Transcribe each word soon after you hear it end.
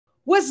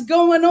What's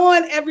going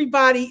on,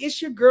 everybody?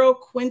 It's your girl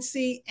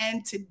Quincy,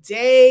 and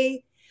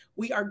today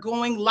we are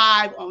going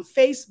live on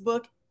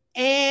Facebook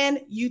and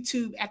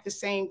YouTube at the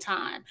same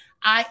time.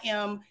 I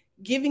am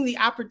giving the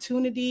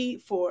opportunity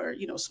for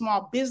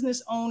small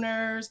business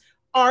owners,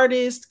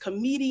 artists,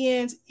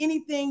 comedians,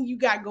 anything you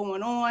got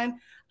going on.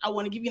 I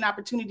want to give you an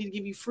opportunity to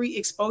give you free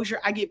exposure.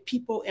 I get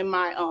people in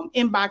my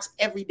inbox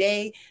every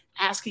day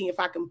asking if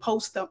I can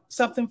post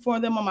something for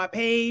them on my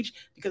page,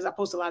 because I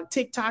post a lot of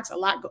TikToks, a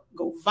lot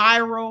go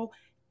viral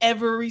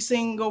every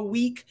single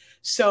week.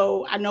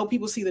 So I know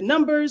people see the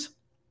numbers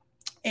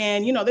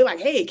and, they're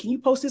like, hey, can you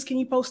post this? Can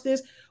you post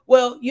this?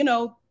 Well,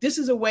 this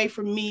is a way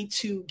for me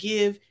to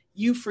give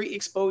you free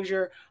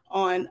exposure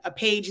on a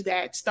page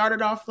that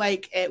started off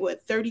like at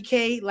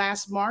 30K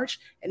last March,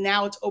 and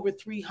now it's over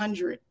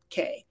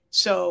 300K.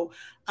 So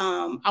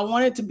I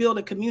wanted to build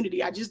a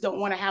community. I just don't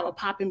want to have a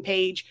popping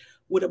page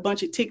with a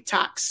bunch of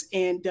TikToks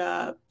and,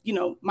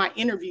 my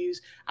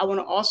interviews. I want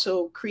to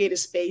also create a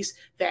space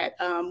that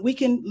we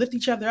can lift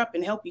each other up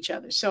and help each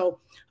other. So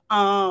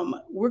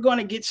we're going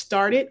to get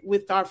started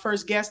with our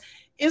first guest.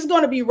 It's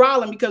going to be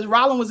Rollin, because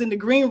Rollin was in the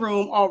green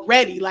room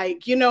already.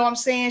 Like, I'm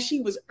saying,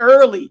 she was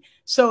early.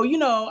 So,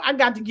 I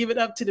got to give it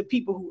up to the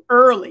people who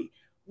early.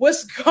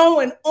 What's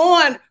going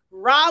on,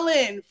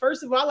 Rollin?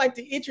 First of all, I'd like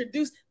to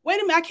introduce.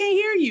 Wait a minute, I can't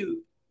hear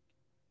you.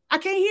 I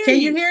can't hear you.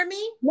 Can you hear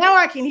me? Now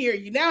I can hear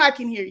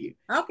you.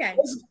 Okay.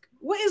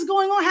 What is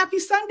going on? Happy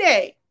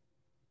Sunday.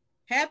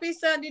 Happy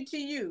Sunday to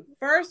you.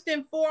 First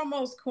and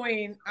foremost,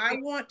 Queen, I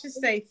want to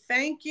say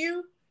thank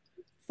you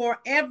for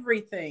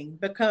everything,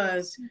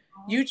 because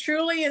you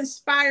truly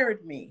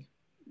inspired me.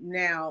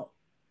 Now,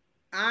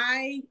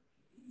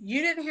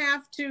 you didn't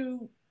have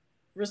to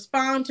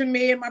respond to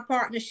me and my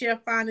partner,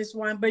 Chef Finest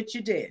Wine, but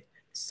you did.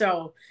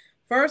 So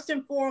first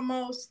and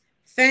foremost,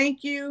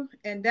 thank you.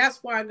 And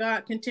that's why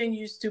God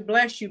continues to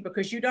bless you,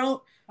 because you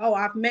don't,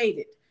 I've made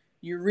it.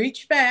 You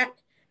reach back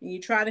and you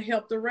try to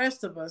help the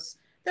rest of us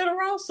that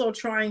are also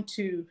trying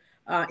to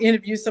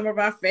interview some of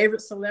our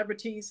favorite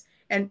celebrities.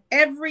 And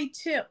every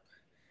tip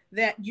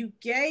that you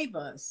gave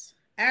us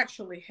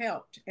actually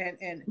helped.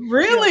 And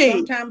really,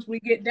 sometimes we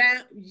get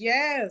down.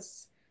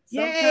 Yes.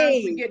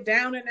 Sometimes we get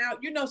down and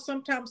out.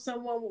 Sometimes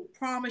someone will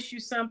promise you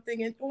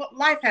something and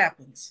life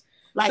happens.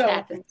 Life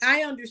happens.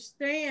 I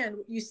understand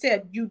what you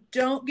said. You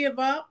don't give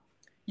up.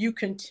 You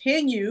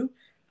continue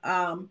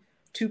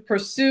to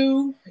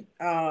pursue.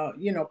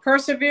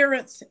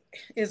 Perseverance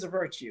is a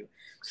virtue.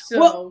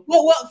 So,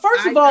 well.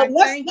 First of all,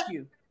 thank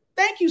you.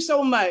 Thank you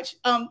so much.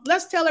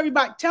 Let's tell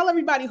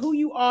everybody who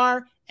you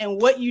are and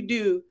what you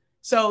do,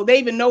 so they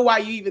even know why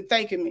you even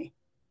thanking me.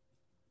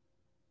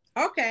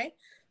 Okay,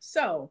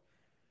 so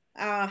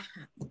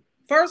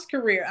first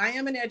career, I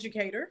am an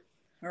educator.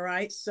 All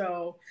right,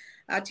 so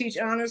I teach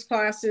honors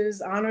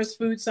classes, honors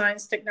food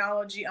science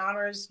technology,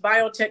 honors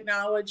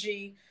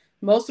biotechnology.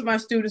 Most of my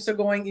students are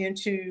going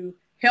into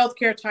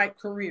healthcare type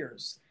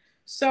careers.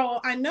 So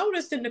I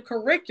noticed in the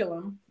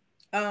curriculum,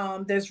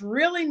 there's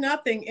really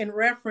nothing in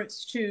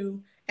reference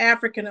to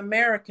African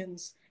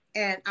Americans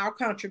and our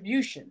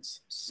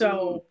contributions.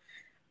 So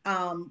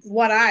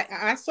what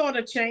I sort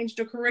of changed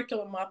the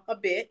curriculum up a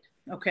bit.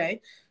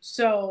 Okay,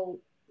 so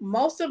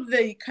most of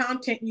the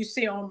content you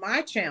see on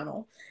my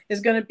channel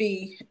is going to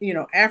be,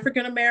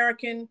 African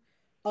American,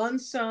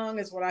 unsung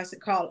is what I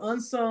call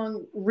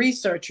unsung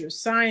researchers,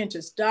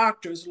 scientists,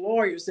 doctors,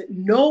 lawyers that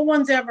no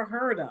one's ever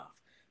heard of,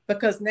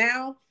 because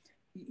now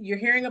you're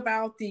hearing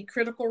about the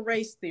critical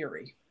race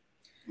theory.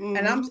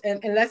 And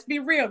let's be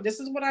real. This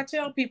is what I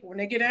tell people when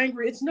they get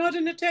angry. It's not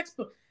in the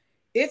textbook.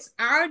 It's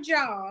our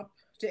job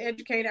to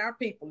educate our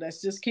people.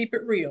 Let's just keep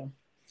it real.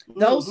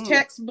 Those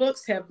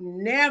textbooks have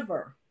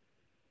never,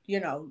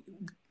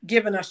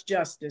 given us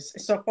justice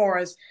so far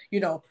as,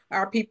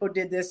 our people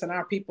did this and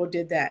our people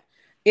did that.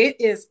 It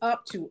is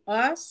up to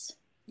us.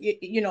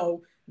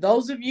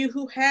 Those of you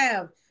who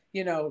have,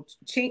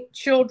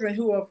 children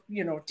who are,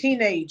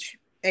 teenage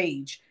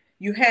age,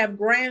 you have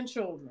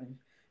grandchildren.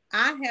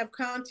 I have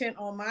content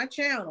on my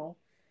channel,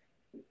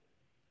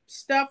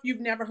 stuff you've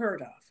never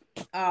heard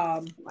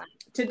of.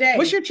 Today,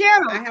 what's your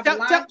channel? I have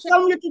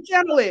tell me what your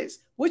channel is.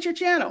 What's your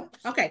channel?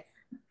 Okay,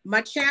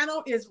 my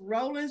channel is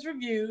Rollin's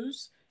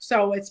Reviews.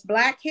 So it's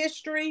Black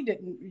history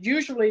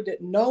that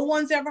no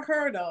one's ever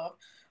heard of,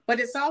 but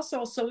it's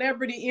also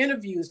celebrity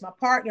interviews. My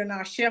partner and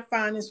I, Chef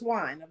Finest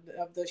Wine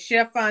of the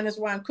Chef Finest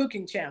Wine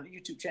cooking channel,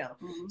 YouTube channel.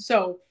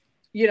 So,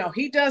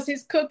 he does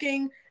his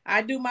cooking.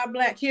 I do my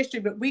Black history,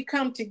 but we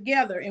come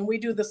together and we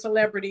do the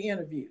celebrity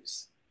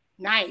interviews.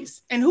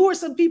 Nice. And who are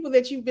some people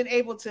that you've been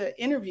able to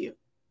interview?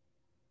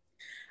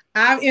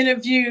 I've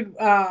interviewed,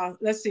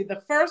 let's see,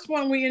 the first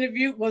one we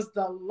interviewed was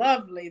the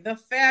lovely, the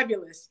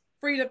fabulous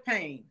Frida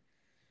Payne.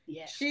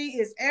 Yes. She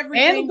is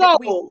everything that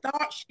we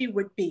thought she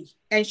would be.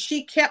 And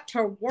she kept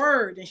her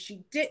word, and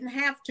she didn't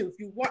have to. If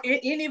you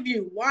any of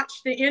you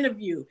watch the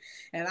interview,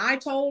 and I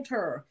told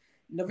her,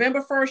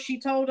 November 1st, she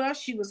told us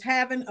she was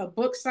having a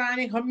book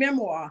signing, her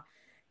memoir,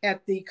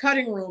 at the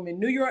Cutting Room in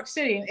New York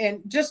City.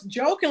 And just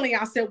jokingly,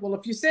 I said, well,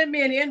 if you send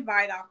me an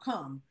invite, I'll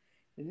come.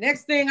 The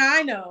next thing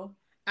I know,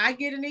 I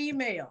get an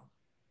email.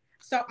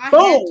 So I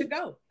Boom. had to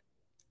go.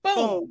 Boom.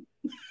 Boom.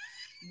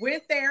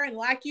 Went there, and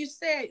like you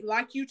said,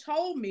 like you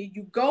told me,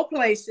 you go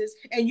places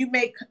and you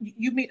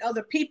meet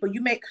other people,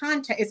 you make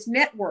contact. It's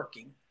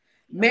networking.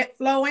 Met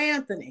Flo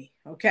Anthony.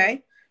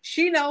 Okay.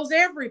 She knows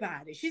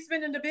everybody. She's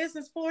been in the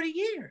business 40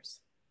 years.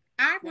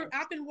 I've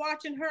been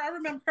watching her. I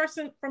remember her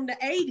from the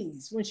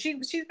 80s when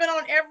she's been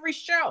on every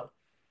show.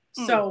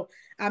 So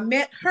I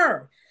met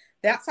her.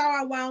 That's how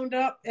I wound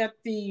up at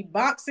the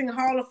Boxing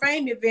Hall of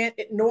Fame event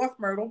at North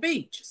Myrtle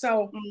Beach.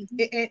 So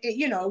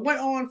it went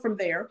on from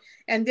there.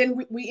 And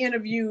then we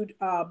interviewed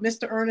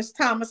Mr. Ernest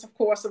Thomas, of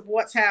course, of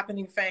What's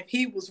Happening fame.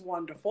 He was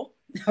wonderful.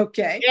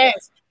 Okay.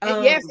 Yes.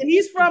 Yes. And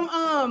he's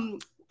from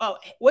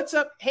what's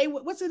up? Hey,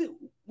 what's happening?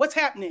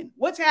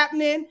 What's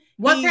happening?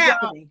 What's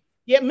happening?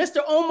 Yeah, Mr.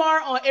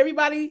 Omar on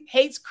Everybody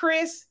Hates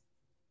Chris.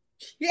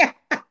 Yeah.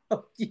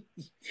 He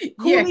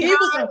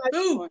was a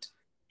hoot.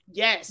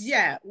 Yes.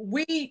 Yeah.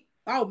 We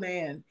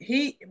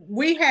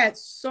had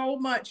so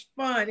much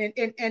fun.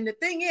 And the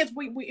thing is,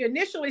 we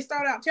initially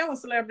started out telling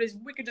celebrities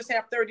we could just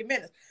have 30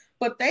 minutes,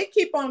 but they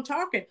keep on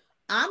talking.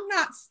 I'm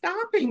not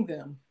stopping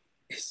them.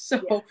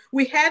 So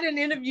we had an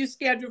interview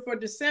scheduled for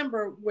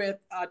December with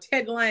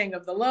Ted Lang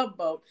of The Love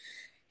Boat.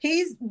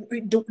 He's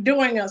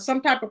doing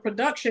some type of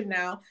production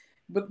now,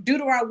 but due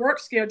to our work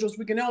schedules,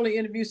 we can only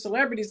interview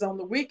celebrities on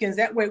the weekends.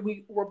 That way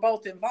we were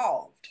both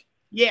involved.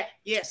 Yeah.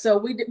 Yeah. So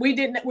we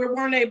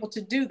weren't able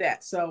to do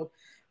that. So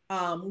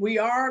we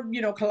are,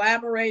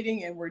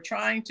 collaborating, and we're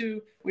trying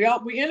to,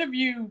 we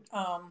interviewed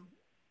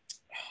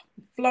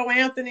Flo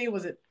Anthony,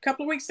 was it a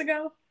couple of weeks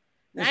ago?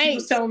 Nice. She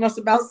was telling us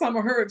about some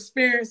of her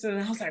experiences,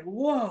 and I was like,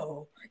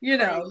 whoa,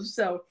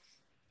 so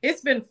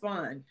it's been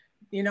fun,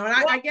 and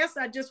I guess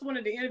I just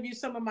wanted to interview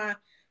some of my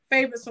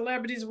favorite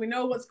celebrities. We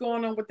know what's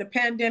going on with the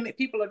pandemic.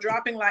 People are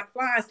dropping like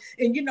flies,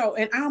 and, in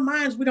our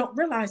minds, we don't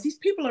realize these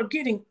people are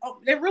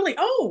they're really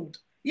old,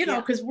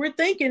 because we're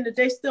thinking that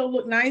they still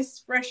look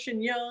nice, fresh,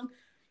 and young,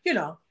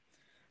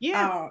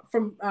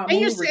 from and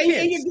you're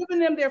giving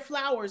them their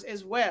flowers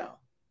as well.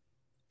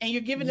 And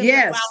you're giving them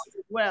their flowers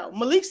as well.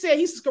 Malik said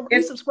he's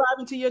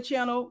subscribing to your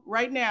channel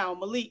right now.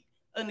 Malik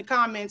in the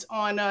comments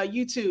on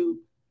YouTube.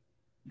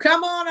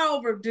 Come on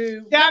over,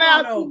 dude. Shout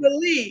out to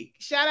Malik.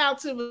 Shout out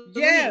to Malik.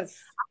 Yes.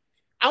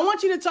 I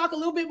want you to talk a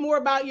little bit more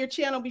about your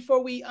channel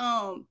before we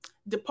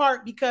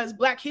depart, because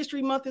Black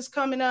History Month is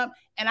coming up,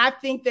 and I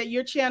think that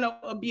your channel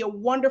will be a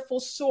wonderful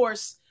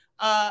source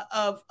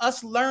of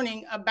us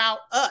learning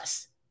about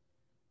us.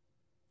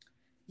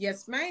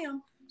 Yes,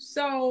 ma'am.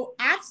 So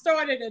I've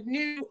started a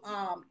new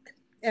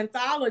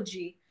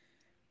anthology.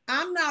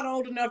 I'm not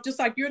old enough, just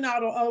like you're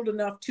not old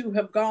enough to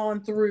have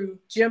gone through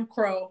Jim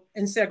Crow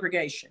and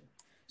segregation.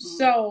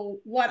 So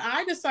what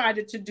I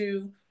decided to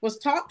do was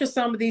talk to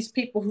some of these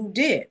people who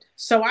did.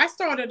 So I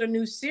started a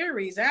new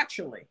series,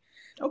 actually,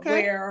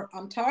 where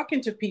I'm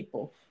talking to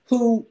people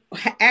who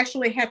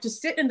actually had to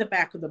sit in the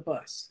back of the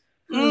bus,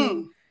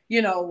 who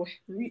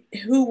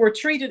were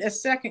treated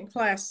as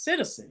second-class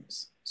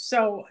citizens.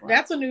 So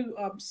that's a new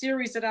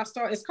series that I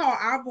started. It's called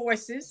Our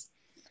Voices.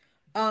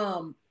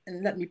 And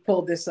let me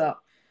pull this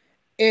up.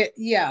 It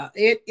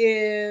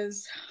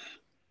is.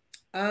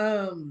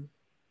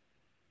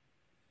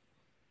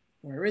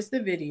 Where is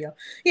the video?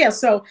 Yeah,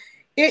 so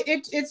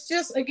it's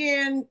just,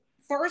 again,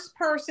 first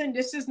person.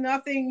 This is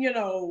nothing,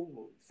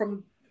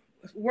 from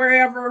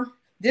wherever.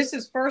 This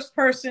is first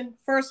person,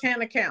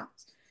 first-hand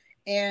accounts.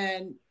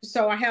 And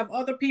so I have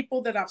other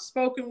people that I've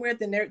spoken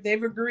with, and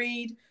they've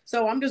agreed.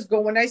 So I'm just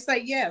going, when they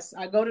say yes,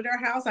 I go to their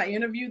house, I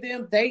interview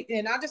them.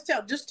 And I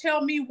just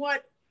tell me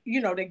what,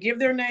 they give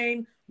their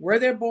name, where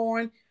they're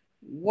born,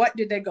 what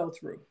did they go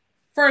through.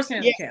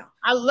 First-hand account.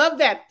 I love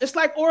that. It's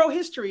like oral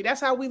history. That's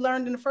how we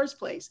learned in the first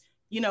place,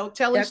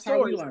 telling that's stories.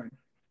 How we learn.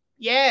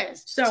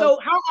 Yes. So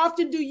how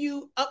often do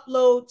you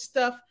upload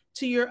stuff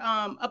to your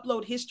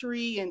upload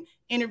history and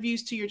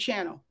interviews to your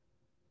channel?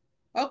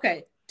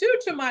 Okay. Due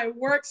to my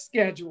work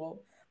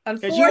schedule,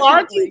 unfortunately, you are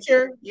a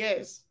teacher.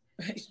 Yes,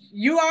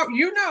 you are.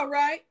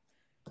 Right?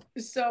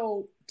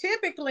 So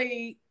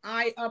typically,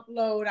 I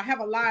have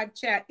a live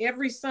chat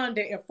every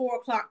Sunday at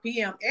 4:00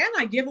 p.m. and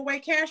I give away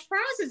cash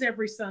prizes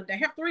every Sunday. I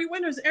have 3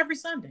 winners every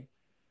Sunday.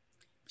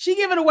 She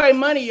giving away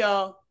money,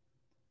 y'all,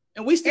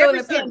 and we still in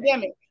a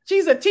pandemic.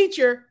 She's a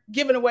teacher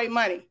giving away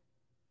money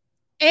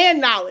and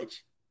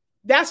knowledge.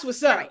 That's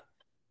what's up. Right.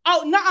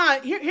 Oh,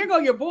 nah, here go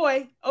your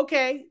boy.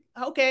 Okay,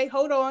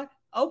 hold on.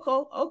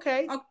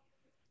 Okay.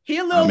 He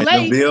a little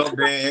late. He a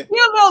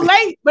little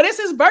late, but it's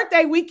his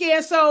birthday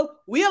weekend, so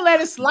we'll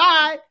let it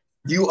slide.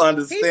 You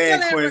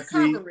understand,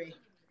 Quincy?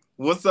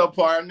 What's up,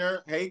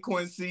 partner? Hey,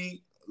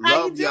 Quincy.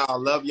 Love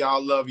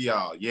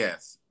y'all.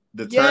 Yes.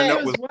 The turn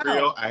up was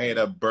real. I had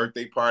a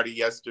birthday party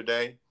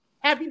yesterday.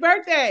 Happy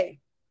birthday.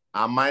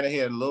 I might have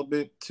had a little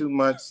bit too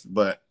much,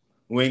 but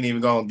we ain't even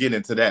gonna get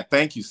into that.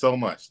 Thank you so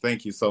much.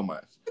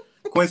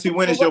 Quincy,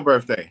 when is your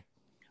birthday?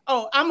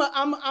 Oh, I'm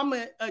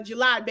a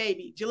July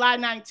baby. July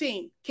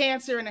 19th.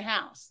 Cancer in the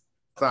house.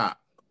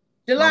 Stop.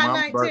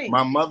 July 19th.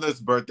 My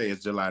mother's birthday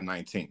is July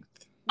 19th.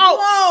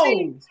 Oh,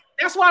 see,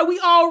 That's why we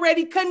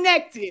already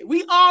connected.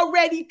 We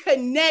already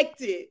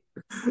connected.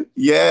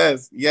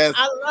 Yes, yes.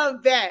 I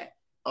love that.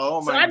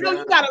 Oh so my God. I know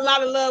you got a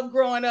lot of love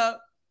growing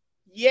up.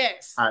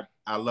 Yes.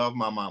 I love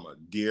my mama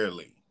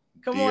dearly.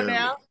 Come on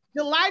now.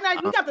 July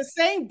 9th, we got the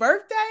same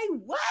birthday?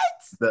 What?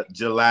 The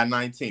July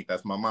 19th.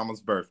 That's my mama's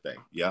birthday.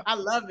 Yeah. I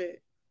love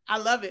it. I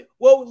love it.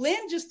 Well,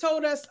 Lynn just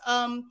told us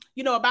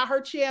about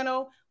her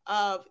channel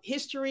of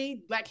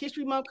history, Black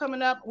History Month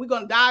coming up. We're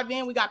gonna dive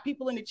in. We got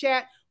people in the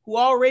chat who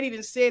already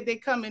done said they're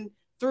coming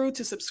through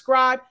to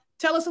subscribe.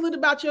 Tell us a little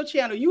about your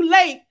channel. You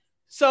late.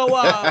 So you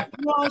know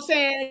what I'm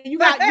saying? You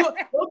got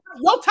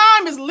your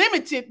time is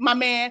limited, my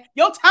man.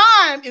 Your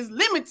time is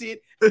limited.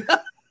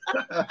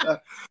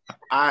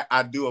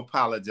 I do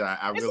apologize.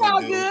 It's really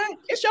all do. Good.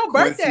 It's your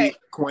birthday.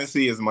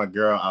 Quincy is my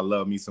girl. I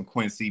love me some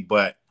Quincy,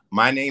 but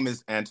my name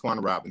is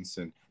Antoine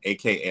Robinson,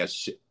 aka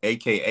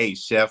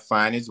Chef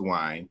Fine as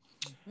Wine.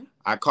 Mm-hmm.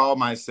 I call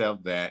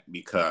myself that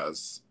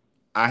because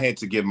I had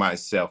to give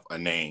myself a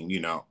name,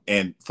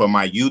 and for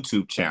my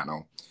YouTube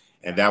channel,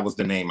 and that was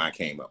the name I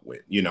came up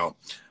with.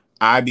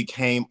 I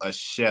became a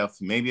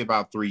chef maybe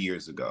about 3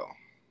 years ago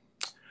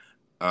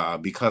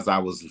because I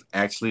was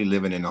actually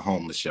living in a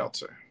homeless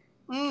shelter.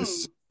 This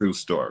is a true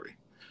story.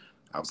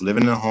 I was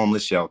living in a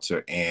homeless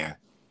shelter and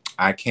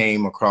I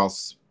came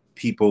across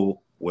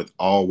people with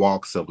all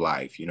walks of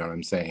life. You know what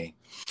I'm saying?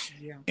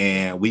 Yeah.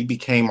 And we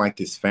became like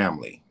this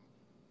family.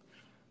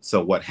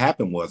 So what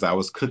happened was I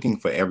was cooking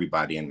for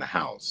everybody in the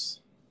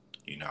house,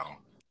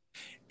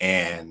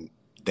 and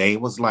they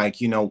was like,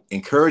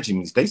 encouraging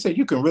me. They said,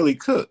 you can really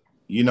cook,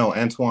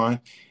 Antoine,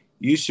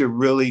 you should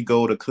really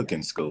go to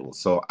cooking school.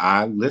 So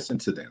I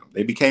listened to them.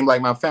 They became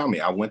like my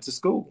family. I went to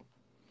school.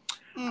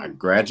 I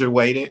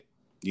graduated,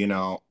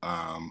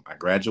 I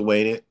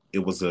graduated. It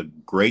was a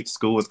great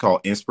school. It's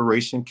called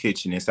Inspiration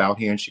Kitchen. It's out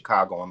here in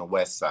Chicago on the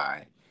West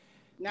Side.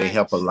 Nice. They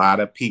help a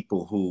lot of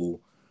people who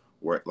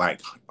were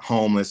like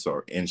homeless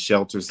or in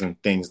shelters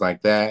and things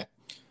like that.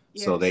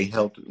 Yes. So they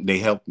helped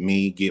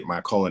me get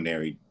my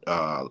culinary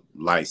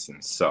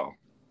license. So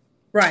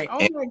right. Oh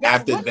my God.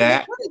 After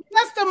that, what a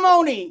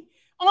testimony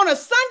on a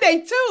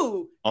Sunday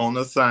too. On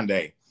a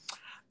Sunday.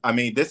 I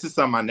mean, this is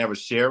something I never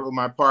shared with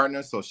my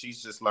partner, so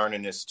she's just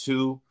learning this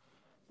too.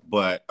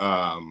 But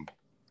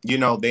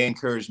they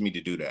encouraged me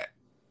to do that.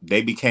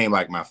 They became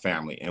like my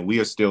family, and we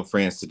are still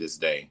friends to this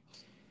day.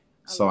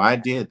 So I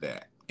did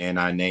that, and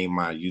I named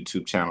my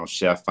YouTube channel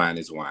Chef Fine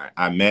as Wine.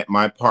 I met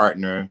my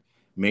partner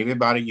maybe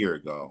about a year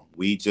ago.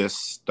 We just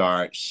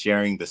start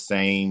sharing the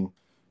same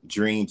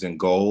dreams and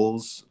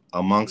goals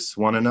amongst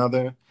one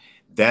another.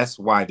 That's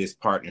why this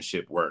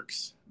partnership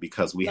works,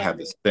 because we have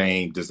the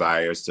same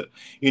desires to,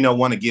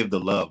 want to give the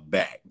love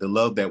back. The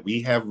love that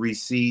we have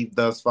received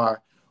thus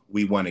far,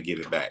 we want to give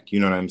it back.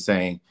 You know what I'm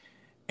saying?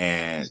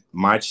 And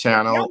my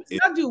channel,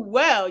 y'all do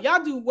well.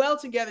 Y'all do well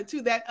together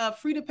too. That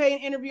Free to Pay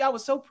interview, I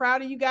was so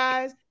proud of you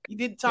guys. You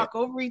didn't talk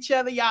over each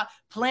other. Y'all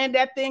planned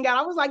that thing out.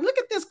 I was like, look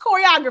at this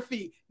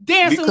choreography,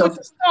 dancing with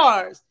the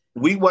stars.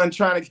 We wasn't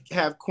trying to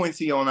have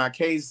Quincy on our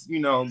case,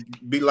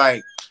 be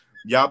like,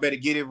 y'all better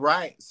get it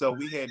right. So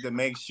we had to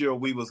make sure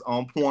we was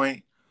on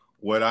point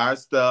with our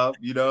stuff.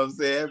 You know what I'm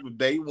saying? From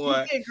day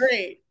one. You did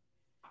great.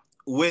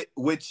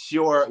 With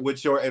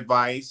your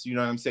advice, you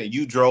know what I'm saying?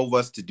 You drove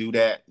us to do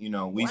that.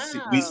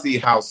 We see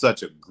how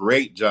such a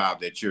great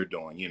job that you're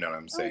doing. You know what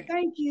I'm saying? Oh,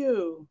 thank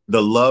you.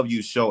 The love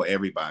you show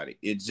everybody,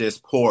 it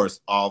just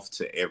pours off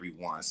to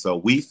everyone. So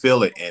we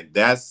feel it, and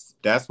that's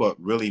what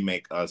really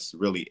make us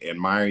really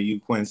admire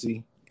you,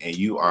 Quincy. And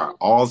you are an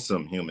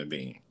awesome human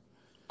being.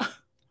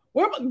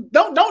 Don't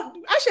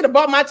I should have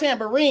bought my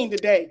tambourine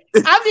today.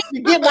 I need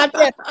to get my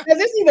tambourine because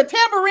it's either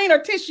tambourine or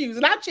tissues,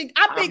 and I think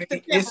the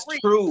tambourine. It's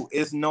true.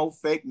 It's no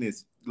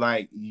fakeness.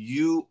 Like,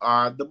 you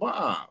are the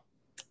bomb.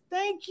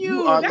 Thank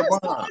you. That's so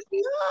much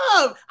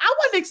love. I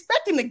wasn't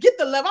expecting to get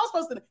the love. I was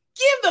supposed to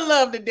give the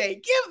love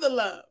today. Give the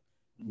love.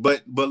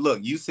 But look,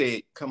 you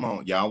said, come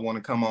on, y'all want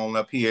to come on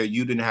up here.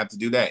 You didn't have to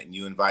do that, and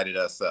you invited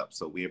us up.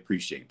 So we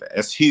appreciate that.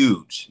 That's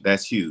huge.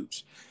 That's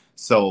huge.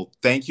 So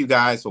thank you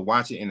guys for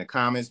watching. In the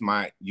comments,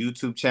 my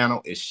YouTube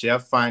channel is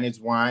Chef Fine as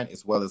Wine,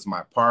 as well as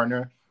my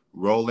partner,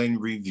 Roland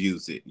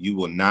Reviews It. You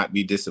will not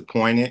be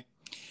disappointed.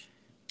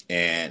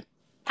 And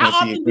how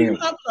often do you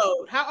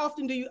upload? How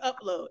often do you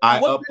upload?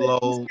 What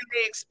can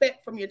they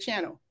expect from your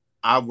channel?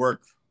 I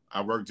work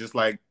just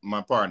like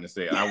my partner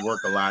said. I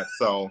work a lot.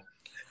 So,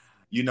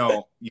 you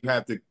kind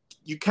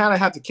of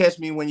have to catch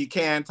me when you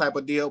can type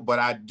of deal, but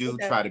I do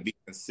try to be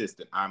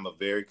consistent. I'm a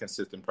very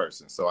consistent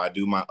person. So I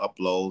do my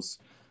uploads,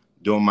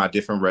 doing my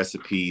different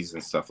recipes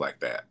and stuff like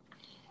that.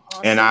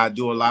 Awesome. And I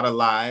do a lot of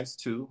lives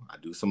too. I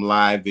do some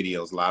live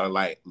videos.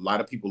 A lot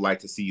of people like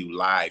to see you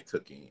live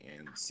cooking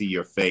and see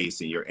your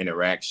face and your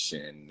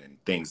interaction and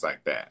things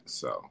like that.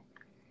 So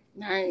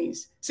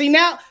Nice. See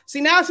now,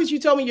 since you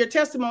told me your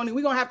testimony,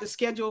 we're gonna have to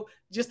schedule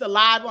just a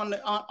live on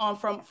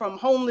from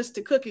homeless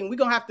to cooking. We're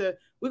gonna have to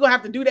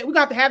do that. We're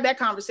gonna have to have that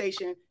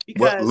conversation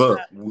because but look,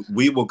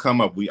 we will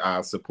come up.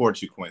 I'll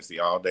support you, Quincy,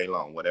 all day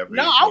long. Whatever.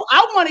 No,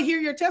 I want to hear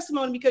your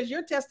testimony because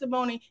your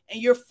testimony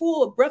and your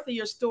full breadth of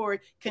your story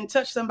can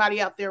touch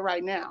somebody out there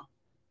right now.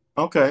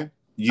 Okay.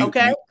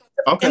 Okay.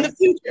 In the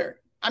future.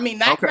 I mean,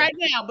 not right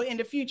now, but in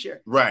the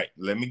future. Right.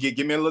 Give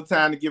me a little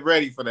time to get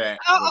ready for that.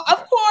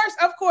 Of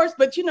course.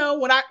 But you know,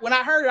 when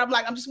I heard it, I'm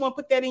like, I'm just want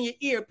to put that in your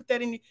ear, put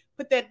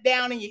that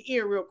down in your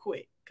ear real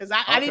quick. Because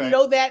I didn't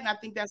know that, and I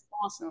think that's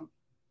awesome.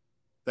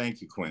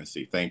 Thank you,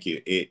 Quincy. Thank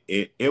you.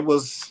 It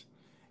was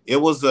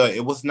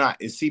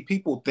not. See,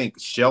 people think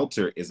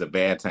shelter is a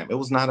bad time.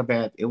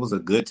 It was a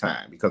good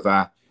time because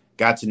I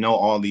got to know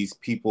all these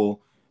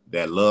people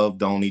that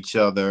loved on each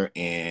other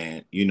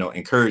and, you know,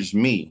 encouraged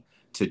me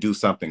to do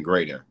something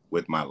greater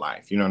with my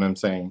life. You know what I'm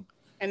saying?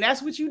 And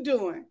that's what you're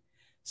doing.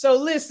 So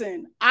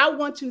listen, I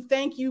want to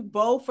thank you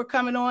both for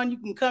coming on. You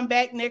can come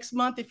back next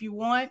month if you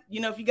want.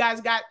 You know, if you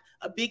guys got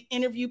a big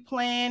interview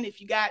plan,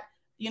 if you got,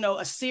 you know,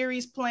 a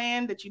series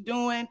plan that you're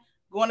doing,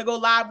 going to go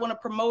live, want to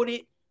promote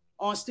it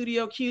on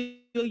Studio Q,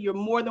 you're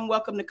more than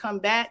welcome to come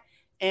back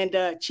and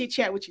chit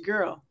chat with your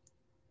girl.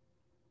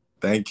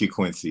 Thank you,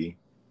 Quincy.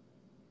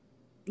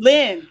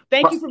 Lynn,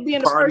 thank you for being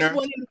the first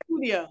one in the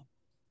studio.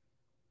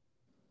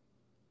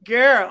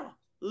 Girl,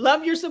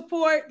 love your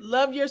support,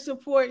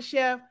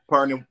 Chef.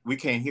 Partner, we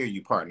can't hear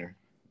you, partner.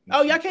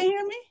 Oh, y'all can't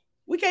hear me?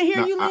 We can't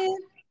hear you, Lynn?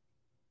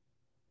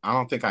 I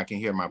don't think I can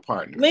hear my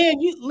partner. Lynn,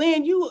 we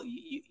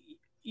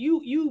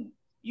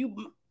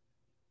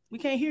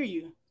can't hear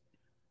you.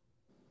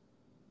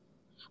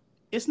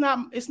 It's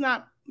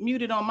not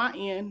muted on my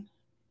end.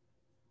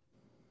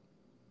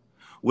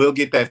 We'll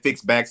get that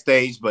fixed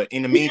backstage, but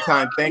in the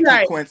meantime, thank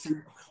you, Quincy.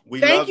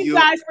 We love you. Thank you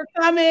guys for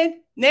coming.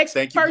 Next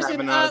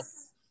person up.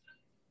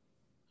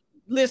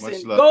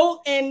 Listen,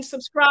 go and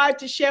subscribe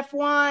to Chef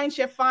Wine,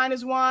 Chef Fine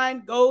as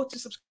Wine. Go to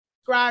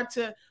subscribe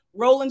to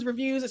Roland's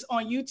Reviews. It's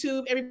on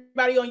YouTube.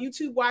 Everybody on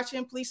YouTube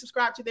watching, please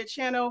subscribe to their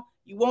channel.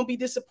 You won't be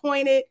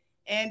disappointed.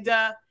 And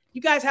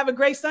you guys have a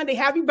great Sunday.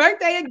 Happy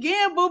birthday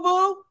again,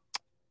 boo-boo.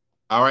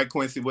 All right,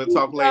 Quincy, we'll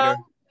talk later.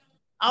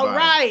 All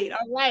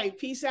right.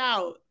 Peace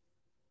out.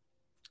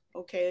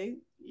 Okay,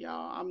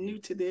 y'all, I'm new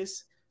to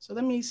this. So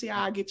let me see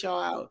how I get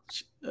y'all out.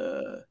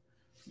 Boot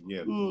me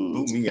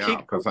out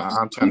because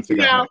I'm trying to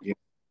figure out how to get.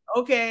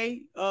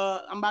 Okay,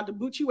 I'm about to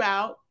boot you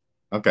out.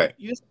 Okay.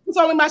 It's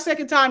only my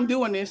second time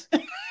doing this.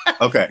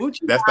 Okay,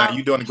 that's fine.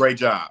 You're doing a great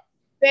job.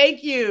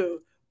 Thank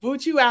you.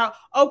 Boot you out.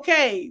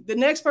 Okay, the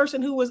next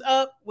person who was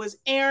up was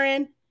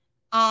Aaron.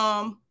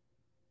 Aaron.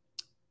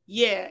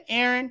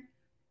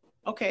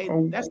 Okay,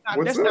 that's not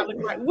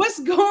looking right.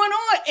 What's going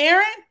on,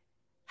 Aaron?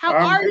 How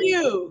are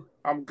you?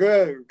 I'm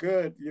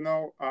good. You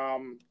know,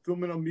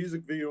 filming a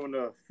music video in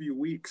a few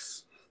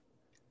weeks.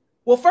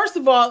 Well, first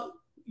of all,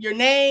 your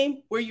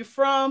name, where you're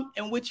from,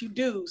 and what you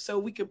do, so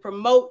we can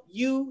promote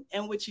you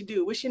and what you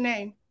do. What's your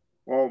name?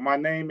 Well, my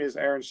name is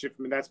Aaron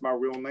Schiffman. That's my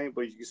real name,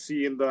 but you can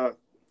see in the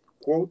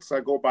quotes,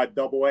 I go by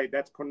Double A.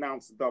 That's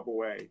pronounced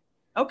Double A.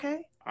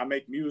 Okay. I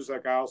make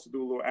music. I also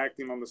do a little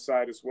acting on the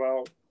side as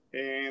well.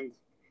 And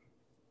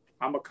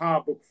I'm a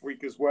comic book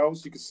freak as well,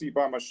 so you can see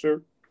by my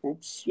shirt.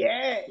 Oops.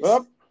 Yes.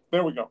 Up.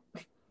 There we go.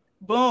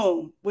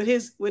 Boom. With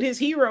his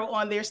hero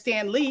on there,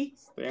 Stan Lee.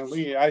 Stan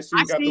Lee. I see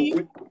you got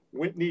the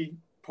Whitney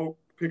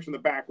picture in the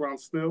background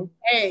still.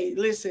 Hey,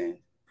 listen.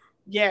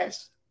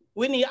 Yes.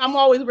 Whitney, I'm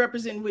always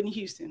representing Whitney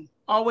Houston.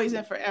 Always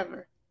and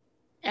forever.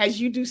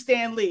 As you do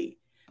Stan Lee.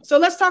 So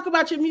let's talk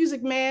about your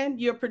music, man.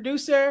 You're a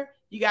producer.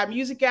 You got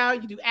music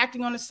out. You do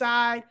acting on the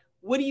side.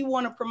 What do you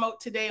want to promote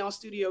today on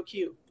Studio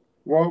Q?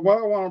 Well, what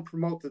I want to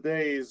promote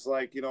today is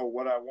like, you know,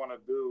 what I want to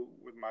do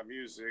with my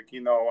music. You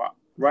know,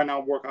 right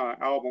now I'm working on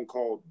an album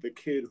called The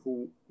Kid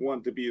Who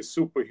Wanted to Be a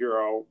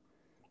Superhero.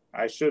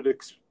 I should,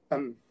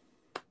 Don't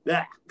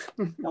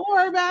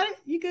worry about it.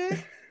 You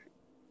good?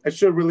 I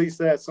should release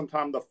that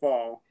sometime in the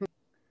fall.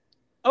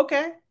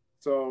 Okay.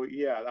 So,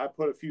 yeah, I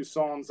put a few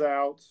songs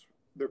out.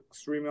 They're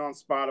streaming on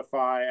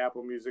Spotify,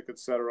 Apple Music,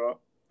 etc.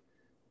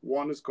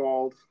 One is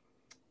called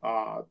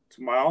To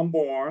My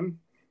Unborn,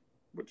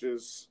 which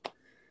is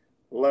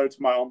a letter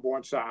to my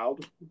unborn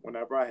child,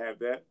 whenever I have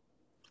that.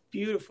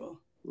 Beautiful.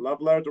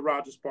 Love letter to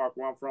Rogers Park,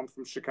 where I'm from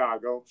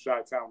Chicago.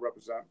 Chi-Town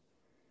represent.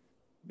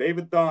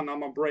 David Dunn,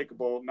 I'm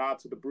Unbreakable, nod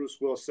to the Bruce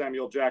Willis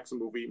Samuel Jackson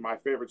movie, my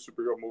favorite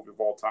superhero movie of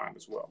all time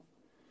as well.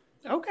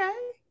 Okay.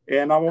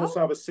 And I also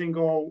have a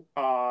single,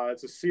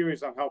 it's a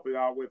series I'm helping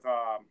out with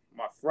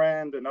my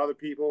friend and other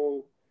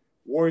people,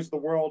 Warriors of the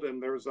World,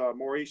 and there's a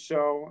Maurice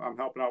show. I'm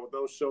helping out with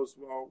those shows as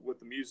well with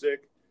the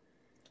music.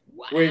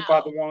 Wow. Great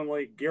by the one and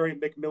only Gary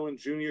McMillan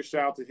Jr.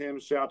 Shout out to him.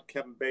 Shout out to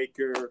Kevin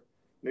Baker,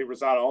 Nate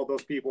Rosado, all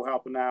those people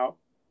helping out.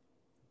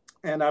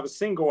 And I have a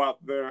single out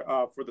there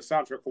for the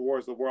soundtrack for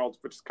Wars of the World,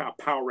 which is kind of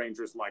Power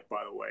Rangers-like,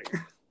 by the way.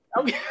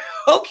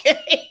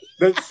 Okay.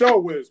 The show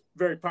was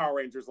very Power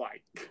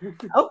Rangers-like.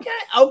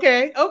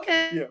 Okay.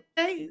 Yeah.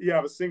 You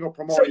have a single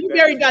promoting. So you're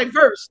very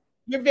diverse.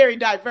 You're very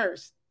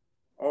diverse.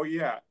 Oh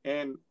yeah,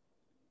 and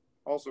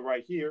also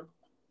right here,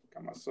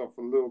 got myself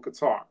a little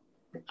guitar.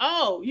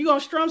 Oh, you gonna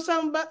strum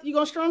something? You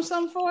gonna strum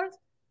something for us?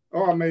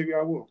 Oh, maybe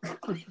I will.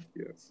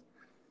 Yes.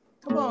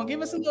 Come on,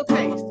 give us a little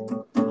taste.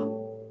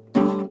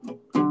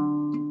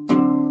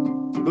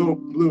 Little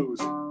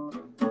blues.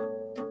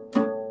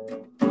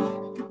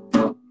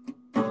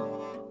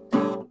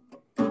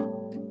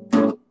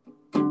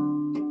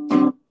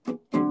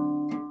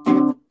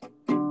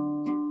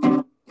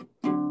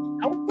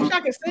 I wish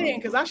I could sing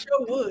because I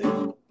sure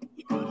would.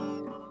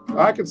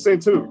 I can sing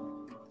too.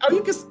 Oh,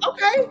 you can?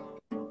 Okay.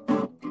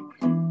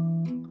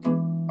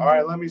 All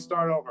right, let me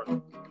start over.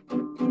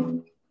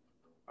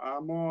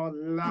 I'm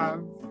on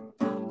live.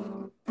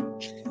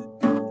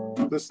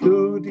 The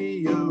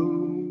studio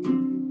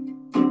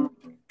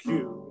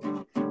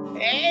Q.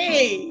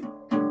 Hey.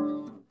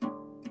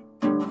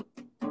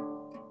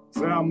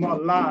 So I'm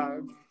on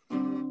live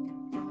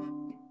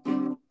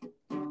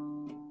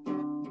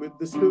with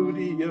the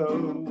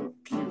studio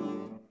Q.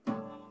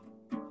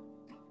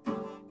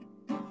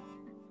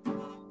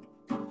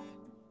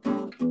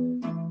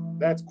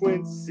 That's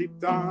Quincy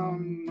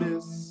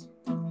Thomas.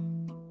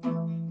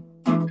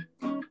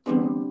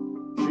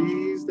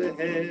 She's the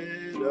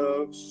head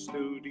of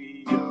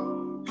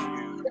Studio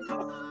Q.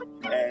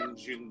 And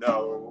you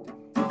know.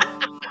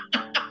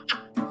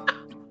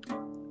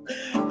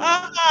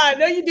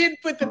 No, you didn't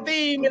put the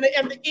theme at the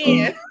end.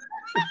 Yeah.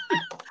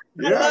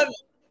 I love it.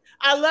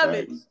 I love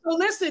it. So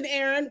listen,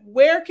 Aaron,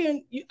 where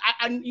can you,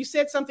 you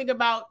said something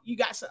about you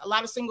got a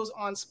lot of singles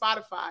on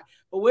Spotify,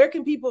 but where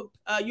can people,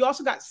 you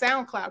also got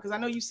SoundCloud, because I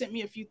know you sent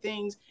me a few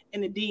things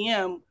in the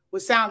DM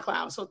with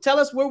SoundCloud. So tell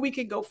us where we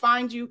could go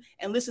find you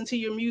and listen to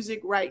your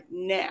music right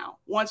now.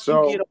 Once you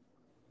get on.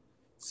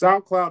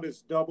 SoundCloud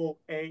is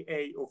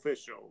AA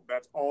official.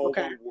 That's all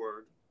one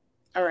word.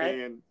 All right.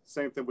 And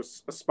same thing with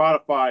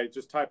Spotify.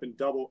 Just type in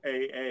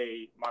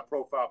AA. My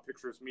profile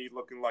picture is me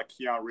looking like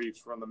Keanu Reeves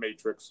from The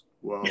Matrix.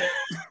 Well,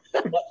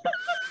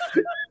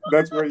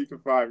 that's where you can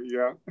find me.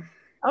 Yeah.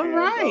 All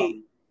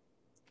right.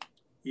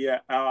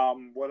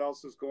 What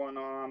else is going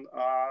on?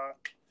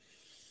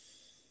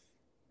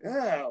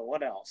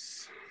 What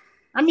else?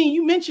 I mean,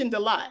 you mentioned a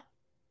lot.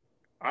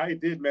 I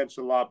did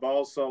mention a lot, but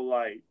also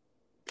like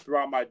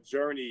throughout my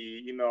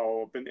journey, you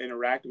know, I've been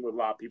interacting with a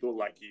lot of people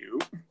like you.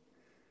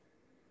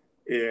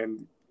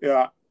 And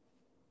I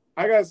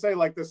gotta say,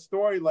 like the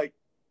story, like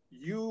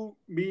you,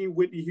 me,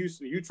 Whitney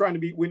Houston, you trying to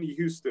beat Whitney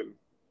Houston,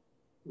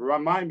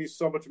 remind me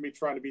so much of me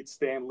trying to beat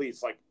Stan Lee.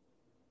 It's like,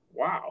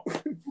 wow,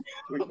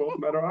 we both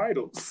met our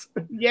idols.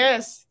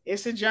 Yes,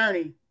 it's a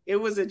journey. It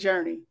was a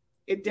journey.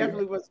 It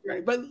definitely was a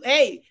journey. But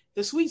hey,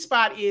 the sweet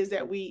spot is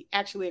that we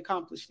actually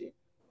accomplished it.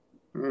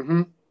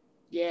 Mm-hmm.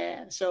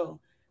 Yeah. So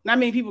not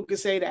many people could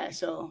say that.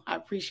 So I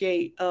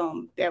appreciate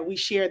that we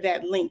shared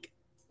that link.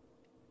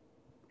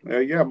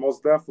 Yeah,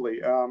 most definitely.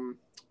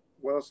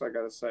 What else I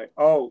gotta say?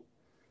 Oh,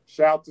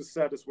 shout out to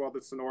SET as well.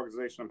 That's an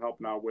organization I'm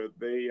helping out with.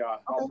 They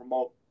help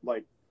promote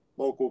like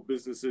local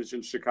businesses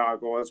in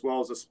Chicago as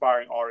well as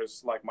aspiring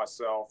artists like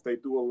myself. They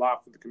do a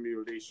lot for the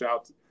community. Shout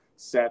out to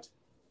SET.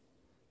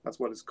 That's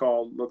what it's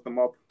called. Look them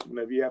up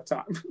whenever you have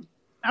time.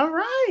 All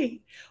right.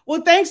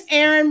 Well, thanks,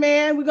 Aaron,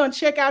 man. We're gonna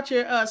check out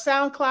your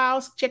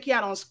SoundCloud. Check you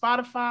out on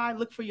Spotify.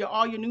 Look for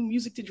all your new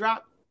music to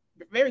drop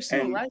very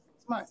soon, and right?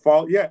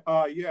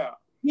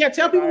 Yeah,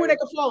 tell people where they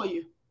can follow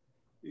you.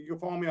 You can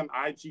follow me on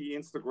IG,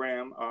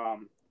 Instagram,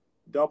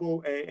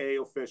 AA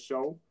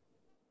official.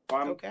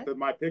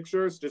 My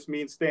pictures just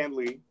mean Stan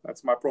Lee.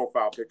 That's my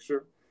profile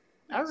picture.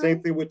 All right.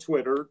 Same thing with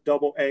Twitter,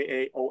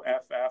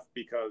 AAOFF,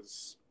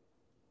 because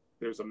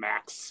there's a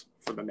max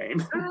for the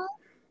name.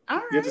 All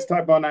right. You just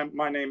type on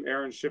my name,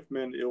 Aaron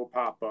Schiffman, it'll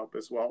pop up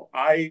as well.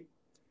 I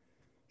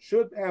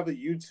should have a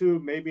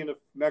YouTube maybe in the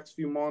next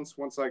few months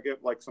once I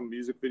get like some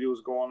music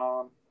videos going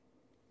on.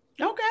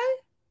 Okay.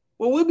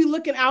 Well, we'll be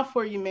looking out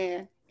for you,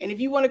 man. And if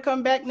you want to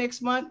come back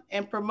next month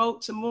and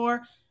promote some more,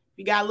 if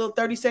you got a little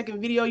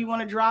 30-second video you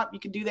want to drop, you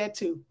can do that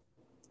too.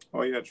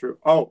 Oh, yeah, true.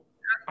 Oh,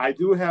 I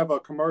do have a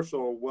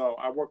commercial. Well,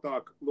 I worked on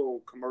a little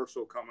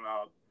commercial coming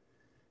out.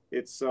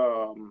 It's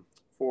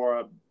for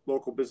a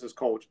local business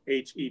coach,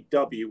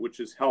 HEW, which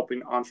is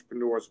helping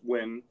entrepreneurs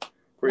win.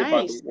 Created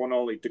by the one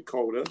only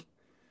Dakota.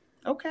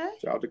 Okay.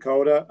 Shout out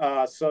Dakota.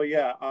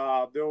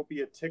 There will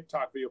be a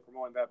TikTok video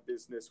promoting that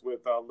business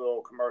with a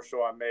little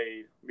commercial I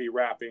made, me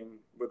rapping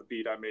with a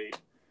beat I made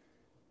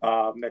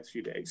next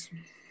few days.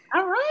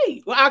 All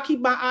right. Well, I'll keep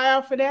my eye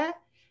out for that.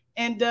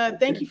 And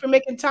thank you for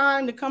making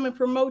time to come and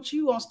promote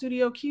you on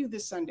Studio Q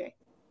this Sunday.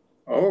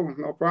 Oh,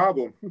 no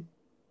problem.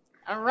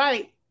 All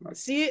right.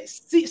 See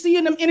you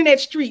in the internet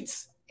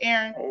streets,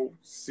 Aaron. Oh,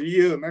 see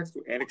you next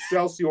week. And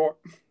Excelsior.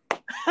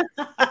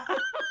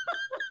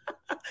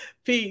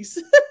 Peace.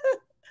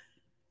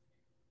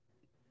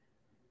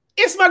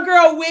 It's my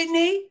girl,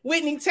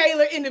 Whitney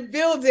Taylor in the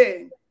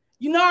building.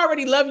 You know, I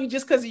already love you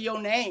just because of your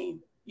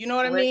name. You know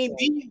what I mean?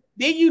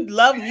 Then you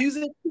love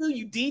music too.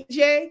 You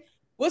DJ.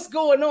 What's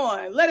going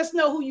on? Let us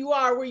know who you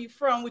are, where you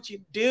from, what you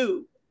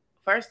do.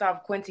 First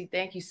off, Quincy,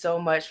 thank you so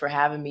much for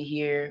having me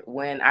here.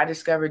 When I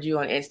discovered you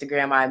on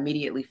Instagram, I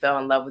immediately fell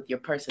in love with your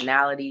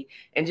personality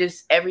and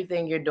just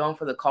everything you're doing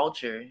for the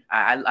culture.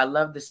 I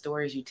love the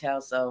stories you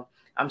tell, so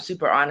I'm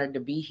super honored to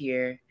be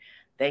here.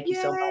 Thank you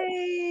so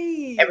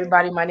much.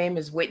 Everybody, my name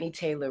is Whitney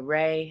Taylor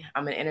Ray.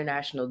 I'm an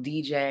international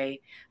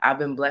DJ. I've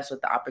been blessed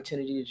with the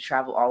opportunity to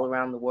travel all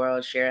around the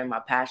world, sharing my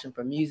passion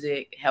for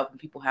music, helping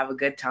people have a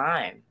good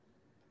time.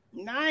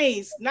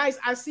 Nice.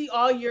 I see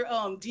all your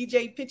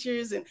DJ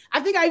pictures, and I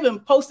think I even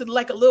posted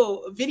like a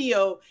little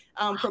video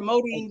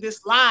promoting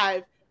this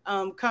live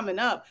coming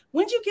up.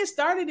 When did you get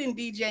started in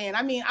DJing?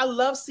 I mean, I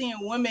love seeing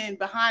women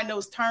behind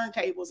those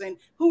turntables. And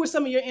who were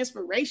some of your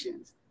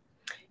inspirations?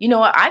 You know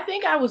what? I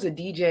think I was a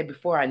DJ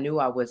before I knew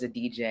I was a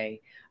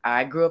DJ.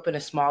 I grew up in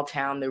a small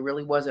town. There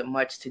really wasn't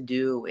much to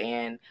do.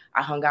 And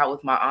I hung out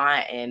with my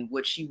aunt, and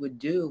what she would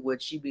do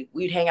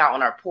we'd hang out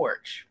on our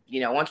porch.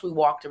 You know, once we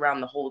walked around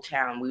the whole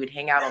town, we would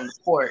hang out on the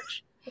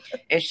porch,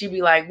 and she'd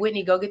be like,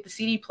 Whitney, go get the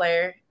CD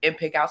player and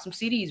pick out some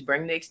CDs,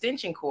 bring the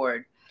extension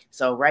cord.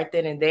 So right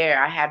then and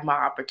there, I had my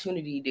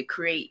opportunity to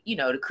create a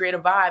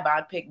vibe.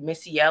 I'd pick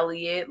Missy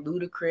Elliott,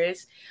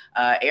 Ludacris,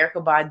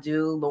 Erykah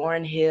Badu,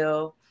 Lauryn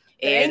Hill.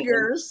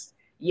 Bangers.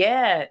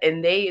 Yeah,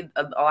 and a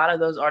lot of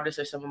those artists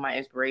are some of my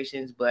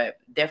inspirations, but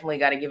definitely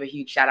got to give a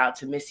huge shout out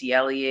to Missy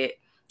Elliott.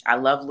 I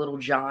love Lil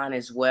Jon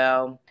as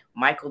well,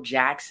 Michael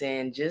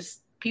Jackson,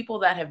 just people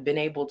that have been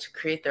able to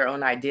create their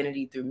own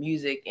identity through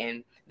music,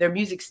 and their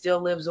music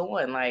still lives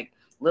on. Like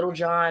Lil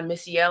Jon,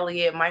 Missy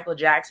Elliott, Michael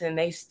Jackson,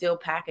 they still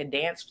pack a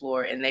dance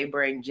floor and they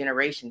bring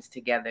generations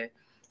together.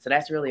 So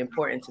that's really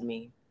important to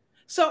me.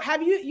 So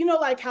have you know,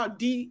 like how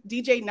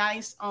DJ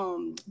Nice,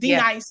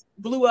 Nice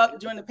blew up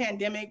during the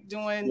pandemic,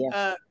 doing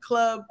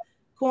club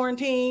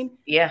quarantine?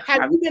 Yeah.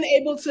 Have you been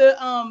able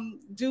to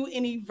do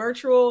any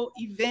virtual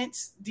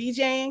events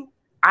DJing?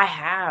 I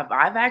have.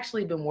 I've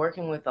actually been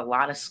working with a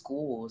lot of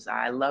schools.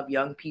 I love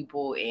young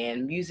people,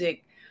 and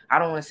music. I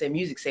don't want to say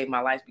music saved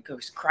my life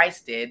because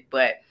Christ did,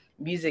 but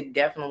music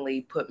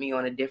definitely put me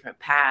on a different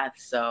path.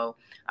 So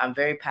I'm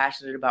very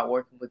passionate about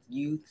working with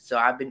youth. So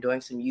I've been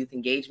doing some youth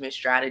engagement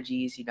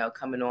strategies,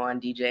 coming on,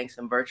 DJing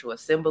some virtual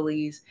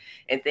assemblies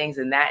and things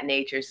in that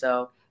nature.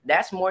 So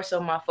that's more so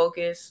my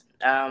focus.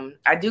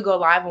 I do go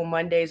live on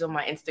Mondays on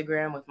my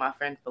Instagram with my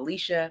friend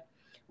Felicia.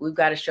 We've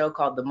got a show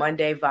called The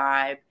Monday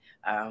Vibe.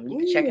 You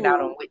can check it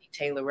out on Whitney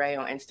Taylor Ray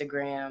on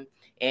Instagram.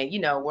 And,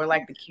 we're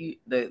like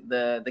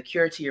the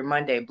cure to your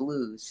Monday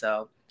blues.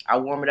 So I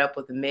warm it up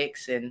with a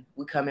mix, and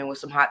we come in with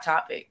some hot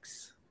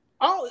topics.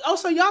 Oh,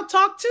 so y'all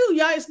talk too.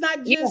 Y'all, it's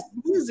not just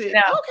music.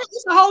 No. Okay,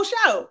 it's a whole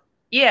show.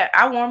 Yeah,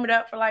 I warm it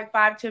up for like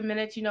 5-10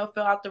 minutes, fill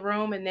out the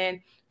room, and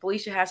then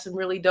Felicia has some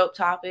really dope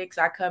topics.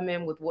 I come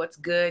in with what's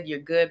good, your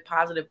good,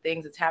 positive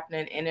things that's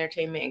happening in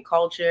entertainment and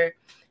culture.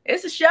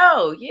 It's a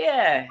show.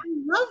 Yeah.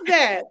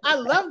 I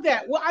love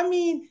that. Well, I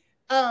mean,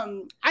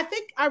 I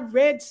think I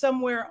read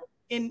somewhere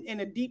in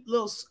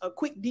a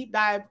quick deep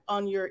dive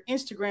on your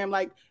Instagram,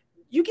 like,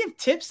 you give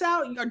tips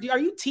out? Are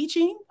you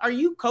teaching? Are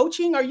you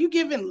coaching? Are you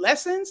giving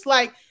lessons?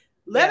 Like,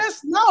 let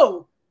us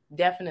know.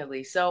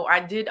 Definitely. So I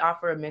did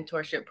offer a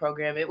mentorship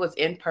program. It was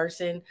in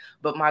person,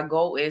 but my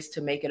goal is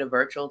to make it a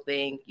virtual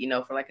thing,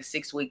 for like a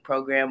 6-week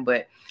program.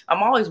 But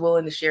I'm always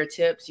willing to share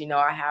tips.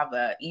 I have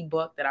an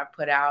ebook that I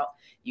put out.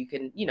 You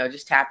can,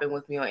 just tap in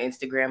with me on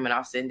Instagram and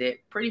I'll send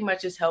it. Pretty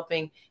much just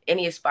helping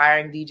any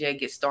aspiring DJ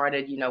get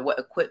started, what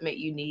equipment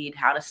you need,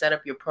 how to set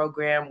up your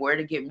program, where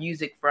to get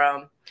music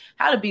from,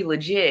 how to be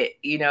legit,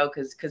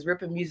 because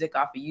ripping music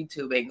off of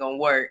YouTube ain't going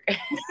to work.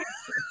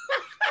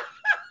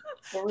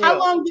 How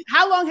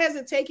long has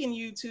it taken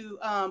you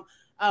to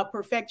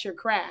perfect your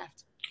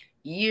craft?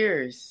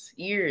 Years.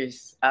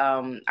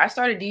 I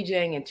started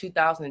DJing in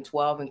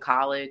 2012 in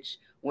college.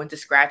 Went to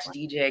Scratch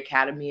DJ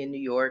Academy in New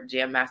York,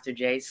 Jam Master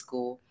Jay's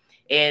school.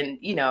 And,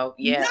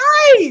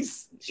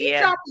 Nice. She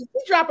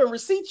dropping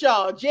receipts,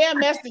 y'all. Jam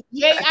Master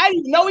Jay. I didn't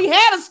even know he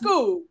had a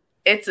school.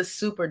 It's a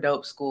super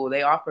dope school.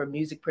 They offer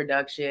music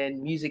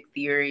production, music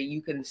theory.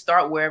 You can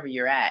start wherever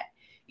you're at.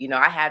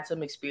 I had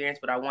some experience,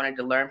 but I wanted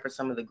to learn from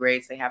some of the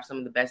greats. They have some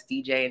of the best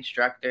DJ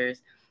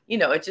instructors.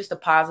 It's just a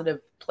positive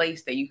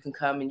place that you can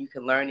come and you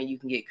can learn and you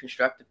can get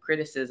constructive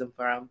criticism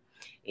from.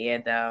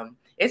 And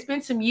it's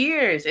been some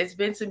years.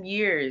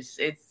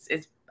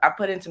 I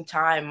put in some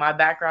time. My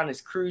background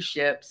is cruise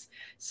ships.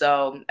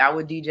 So I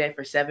would DJ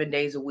for 7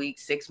 days a week,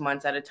 6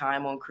 months at a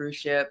time on cruise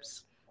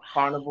ships,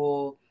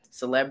 Carnival,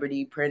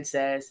 Celebrity,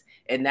 Princess.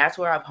 And that's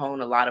where I've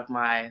honed a lot of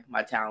my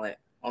talent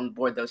on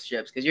board those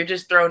ships, because you're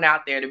just thrown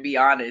out there, to be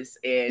honest,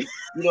 and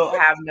you don't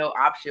have no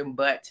option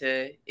but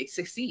to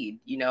succeed,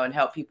 and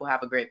help people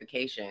have a great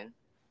vacation.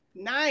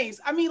 Nice.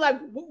 I mean, like,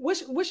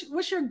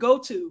 what's your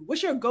go-to?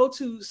 What's your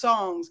go-to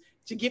songs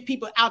to get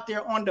people out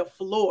there on the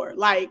floor?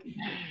 Like,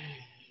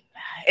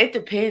 it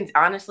depends.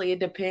 Honestly, it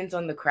depends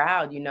on the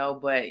crowd,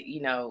 but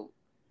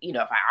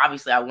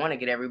if I want to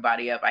get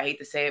everybody up, I hate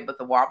to say it, but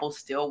the wobble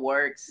still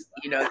works.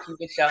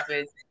 Cupid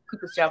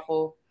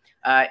Shuffle.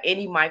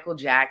 Any Michael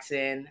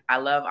Jackson. I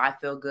love I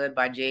Feel Good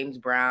by James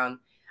Brown.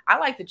 I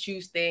like to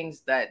choose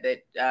things that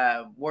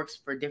works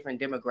for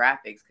different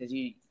demographics, because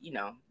you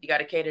got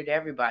to cater to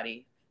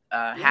everybody.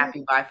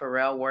 Happy by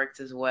Pharrell works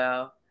as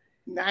well.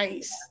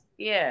 Nice.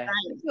 Yeah.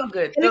 Nice.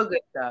 Feel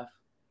good stuff.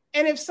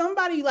 And if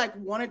somebody like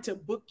wanted to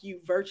book you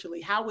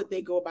virtually, how would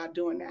they go about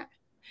doing that?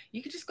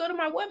 You could just go to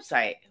my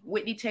website,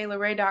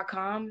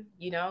 WhitneyTaylorRay.com.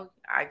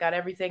 I got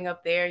everything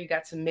up there. You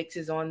got some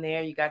mixes on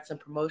there. You got some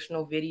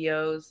promotional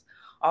videos,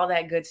 all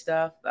that good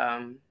stuff.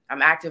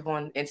 I'm active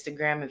on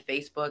Instagram and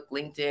Facebook,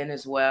 LinkedIn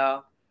as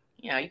well.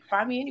 You can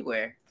find me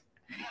anywhere.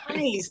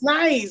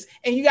 Nice.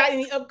 And you got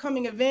any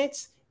upcoming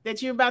events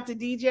that you're about to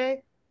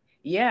DJ?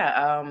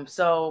 Yeah.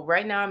 So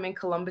right now I'm in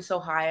Columbus,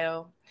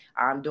 Ohio.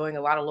 I'm doing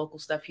a lot of local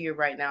stuff here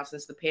right now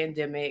since the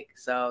pandemic.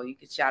 So you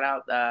could shout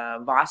out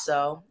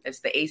Vaso. It's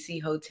the AC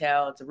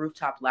Hotel. It's a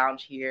rooftop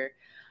lounge here.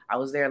 I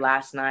was there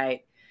last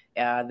night.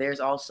 There's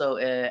also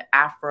an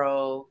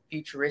Afro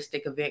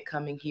futuristic event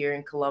coming here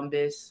in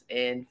Columbus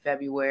in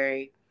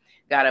February.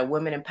 Got a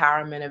women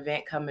empowerment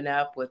event coming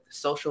up with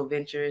Social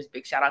Ventures.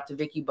 Big shout out to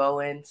Vicky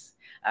Bowens,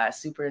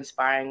 super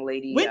inspiring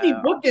lady. Whitney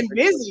booked and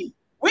busy.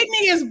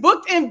 Whitney is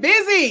booked and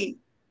busy.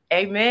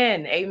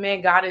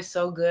 Amen. God is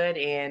so good.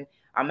 And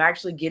I'm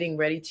actually getting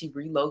ready to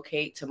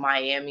relocate to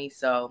Miami.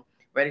 So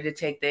ready to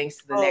take things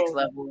to the next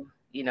level,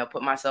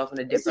 put myself in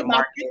a different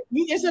market.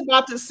 It's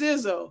about to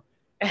sizzle.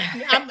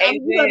 I'm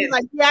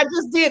like, I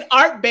just did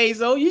Art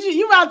Basel.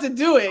 You about to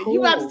do it. Cool. You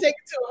about to take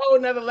it to a whole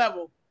nother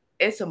level.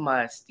 It's a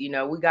must. We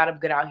got to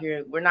get out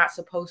here. We're not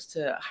supposed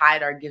to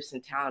hide our gifts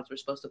and talents. We're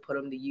supposed to put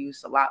them to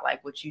use, a lot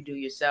like what you do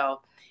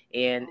yourself.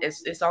 And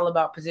it's all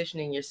about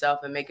positioning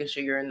yourself and making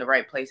sure you're in the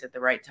right place at the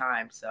right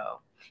time.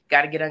 So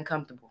got to get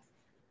uncomfortable.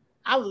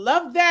 I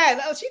love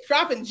that. She's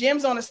dropping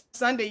gems on a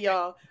Sunday,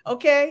 y'all.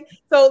 Okay.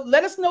 So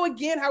let us know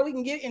again how we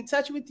can get in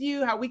touch with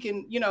you, how we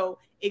can,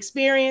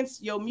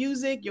 experience your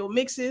music, your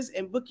mixes,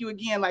 and book you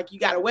again. Like, you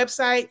got a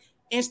website,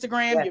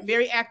 Instagram, yes. You're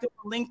very active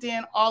on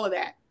LinkedIn, all of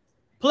that.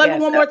 Plug it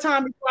one more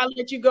time before I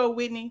let you go,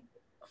 Whitney.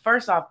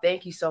 First off,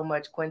 thank you so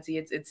much, Quincy.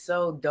 It's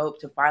so dope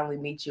to finally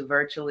meet you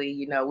virtually.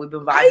 We've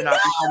been vibing off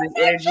this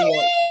energy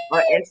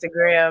on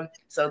Instagram.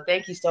 So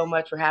thank you so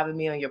much for having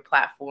me on your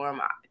platform.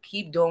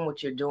 Keep doing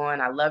what you're doing.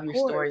 I love your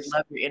stories,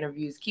 love your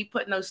interviews. Keep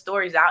putting those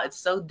stories out. It's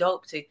so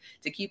dope to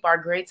keep our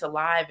greats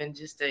alive and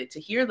just to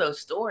hear those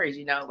stories,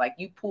 like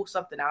you pull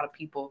something out of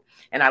people.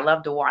 And I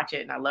love to watch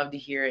it and I love to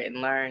hear it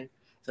and learn.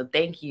 So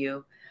thank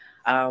you.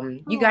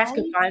 You guys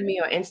can find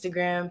me on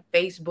Instagram,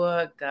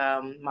 Facebook,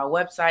 my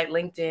website,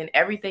 LinkedIn.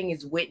 Everything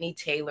is Whitney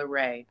Taylor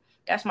Ray.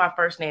 That's my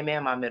first name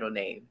and my middle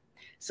name.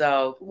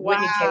 So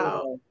Whitney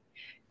Taylor Ray.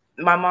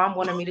 My mom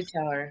wanted me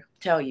to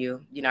tell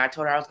you, I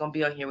told her I was going to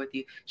be on here with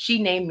you.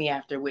 She named me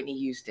after Whitney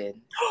Houston.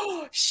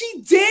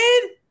 She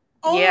did?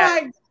 Oh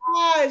my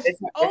gosh.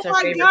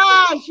 My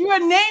gosh. You're a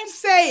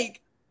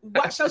namesake.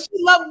 So she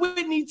loved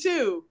Whitney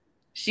too.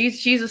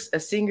 She's a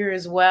singer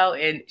as well,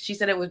 and she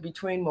said it was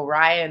between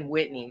Mariah and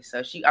Whitney.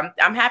 So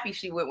I'm happy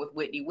she went with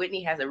Whitney.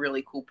 Whitney has a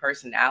really cool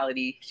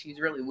personality. She's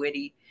really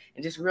witty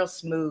and just real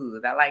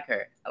smooth. I like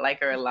her. I like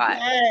her a lot.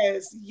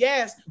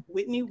 Yes.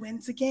 Whitney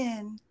wins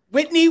again.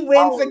 Whitney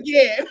wins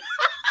again.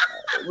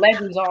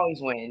 Legends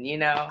always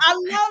win, I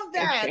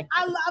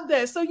love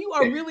that. So you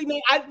are really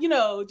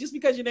just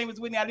because your name is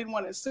Whitney, I didn't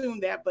want to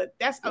assume that, but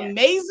that's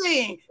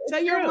amazing.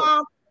 Tell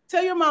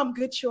your mom,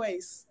 good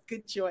choice.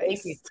 Good choice.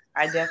 Thank you.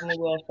 I definitely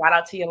will. Shout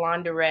out to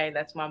Yolanda Ray.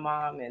 That's my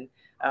mom. And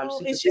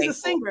she's a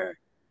singer.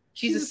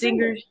 She's a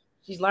singer.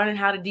 She's learning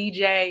how to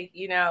DJ,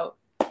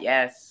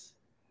 Yes.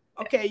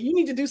 Okay. You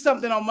need to do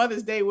something on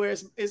Mother's Day where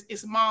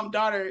it's mom,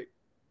 daughter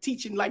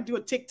teaching, like do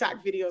a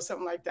TikTok video or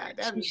something like that.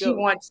 She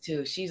wants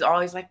to. She's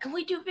always like, can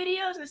we do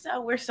videos and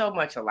stuff? We're so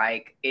much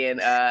alike.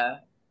 And I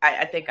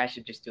think I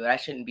should just do it. I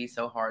shouldn't be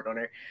so hard on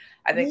her.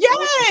 I think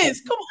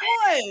yes, come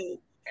on.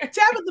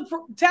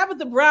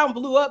 Tabitha Brown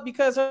blew up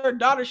because her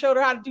daughter showed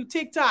her how to do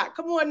TikTok.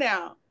 Come on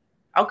now.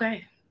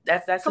 Okay.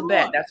 That's a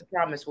bet. That's a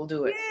promise. We'll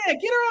do it. Yeah,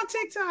 get her on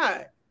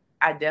TikTok.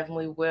 I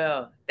definitely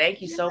will.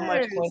 Thank you so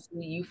much, Quincy.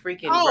 You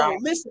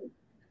freaking listen.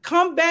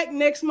 Come back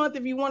next month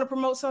if you want to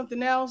promote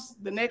something else.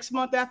 The next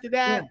month after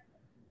that. Yeah.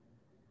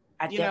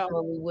 I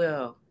definitely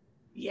will.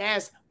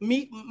 Yes.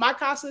 My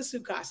casa is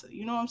su casa.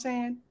 You know what I'm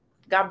saying?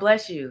 God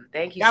bless you.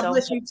 Thank you so much. God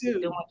bless you too. For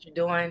doing what you're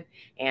doing.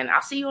 And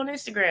I'll see you on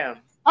Instagram.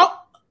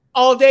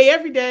 All day,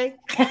 every day.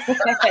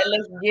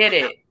 Let's get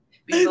it.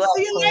 See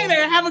you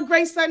later. Have a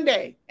great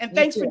Sunday. And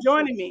thanks for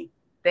joining me.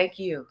 Thank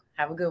you.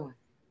 Have a good one.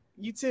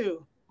 You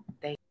too.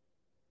 Thank you.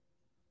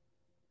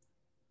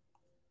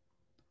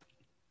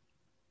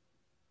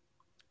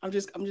 I'm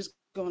just gonna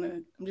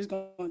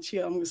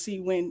chill. I'm gonna see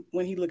when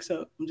he looks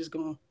up. I'm just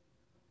gonna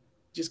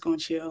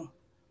chill.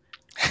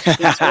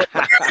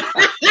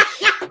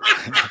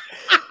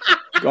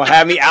 Gonna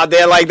have me out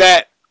there like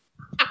that?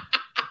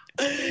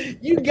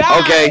 You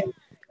got okay.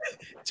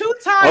 2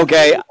 times.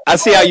 Okay, I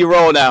see how you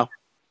roll now.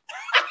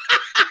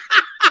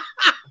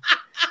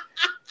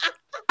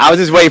 I was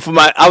just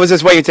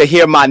waiting to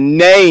hear my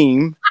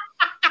name,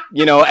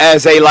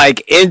 as a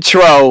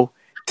intro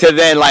to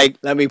then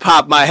let me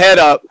pop my head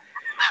up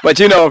But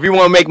you know, if you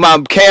want to make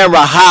my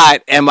camera hot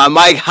and my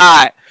mic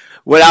hot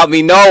without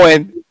me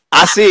knowing,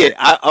 I see it.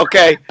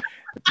 Okay.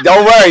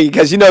 Don't worry,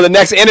 because you know the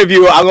next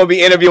interview I'm gonna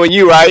be interviewing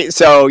you, right?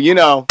 So you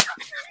know.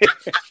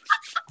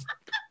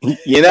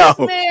 You know.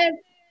 This man,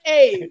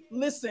 hey,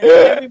 listen,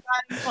 everybody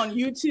on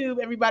YouTube,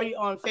 everybody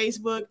on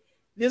Facebook,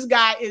 this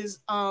guy is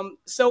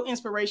so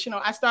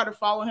inspirational. I started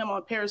following him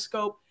on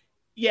Periscope.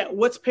 Yeah,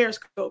 what's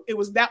Periscope? It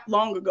was that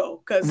long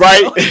ago because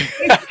right.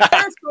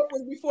 Periscope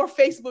was before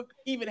Facebook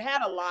even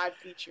had a live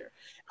feature.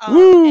 And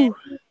he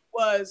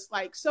was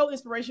like so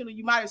inspirational.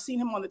 You might have seen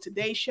him on the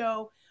Today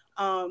Show,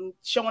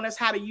 showing us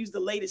how to use the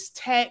latest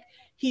tech.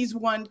 He's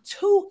won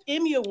 2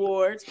 Emmy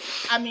Awards.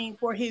 I mean,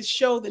 for his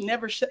show, the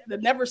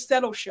Never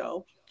Settle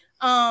Show.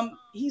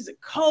 He's a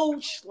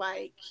coach,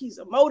 like he's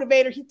a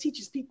motivator. He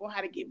teaches people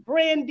how to get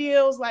brand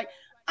deals. Like,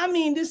 I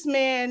mean, this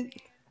man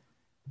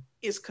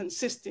is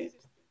consistent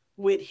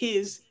with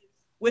his,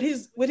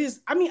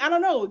 I mean, I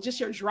don't know, just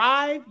your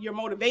drive, your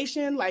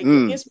motivation, like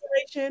your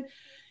inspiration.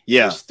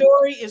 Yeah. Your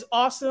story is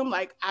awesome.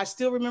 Like, I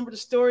still remember the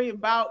story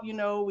about, you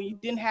know, when you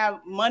didn't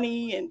have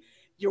money and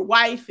your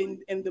wife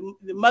and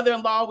the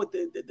mother-in-law with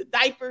the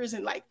diapers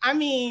and like, I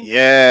mean.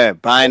 Yeah,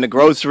 buying the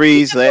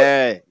groceries.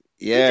 Yeah.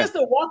 He's just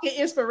a walking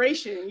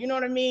inspiration. You know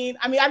what I mean?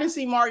 I didn't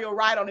see Mario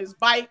ride on his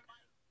bike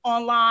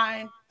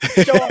online,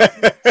 show off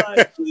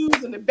his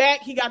shoes in the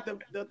back. He got the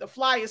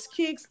flyest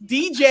kicks,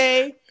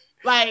 DJ.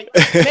 Like,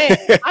 man,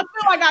 I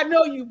feel like I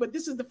know you, but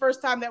this is the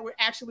first time that we're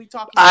actually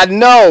talking. I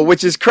know,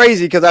 which is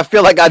crazy because I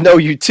feel like I know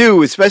you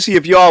too, especially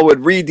if y'all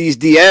would read these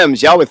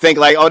DMs. Y'all would think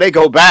like, oh, they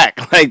go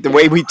back. Like the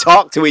way we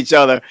talk to each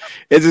other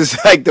is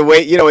just like the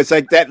way, you know, it's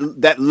like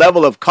that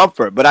level of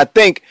comfort. But I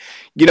think,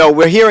 you know,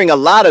 we're hearing a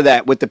lot of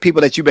that with the people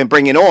that you've been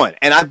bringing on.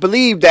 And I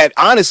believe that,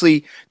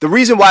 honestly, the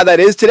reason why that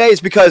is today is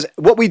because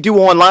what we do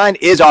online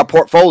is our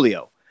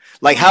portfolio.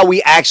 Like how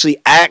we actually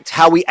act,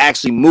 how we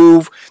actually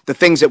move, the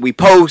things that we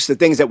post, the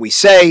things that we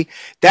say,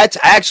 that's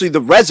actually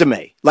the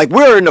resume. Like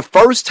we're in the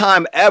first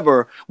time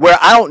ever where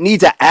I don't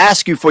need to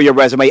ask you for your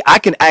resume. I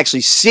can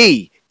actually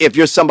see if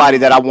you're somebody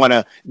that I want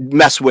to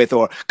mess with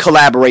or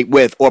collaborate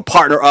with or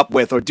partner up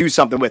with or do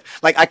something with.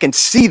 Like I can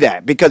see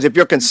that because if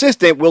you're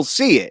consistent, we'll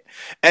see it.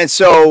 And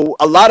so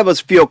a lot of us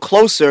feel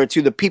closer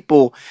to the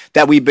people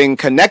that we've been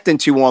connecting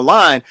to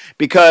online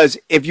because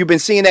if you've been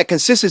seeing that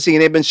consistency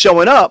and they've been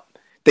showing up,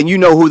 then you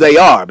know who they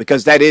are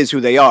because that is who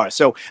they are.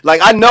 So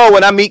like, I know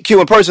when I meet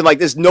Q in person, like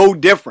there's no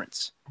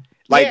difference.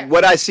 Like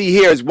what I see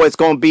here is what's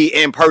going to be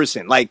in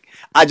person. Like,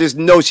 I just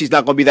know she's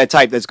not going to be that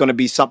type that's going to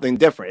be something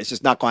different. It's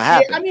just not going to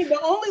happen. Yeah, I mean,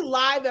 the only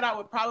lie that I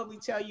would probably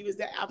tell you is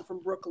that I'm from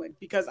Brooklyn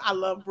because I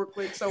love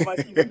Brooklyn so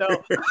much, even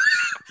though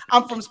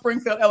I'm from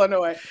Springfield,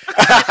 Illinois.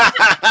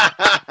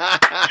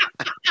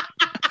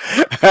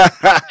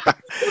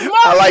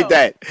 I like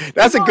that.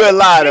 That's a good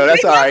lie, though.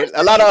 That's all right.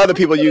 A lot of other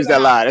people use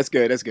that lie. That's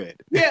good. That's good.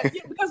 Yeah,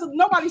 because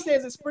nobody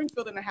says it's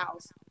Springfield in the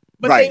house.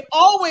 But they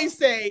always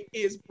say,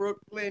 is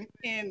Brooklyn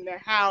in the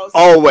house?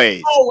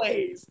 Always.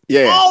 Always.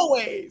 Yeah.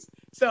 Always.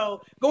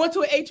 So going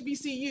to an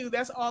HBCU,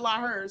 that's all I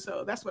heard.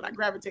 So that's what I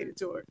gravitated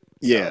toward.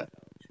 Yeah.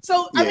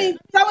 So I mean,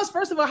 tell us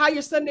first of all how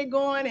your Sunday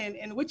going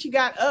and what you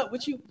got up,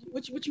 what you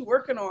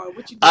working on,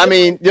 what you. I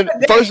mean,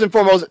 first and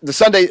foremost, the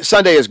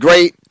Sunday is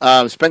great.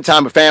 Spent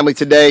time with family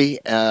today.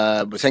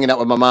 Was hanging out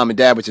with my mom and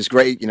dad, which is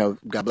great. You know,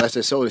 God bless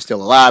their soul, they're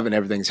still alive and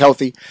everything's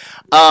healthy.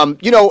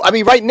 You know, I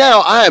mean, right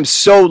now I am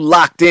so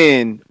locked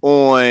in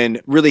on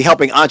really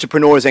helping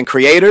entrepreneurs and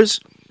creators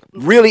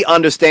really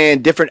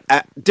understand different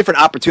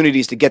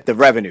opportunities to get the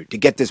revenue, to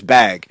get this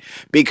bag,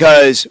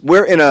 because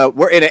we're in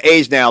an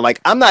age now.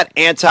 Like, I'm not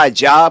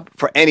anti-job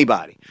for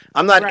anybody.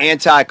 I'm not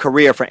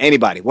anti-career for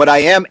anybody. What I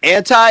am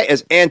anti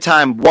is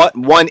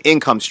one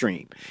income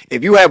stream.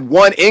 If you have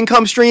one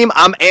income stream,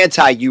 I'm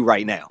anti you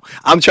right now.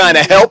 I'm trying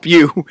to help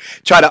you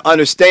try to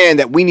understand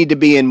that we need to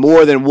be in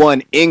more than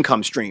one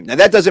income stream. Now,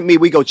 that doesn't mean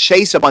we go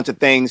chase a bunch of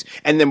things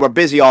and then we're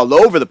busy all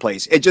over the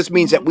place. It just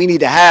means that we need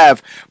to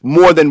have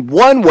more than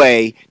one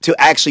way to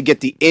actually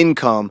get the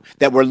income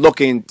that we're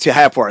looking to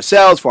have for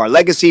ourselves, for our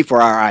legacy,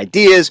 for our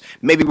ideas.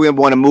 Maybe we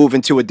want to move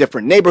into a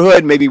different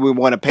neighborhood. Maybe we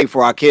want to pay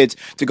for our kids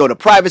to go to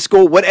private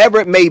school, whatever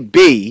it may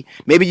be.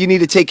 Maybe you need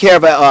to take care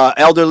of an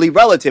elderly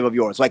relative of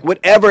yours, like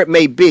whatever it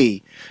may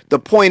be. The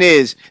point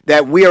is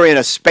that we are in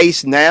a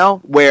space now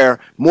where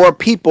more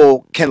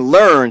people can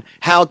learn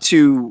how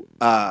to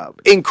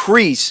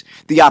increase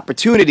the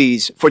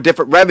opportunities for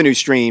different revenue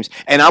streams.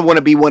 And I want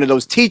to be one of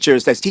those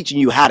teachers that's teaching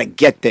you how to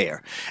get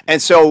there.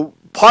 And so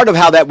part of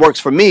how that works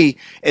for me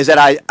is that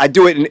I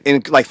do it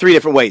in like 3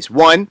 different ways.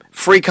 One,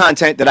 free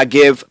content that I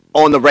give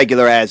on the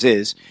regular as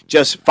is,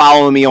 just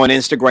following me on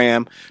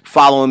Instagram,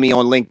 following me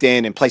on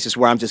LinkedIn, and places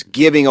where I'm just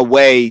giving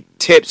away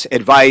tips,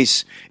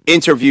 advice,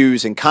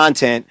 interviews, and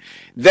content.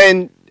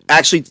 Then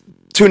actually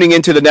tuning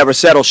into the Never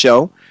Settle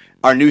Show.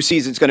 Our new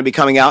season is going to be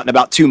coming out in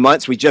about 2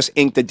 months. We just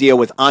inked a deal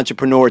with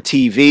Entrepreneur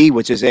TV,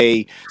 which is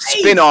a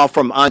spinoff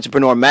from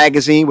Entrepreneur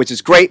Magazine, which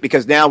is great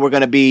because now we're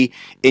going to be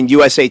in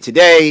USA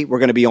Today. We're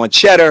going to be on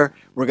Cheddar.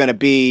 We're going to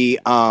be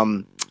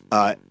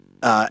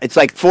It's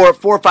like four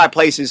or five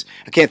places.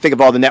 I can't think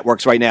of all the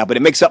networks right now, but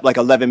it makes up like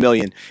 11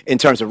 million in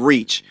terms of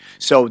reach.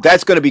 So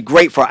that's going to be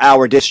great for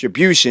our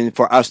distribution,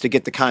 for us to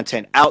get the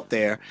content out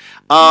there.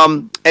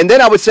 And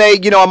then I would say,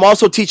 I'm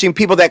also teaching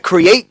people that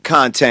create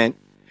content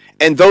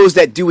and those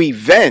that do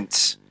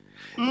events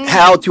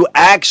how to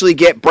actually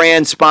get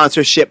brand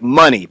sponsorship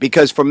money.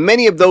 Because for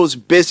many of those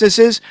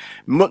businesses,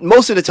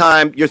 most of the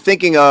time you're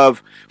thinking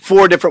of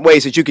 4 different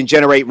ways that you can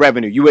generate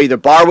revenue. You either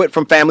borrow it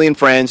from family and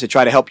friends to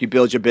try to help you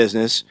build your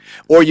business,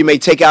 or you may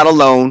take out a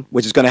loan,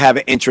 which is going to have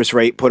an interest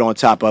rate put on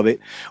top of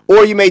it,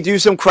 or you may do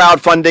some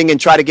crowdfunding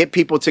and try to get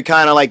people to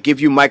kind of like give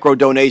you micro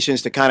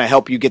donations to kind of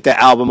help you get that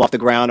album off the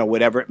ground or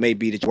whatever it may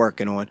be that you're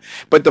working on.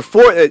 But the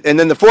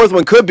fourth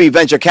one could be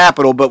venture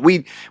capital, but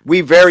we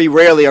very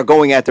rarely are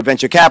going after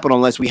venture capital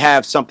unless we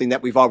have something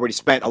that we've already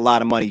spent a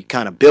lot of money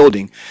kind of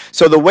building.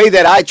 So the way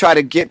that I try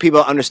to get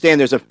people to understand,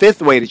 there's a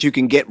 5th way that you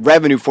can get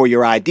revenue for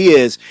your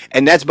ideas,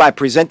 and that's by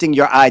presenting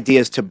your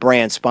ideas to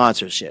brand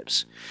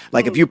sponsorships.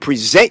 Like if you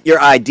present your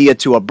idea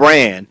to a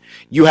brand,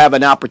 you have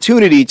an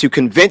opportunity to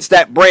convince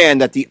that brand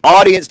that the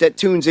audience that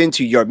tunes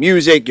into your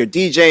music, your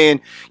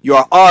DJing,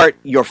 your art,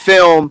 your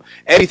film,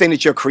 anything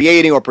that you're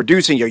creating or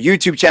producing, your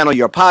YouTube channel,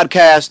 your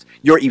podcast,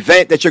 your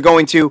event that you're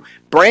going to,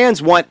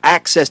 brands want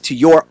access to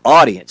your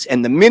audience.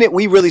 And the minute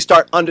we really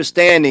start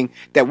understanding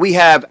that we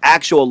have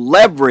actual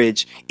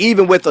leverage,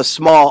 even with a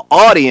small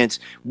audience,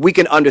 we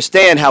can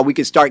understand how we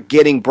can start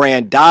getting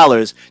brand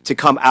dollars to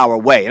come our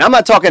way. And I'm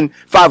not talking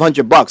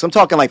 $500. I'm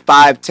talking like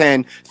 $5,000,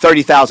 $10,000,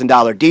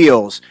 $30,000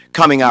 deals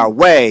coming our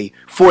way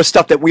for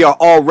stuff that we are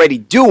already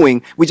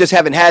doing. We just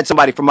haven't had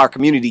somebody from our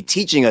community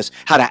teaching us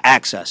how to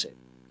access it.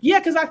 Yeah,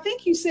 because I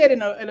think you said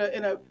in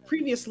a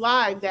previous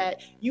live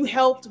that you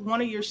helped one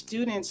of your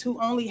students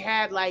who only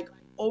had like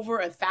over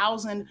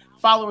 1,000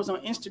 followers on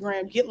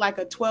Instagram get like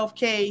a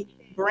 12K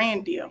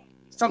brand deal,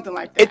 something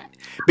like that.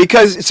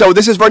 So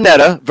this is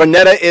Vernetta.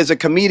 Vernetta is a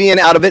comedian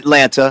out of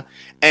Atlanta,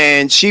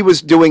 and she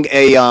was doing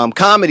a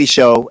comedy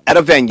show at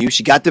a venue.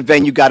 She got the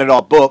venue, got it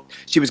all booked.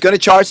 She was going to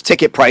charge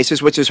ticket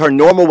prices, which is her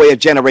normal way of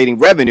generating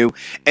revenue.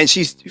 And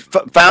she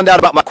found out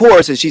about my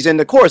course, and she's in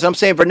the course. I'm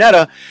saying,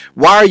 Vernetta,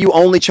 why are you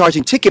only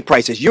charging ticket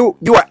prices? You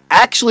are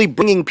actually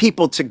bringing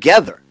people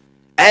together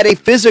at a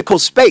physical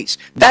space.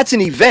 That's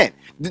an event.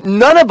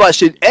 None of us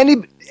should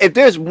if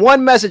there's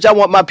one message I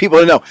want my people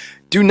to know,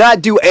 do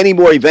not do any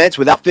more events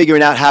without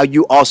figuring out how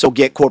you also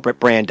get corporate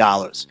brand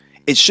dollars.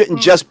 It shouldn't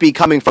just be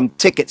coming from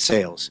ticket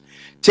sales.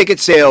 Ticket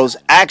sales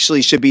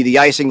actually should be the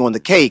icing on the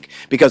cake,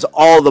 because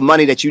all the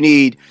money that you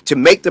need to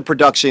make the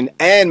production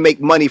and make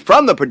money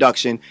from the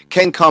production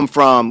can come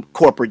from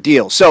corporate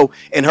deals. So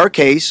in her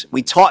case,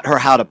 we taught her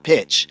how to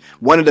pitch.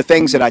 One of the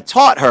things that I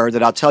taught her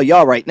that I'll tell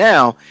y'all right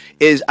now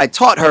is I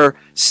taught her,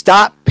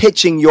 stop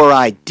pitching your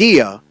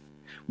idea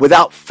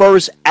without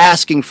first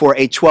asking for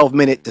a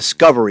 12-minute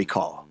discovery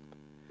call.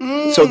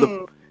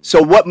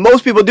 So what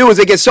most people do is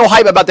they get so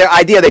hyped about their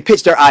idea, they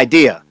pitch their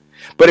idea.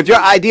 But if your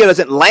idea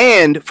doesn't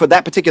land for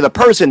that particular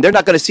person, they're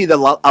not going to see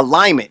the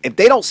alignment. If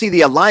they don't see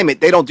the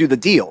alignment, they don't do the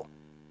deal.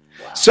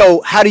 Wow.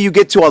 So how do you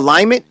get to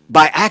alignment?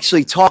 By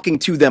actually talking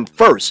to them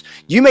first.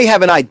 You may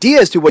have an idea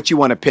as to what you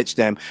want to pitch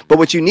them, but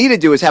what you need to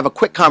do is have a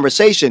quick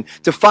conversation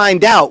to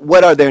find out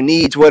what are their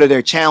needs, what are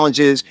their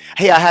challenges.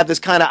 Hey, I have this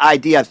kind of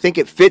idea. I think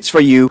it fits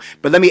for you,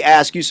 but let me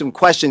ask you some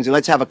questions and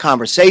let's have a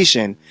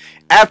conversation.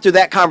 After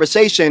that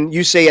conversation,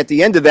 you say at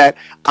the end of that,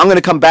 I'm going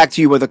to come back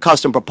to you with a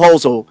custom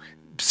proposal.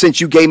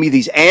 Since you gave me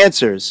these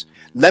answers,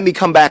 let me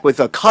come back with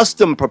a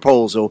custom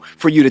proposal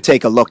for you to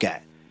take a look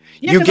at.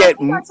 Yeah, you get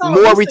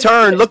more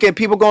return. Look at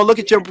people going to look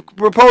at your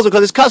proposal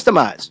because it's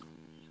customized.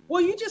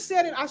 Well, you just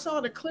said it. I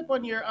saw the clip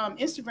on your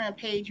Instagram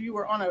page. You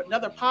were on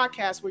another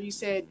podcast where you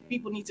said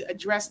people need to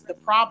address the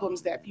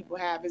problems that people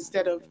have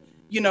instead of,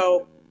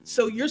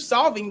 so you're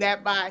solving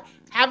that by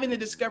having the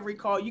discovery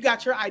call. You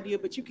got your idea,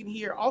 but you can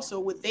hear also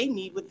what they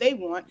need, what they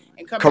want,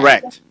 and come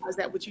back and customize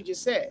that, what you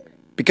just said.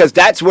 Because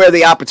that's where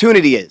the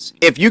opportunity is.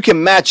 If you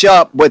can match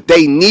up what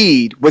they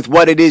need with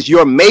what it is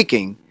you're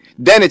making,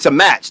 then it's a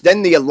match.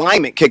 Then the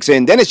alignment kicks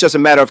in. Then it's just a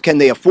matter of can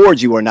they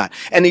afford you or not.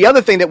 And the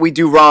other thing that we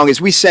do wrong is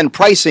we send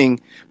pricing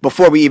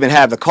before we even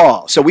have the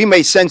call. So we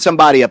may send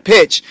somebody a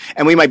pitch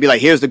and we might be like,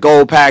 here's the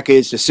gold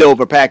package, the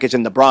silver package,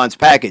 and the bronze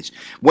package.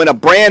 When a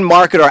brand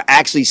marketer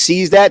actually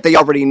sees that, they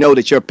already know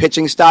that your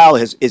pitching style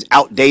is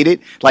outdated.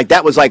 Like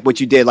that was like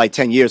what you did like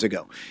 10 years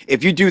ago.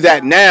 If you do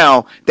that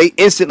now, they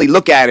instantly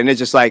look at it and it's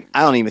just like,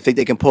 I don't even think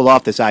they can pull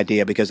off this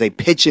idea because they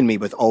pitching me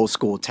with old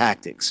school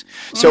tactics.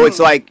 So it's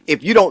like,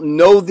 if you don't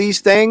know these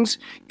things,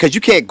 because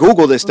you can't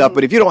Google this stuff,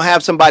 but if you don't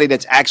have somebody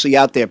that's actually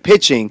out there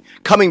pitching,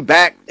 coming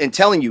back and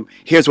telling you,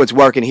 here's what's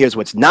working, here's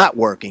what's not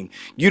working,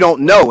 you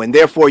don't know. And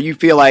therefore you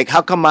feel like,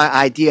 how come my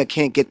idea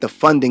can't get the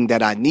funding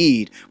that I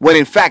need? When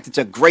in fact, it's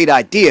a great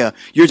idea.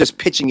 You're just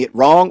pitching it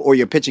wrong, or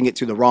you're pitching it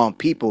to the wrong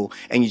people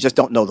and you just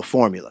don't know the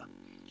formula.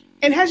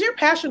 And has your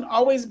passion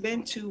always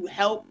been to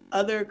help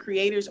other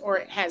creators,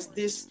 or has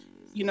this,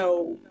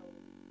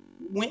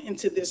 went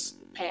into this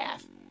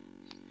path?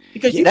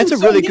 Because that's a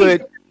really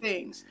good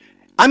things.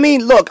 I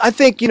mean, look, I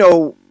think,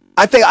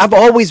 I think I've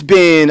always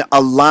been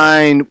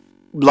aligned,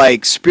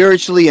 like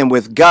spiritually and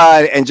with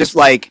God, and just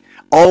like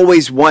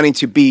always wanting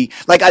to be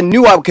like, I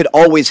knew I could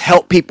always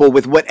help people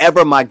with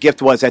whatever my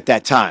gift was at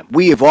that time.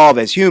 We evolve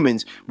as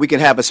humans. We can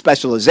have a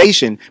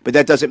specialization, but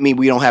that doesn't mean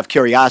we don't have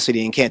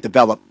curiosity and can't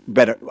develop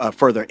better,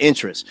 further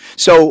interests.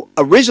 So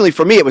originally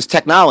for me, it was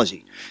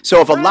technology. So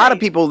if a lot of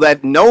people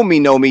that know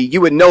me, you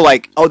would know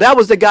like, oh, that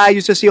was the guy I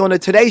used to see on the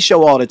Today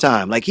Show all the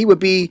time. Like he would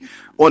be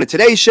on the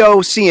Today Show,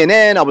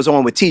 CNN. I was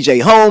on with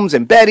TJ Holmes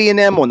and Betty and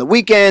them on the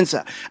weekends.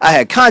 I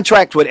had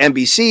contracts with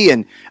NBC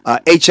and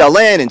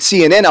HLN and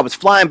CNN. I was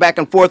flying back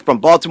and forth from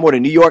Baltimore to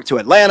New York to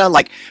Atlanta.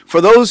 Like for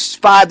those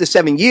 5 to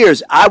 7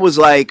 years, I was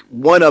like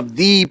one of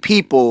the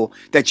people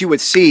that you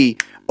would see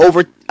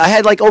over. I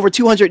had like over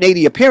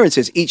 280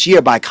 appearances each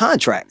year by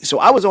contract. So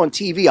I was on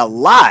TV a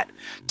lot,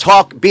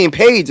 being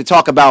paid to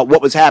talk about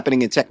what was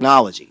happening in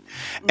technology.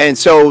 And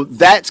so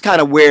that's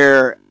kind of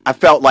where I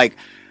felt like,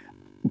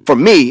 for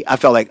me, I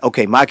felt like,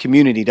 okay, my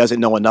community doesn't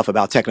know enough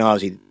about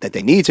technology that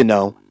they need to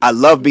know. I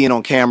love being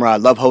on camera. I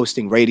love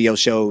hosting radio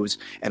shows,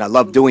 and I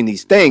love doing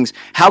these things.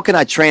 How can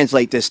I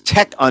translate this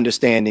tech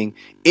understanding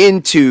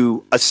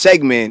into a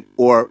segment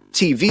or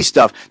TV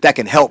stuff that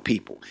can help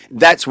people?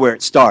 That's where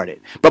it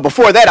started. But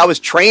before that, I was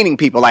training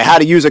people like how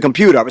to use a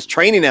computer. I was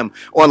training them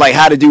on like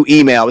how to do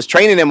email. I was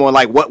training them on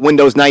like what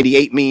Windows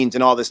 98 means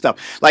and all this stuff.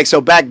 Like,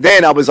 so back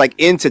then I was like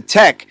into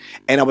tech,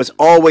 and I was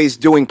always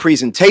doing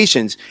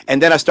presentations.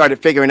 And then I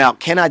started figuring out,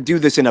 can I do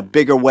this in a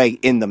bigger way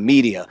in the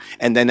media?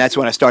 And then that's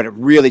when I started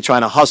really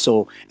trying to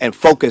hustle and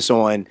focus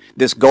on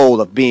this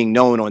goal of being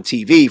known on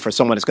TV for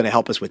someone that's going to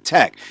help us with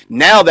tech.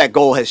 Now that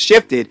goal has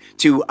shifted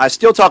to, I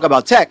still talk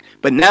about tech,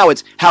 but now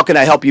it's how can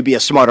I help you be a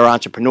smarter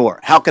entrepreneur?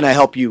 How can I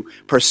help you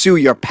pursue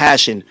your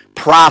passion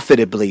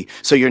profitably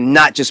so you're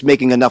not just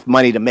making enough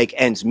money to make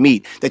ends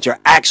meet, that you're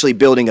actually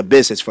building a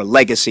business for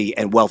legacy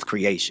and wealth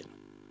creation?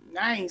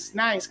 Nice.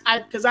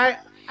 Because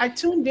I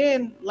tuned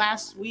in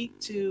last week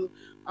to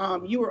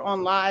you were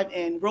on live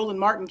and Roland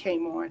Martin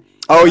came on.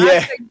 Oh,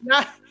 yeah.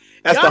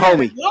 That's the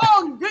homie.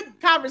 Long, good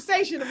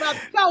conversation about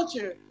the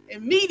culture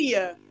and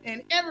media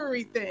and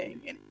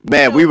everything. And,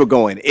 man, we were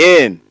going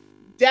in.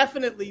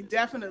 Definitely.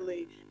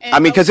 And I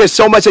mean, because there's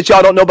so much that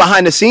y'all don't know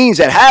behind the scenes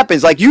that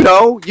happens. Like, you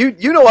know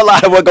a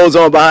lot of what goes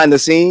on behind the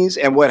scenes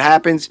and what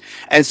happens.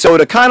 And so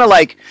to kind of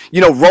like,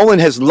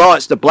 Roland has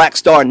launched the Black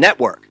Star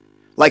Network,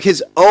 like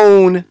his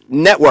own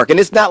network. And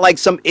it's not like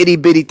some itty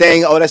bitty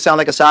thing. Oh, that sounds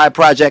like a side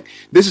project.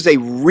 This is a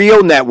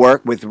real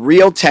network with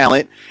real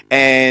talent.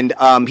 And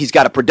he's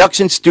got a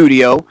production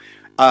studio.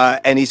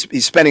 And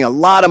he's spending a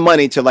lot of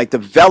money to like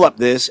develop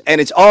this.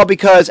 And it's all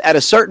because at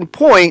a certain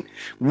point,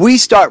 we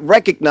start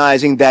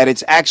recognizing that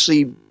it's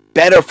actually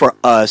better for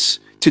us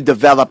to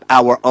develop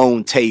our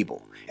own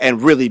table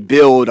and really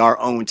build our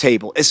own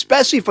table,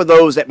 especially for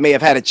those that may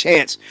have had a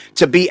chance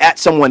to be at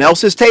someone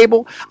else's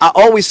table. I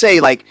always say,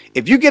 like,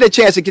 if you get a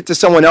chance to get to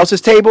someone else's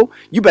table,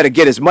 you better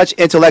get as much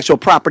intellectual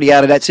property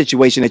out of that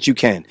situation that you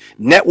can.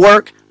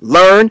 Network,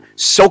 learn,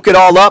 soak it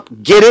all up,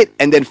 get it,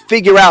 and then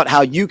figure out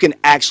how you can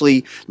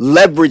actually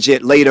leverage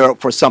it later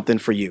for something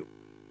for you.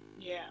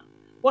 Yeah.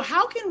 Well,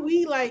 how can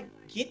we like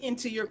get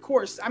into your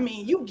course? I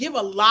mean, you give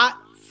a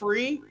lot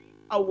free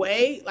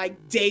away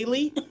like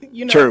daily.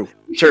 True.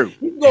 You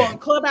can go on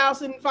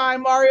Clubhouse and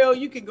find Mario.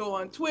 You can go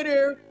on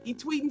Twitter. He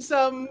tweeting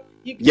something.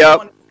 You can go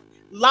on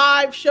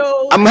live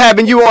shows. I'm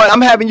having you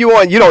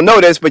on. You don't know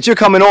this, but you're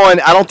coming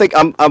on. I don't think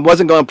I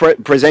wasn't going to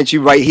present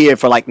you right here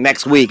for like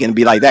next week and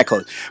be like that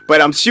close.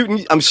 But I'm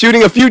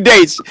shooting a few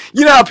dates.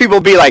 You know how people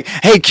be like,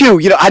 "Hey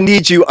Q, I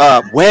need you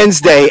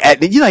Wednesday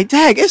at." You're like,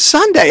 "Dang, it's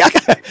Sunday."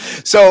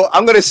 So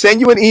I'm going to send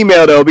you an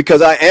email though,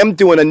 because I am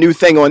doing a new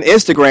thing on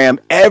Instagram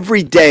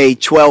every day,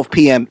 12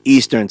 p.m.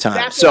 Eastern time.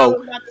 That's what I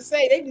was about to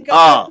say. They can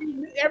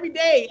come every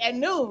day at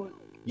noon.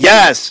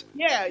 Yes.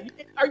 Yeah.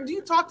 Do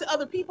you talk to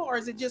other people, or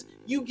is it just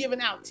you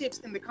giving out tips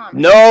in the comments?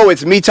 No,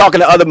 it's me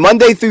talking to other.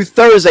 Monday through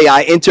Thursday,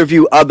 I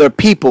interview other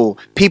people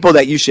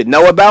that you should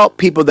know about,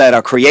 people that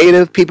are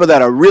creative, people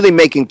that are really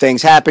making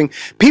things happen,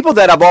 people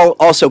that I've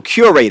also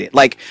curated.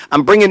 Like,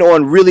 I'm bringing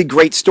on really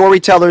great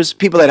storytellers,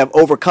 people that have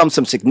overcome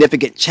some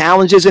significant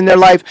challenges in their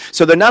life.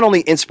 So they're not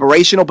only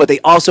inspirational, but they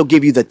also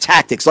give you the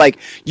tactics. Like,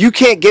 you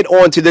can't get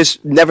on to this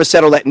Never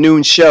Settle at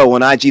Noon show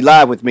on IG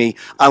Live with me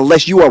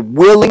unless you are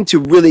willing to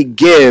really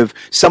give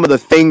some of the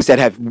things that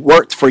have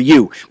worked for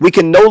you.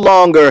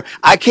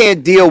 I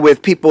can't deal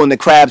with people in the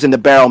crabs in the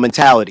barrel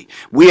mentality.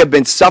 We have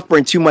been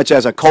suffering too much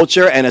as a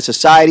culture and a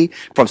society,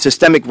 from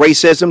systemic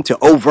racism to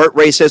overt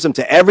racism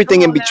to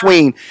everything in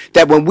between,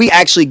 that when we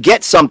actually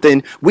get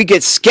something, we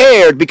get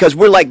scared because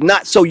we're like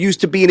not so used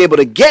to being able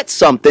to get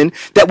something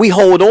that we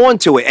hold on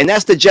to it. And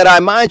that's the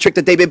Jedi mind trick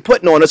that they've been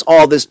putting on us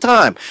all this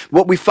time.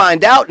 What we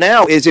find out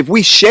now is if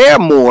we share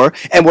more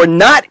and we're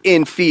not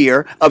in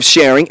fear of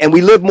sharing and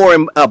we live more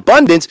in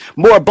abundance,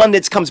 more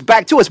abundance comes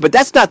back to us. But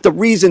that's not the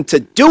reason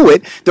to do it.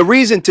 The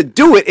reason to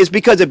do it is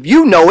because if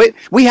you know it,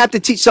 we have to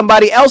teach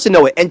somebody else to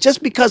know it. And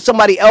just because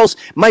somebody else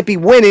might be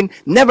winning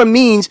never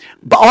means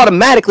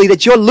automatically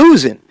that you're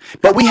losing.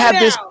 But we have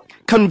this.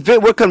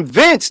 we're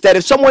convinced that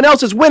if someone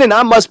else is winning,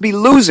 I must be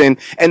losing.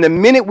 And the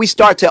minute we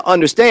start to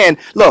understand,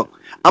 look,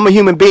 I'm a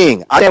human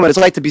being. I understand what it's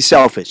like to be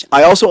selfish.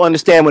 I also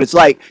understand what it's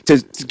like to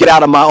get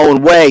out of my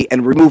own way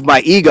and remove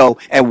my ego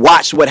and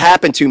watch what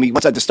happened to me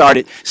once I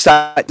decided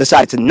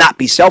to not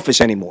be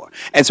selfish anymore.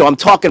 And so I'm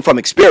talking from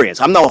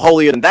experience. I'm no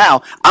holier than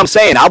thou. I'm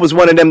saying I was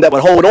one of them that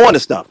would hold on to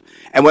stuff.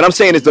 And what I'm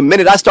saying is the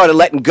minute I started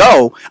letting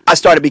go, I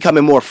started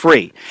becoming more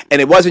free.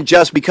 And it wasn't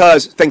just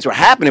because things were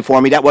happening for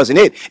me. That wasn't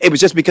it. It was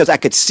just because I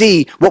could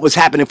see what was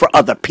happening for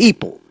other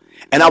people.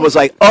 And I was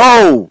like,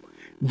 oh,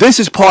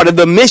 this is part of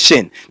the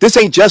mission. This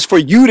ain't just for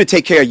you to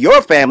take care of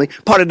your family.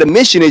 Part of the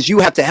mission is you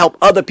have to help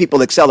other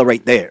people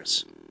accelerate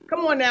theirs.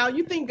 Come on now.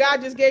 You think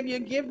God just gave you a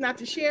gift not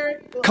to share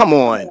it? Come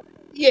on.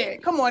 Yeah,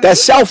 come on.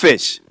 That's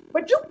selfish.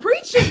 But you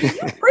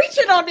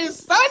preaching on this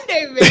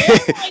Sunday,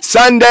 man.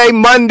 Sunday,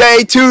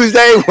 Monday,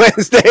 Tuesday,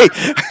 Wednesday.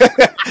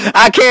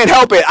 I can't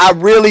help it. I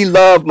really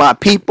love my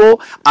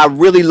people. I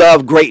really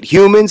love great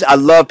humans. I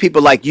love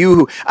people like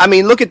you.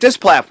 Look at this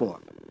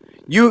platform.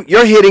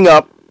 You're hitting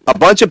up a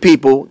bunch of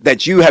people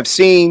that you have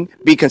seen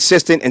be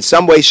consistent in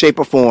some way, shape,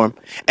 or form,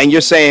 and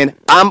you're saying,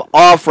 I'm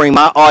offering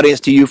my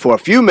audience to you for a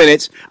few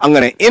minutes. I'm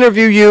going to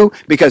interview you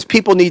because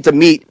people need to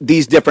meet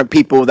these different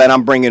people that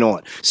I'm bringing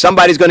on.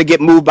 Somebody's going to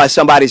get moved by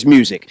somebody's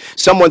music.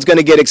 Someone's going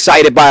to get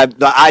excited by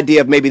the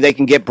idea of maybe they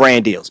can get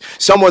brand deals.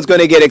 Someone's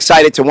going to get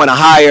excited to want to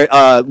hire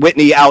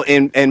Whitney out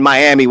in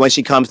Miami when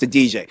she comes to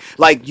DJ.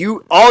 Like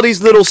all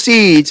these little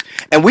seeds,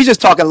 and we just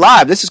talking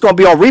live. This is going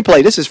to be on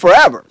replay. This is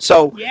forever.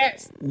 So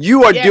yes.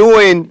 You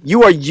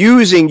are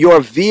using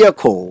your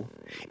vehicle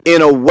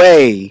in a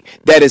way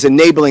that is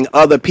enabling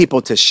other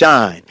people to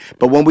shine.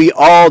 But when we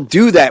all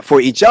do that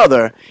for each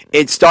other,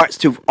 it starts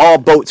to all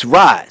boats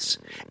rise.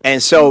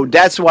 And so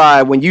that's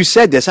why when you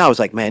said this, I was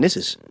like, man, this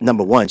is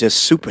number one,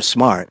 just super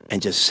smart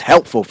and just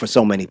helpful for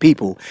so many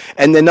people.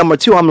 And then number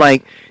two, I'm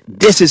like,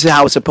 this is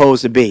how it's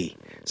supposed to be.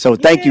 So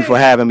thank you for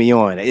having me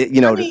on.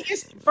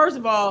 First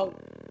of all,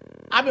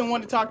 I've been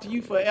wanting to talk to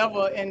you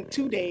forever in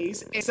 2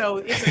 days. And so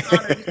it's an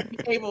honor to be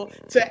able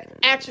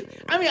to actually,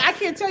 I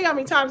can't tell you how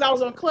many times I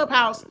was on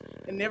Clubhouse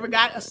and never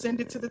got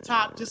ascended to the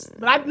top.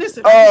 But I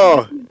listened.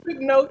 Quick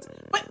notes.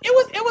 But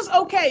it was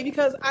okay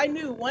because I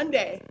knew one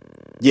day.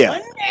 Yeah.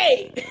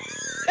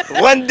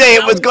 One day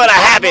it was going to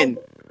happen.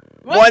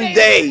 One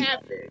day.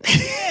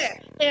 Yeah.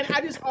 And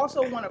I just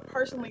also want to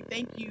personally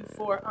thank you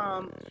for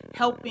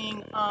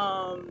helping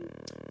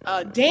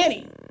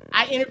Danny.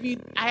 I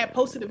had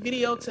posted a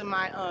video to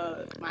my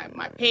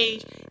my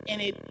page,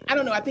 and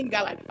I think it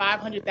got like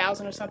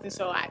 500,000 or something.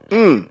 So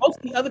most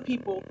of the other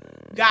people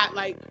got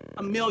like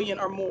 1 million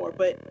or more,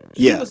 but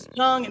he was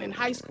young and in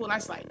high school, and I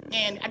was like,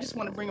 man, I just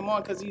want to bring him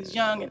on because he's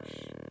young. And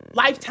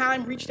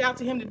Lifetime reached out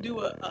to him to do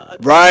a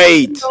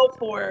video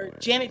for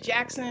Janet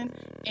Jackson,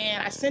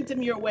 and I sent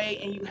him your way,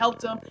 and you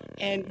helped him.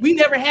 And we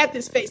never had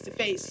this face to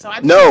face, so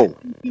I just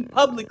thank you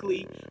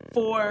publicly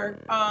for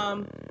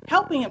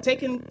helping him,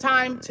 taking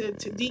time to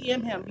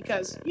DM him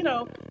because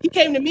he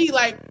came to me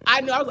like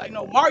I was like,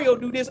 no, Mario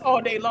do this all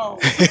day long.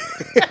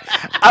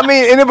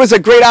 And it was a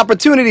great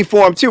opportunity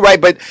for him too, right?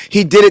 But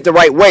he did it the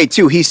right way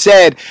too. He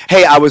said,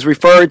 "Hey, I was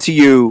referred to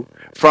you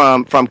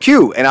from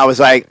Q," and I was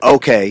like,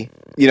 "Okay."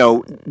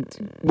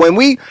 When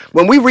we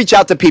reach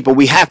out to people,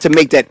 we have to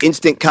make that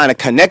instant kind of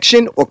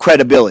connection or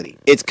credibility.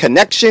 It's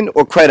connection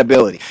or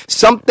credibility.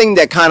 Something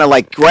that kind of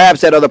like grabs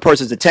that other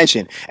person's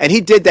attention. And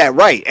he did that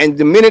right. And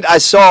the minute I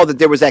saw that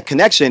there was that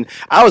connection,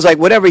 I was like,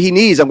 whatever he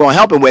needs, I'm going to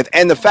help him with.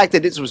 And the fact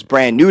that this was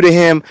brand new to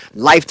him,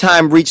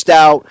 Lifetime reached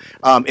out.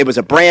 It was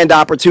a brand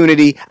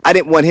opportunity. I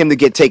didn't want him to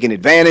get taken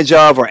advantage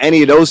of or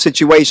any of those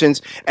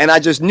situations. And I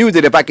just knew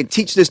that if I could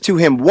teach this to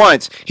him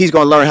once, he's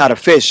going to learn how to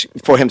fish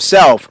for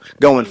himself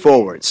going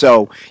forward.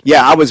 So,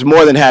 yeah, I was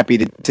more than happy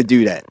to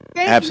do that.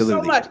 Thank you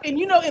so much. And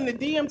in the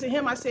DM to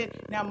him, I said,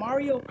 now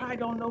Mario probably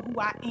don't know who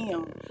I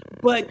am,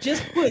 but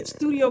just put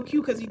Studio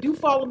Q because he do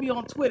follow me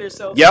on Twitter.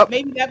 So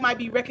maybe that might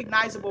be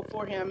recognizable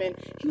for him. And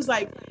he was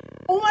like,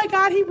 oh my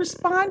God, he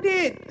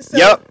responded.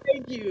 So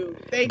thank you.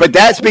 But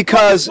that's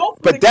because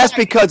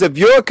of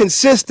your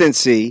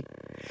consistency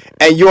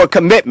and your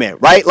commitment,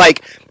 right?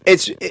 Like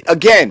it's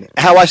again,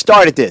 how I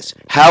started this.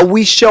 How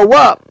we show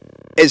up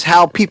is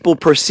how people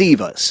perceive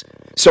us.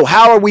 So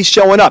how are we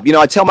showing up?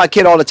 I tell my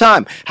kid all the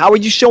time, how are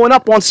you showing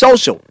up on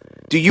social?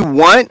 Do you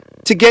want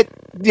to get,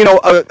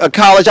 a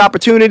college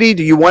opportunity?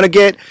 Do you want to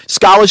get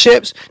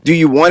scholarships? Do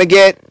you want to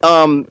get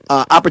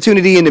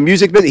opportunity in the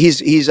music business?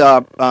 He's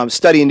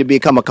studying to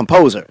become a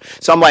composer.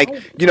 So I'm like,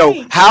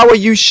 how are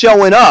you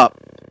showing up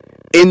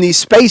in these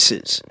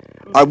spaces?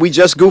 Are we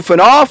just goofing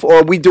off or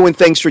are we doing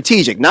things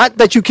strategic? Not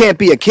that you can't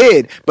be a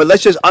kid, but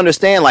let's just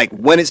understand like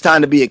when it's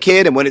time to be a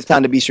kid and when it's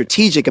time to be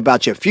strategic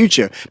about your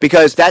future,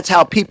 because that's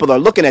how people are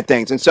looking at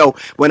things. And so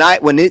when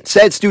it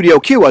said Studio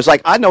Q, I was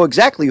like, I know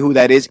exactly who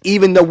that is,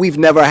 even though we've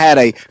never had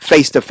a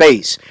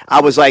face-to-face. I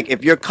was like,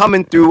 if you're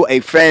coming through a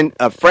friend,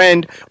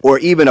 or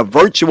even a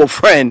virtual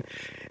friend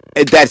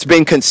that's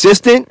been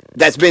consistent,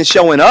 that's been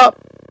showing up,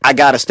 I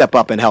got to step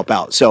up and help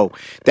out. So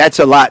that's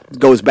a lot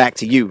goes back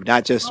to you,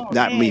 not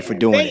me for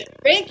doing it.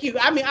 Thank you.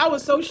 I mean, I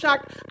was so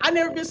shocked. I've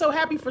never been so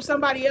happy for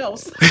somebody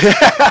else.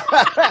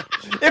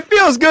 It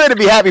feels good to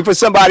be happy for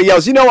somebody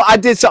else. You know, I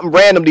did something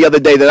random the other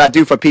day that I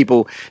do for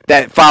people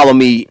that follow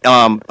me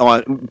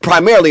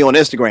primarily on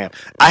Instagram.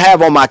 I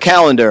have on my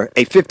calendar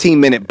a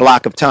 15-minute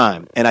block of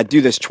time, and I do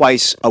this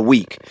twice a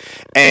week.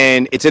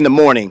 And it's in the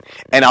morning,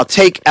 and I'll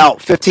take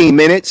out 15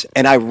 minutes,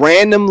 and I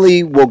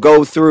randomly will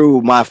go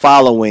through my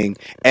following,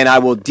 and I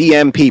will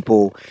DM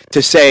people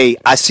to say,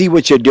 I see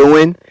what you're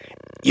doing.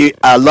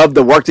 I love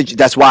the work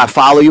that's why I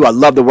follow you. I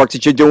love the work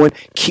that you're doing.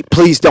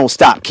 Please don't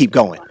stop. Keep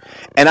going.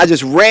 And I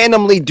just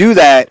randomly do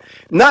that,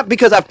 not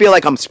because I feel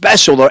like I'm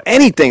special or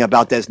anything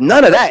about this.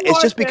 None of that.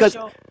 It's just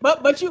special.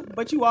 But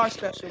you are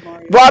special,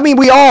 Mario. Well, I mean,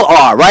 we all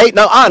are, right?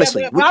 No,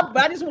 honestly. But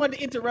I just wanted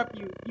to interrupt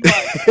you. You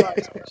are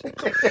special.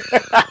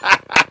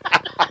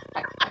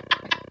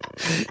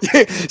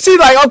 See,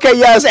 like, okay,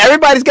 yes,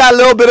 everybody's got a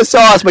little bit of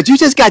sauce, but you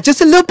just got just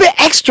a little bit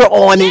extra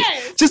on it.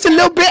 Just a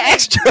little bit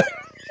extra.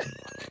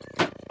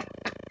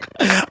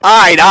 All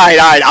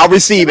right. I'll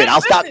receive it.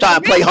 I'll stop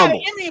trying to play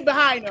humble.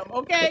 Behind them,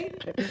 okay?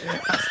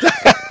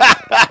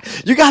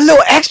 You got a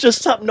little extra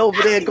something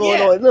over there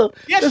going on. Look,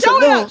 show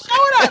it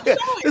up.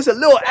 There's a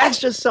little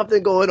extra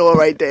something going on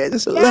right there.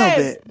 Just a little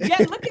bit. Yeah,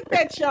 look at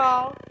that,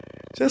 y'all.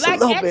 Just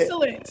Black a little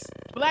excellence.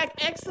 bit. Black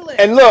excellence.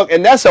 And look,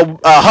 and that's a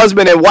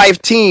husband and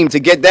wife team to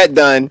get that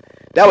done.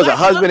 That was a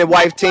husband and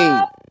wife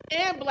team.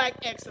 And black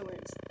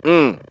excellence.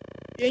 And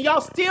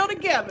y'all still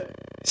together.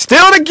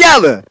 Still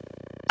together.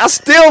 I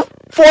still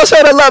force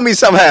her to love me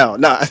somehow.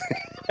 Nah.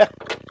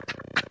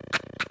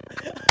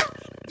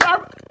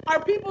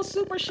 Are people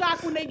super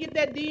shocked when they get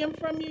that DM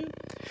from you?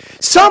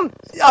 Some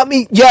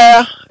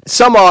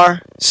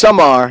are.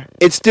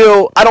 It's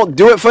still, I don't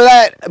do it for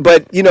that,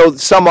 but you know,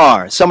 some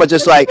are. Some are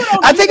just like,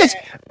 I think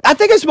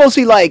it's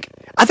mostly like,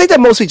 I think they're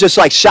mostly just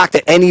like shocked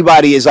that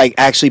anybody is like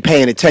actually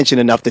paying attention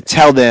enough to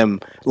tell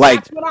them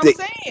like. That's what I'm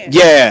saying.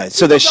 Yeah,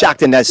 so they're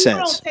shocked in that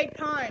sense.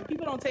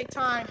 People don't take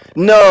time.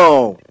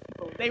 No.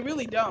 They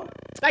really don't.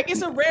 Like,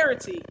 it's a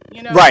rarity,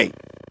 you know? Right.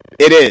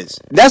 It is.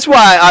 That's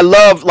why I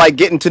love like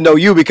getting to know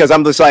you, because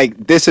I'm just like,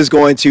 this is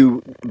going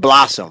to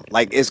blossom.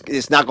 Like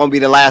it's not going to be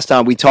the last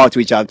time we talk to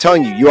each other. I'm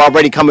telling you, you're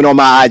already coming on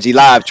my IG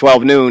Live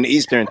 12 noon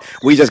Eastern.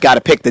 We just got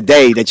to pick the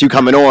day that you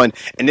coming on,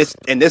 and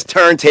this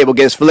turntable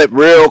gets flipped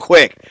real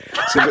quick.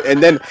 So,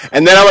 and then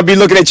I'm gonna be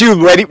looking at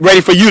you,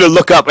 ready for you to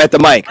look up at the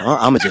mic. I'm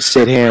gonna just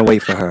sit here and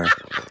wait for her.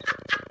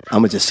 I'm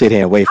gonna just sit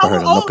here and wait for her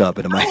to look up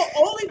at the mic. I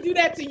will only do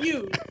that to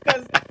you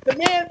because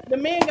the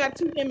man got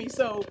 2 Emmys.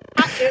 So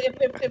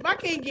if I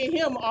can't get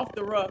him off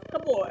the rough,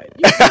 come on.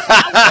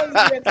 I will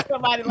only do that to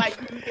somebody like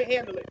you who can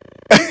handle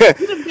it.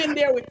 You've been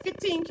there with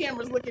 15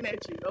 cameras looking at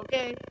you.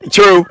 Okay.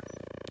 True.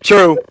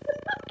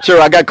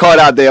 I got caught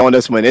out there on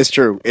this one. It's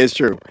true.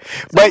 So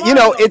but you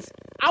know,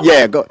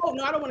 go. Oh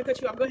no, I don't want to cut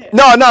you off. Go ahead.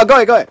 No,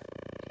 go ahead.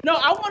 No,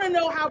 I want to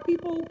know how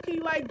people can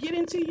like get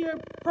into your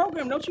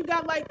program. Don't you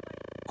got like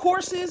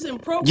courses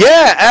and programs?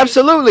 Yeah,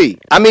 absolutely.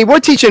 I mean, we're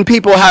teaching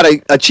people how to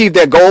achieve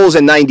their goals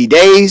in 90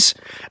 days.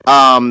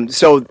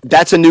 So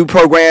that's a new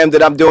program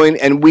that I'm doing,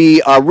 and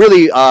we are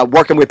really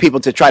working with people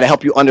to try to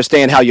help you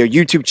understand how your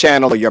YouTube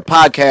channel or your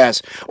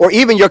podcast or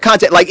even your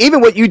content, like even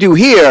what you do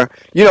here,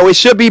 you know, it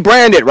should be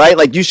branded, right?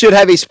 Like you should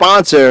have a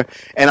sponsor,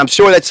 and I'm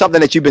sure that's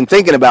something that you've been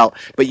thinking about,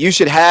 but you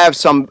should have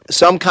some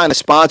kind of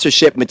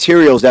sponsorship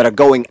materials that are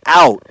going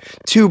out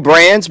to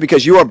brands,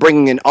 because you are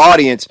bringing an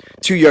audience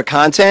to your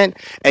content,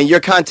 and your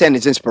content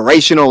is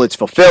inspirational, it's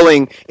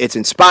fulfilling, it's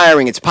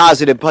inspiring, it's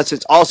positive, plus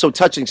it's also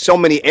touching so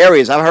many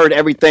areas. I've heard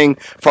everything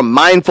from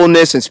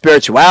mindfulness and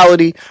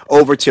spirituality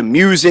over to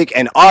music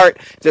and art.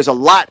 There's a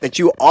lot that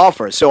you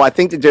offer. So I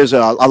think that there's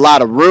a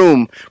lot of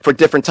room for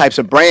different types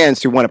of brands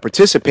to want to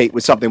participate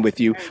with something with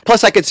you.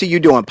 Plus, I could see you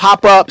doing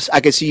pop-ups. I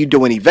could see you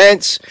doing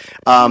events.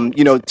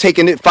 You know,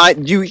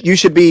 you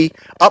should be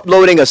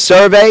uploading a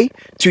survey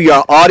to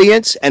your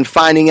audience and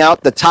finding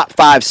out the top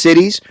 5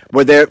 cities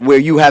where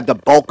you have the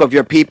bulk of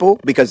your people,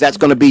 because that's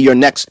going to be your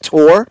next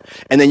tour.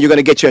 And then you're going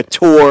to get your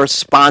tour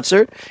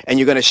sponsored, and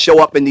you're going to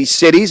show up in these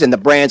cities, and the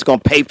brand's going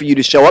to pay for you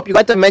to show up. You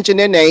got to mention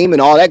their name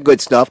and all that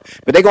good stuff,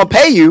 but they're going to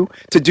pay you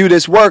to do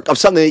this work of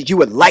something that you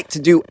would like to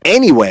do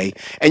anyway,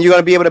 and you're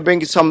going to be able to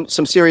bring some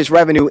serious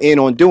revenue in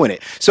on doing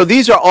it. So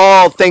these are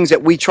all things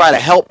that we try to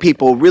help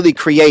people really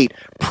create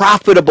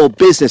profitable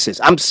businesses.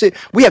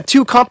 We have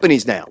 2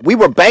 companies now. We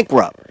were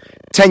bankrupt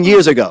 10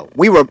 years ago.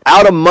 We were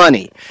out of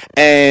money,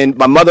 and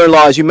my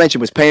mother-in-law, as you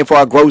mentioned, was paying for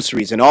our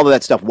groceries and all of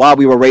that stuff while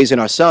we were raising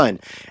our son.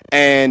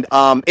 And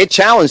it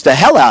challenged the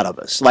hell out of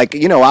us. Like,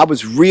 you know, I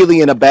was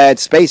really in a bad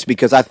space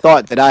because I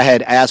thought that I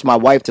had asked my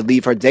wife to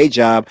leave her day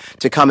job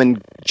to come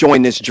and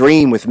join this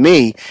dream with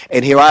me.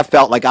 And here I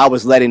felt like I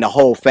was letting the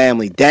whole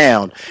family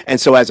down.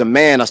 And so as a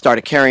man, I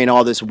started carrying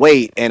all this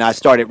weight, and I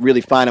started really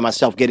finding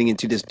myself getting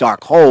into this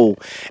dark hole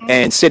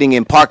and sitting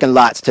in parking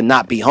lots to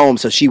not be home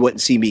so she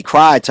wouldn't see me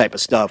cry type of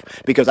stuff,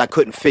 because I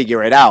couldn't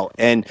figure it out.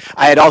 And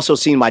I had also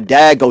seen my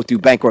dad go through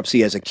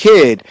bankruptcy as a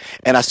kid,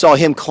 and I saw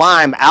him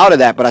climb out of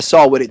that, but I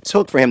saw what it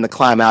took for him to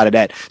climb out of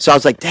that. So I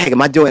was like, dang,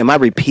 am I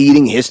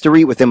repeating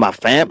history within my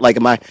fam? Like,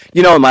 am I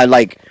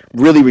like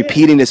really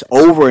repeating this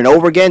over and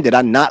over again? Did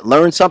I not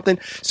learn something?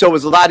 So it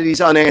was a lot of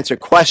these unanswered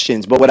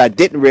questions. But what I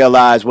didn't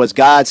realize was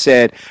God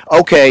said,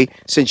 okay,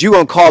 since you're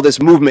going to call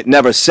this movement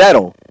Never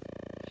Settle,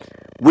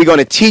 we're going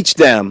to teach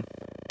them,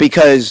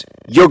 because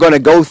you're going to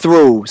go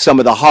through some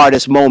of the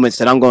hardest moments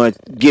that I'm going to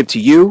give to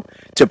you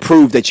to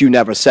prove that you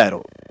never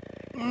settled.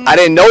 I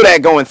didn't know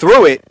that going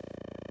through it.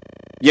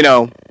 You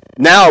know,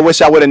 now I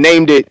wish I would have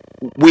named it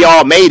We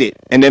All Made It.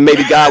 And then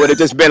maybe God would have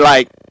just been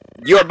like,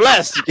 you're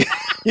blessed.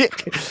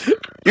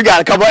 You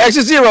got a couple of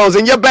extra zeros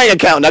in your bank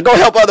account. Now go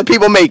help other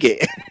people make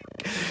it.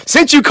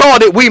 Since you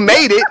called it We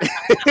Made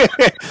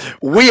It,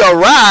 we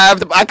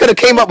arrived. I could have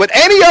came up with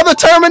any other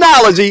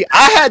terminology.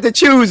 I had to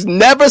choose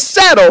Never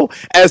Settle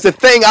as the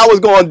thing I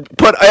was going to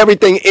put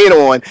everything in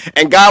on.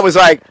 And God was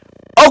like,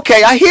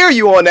 okay, I hear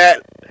you on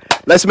that.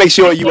 Let's make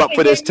sure you up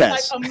for this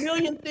test. Like a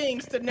million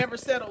things to never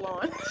settle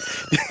on.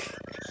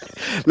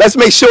 Let's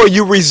make sure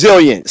you're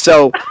resilient.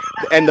 So,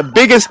 and the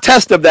biggest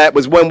test of that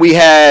was when we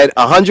had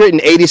a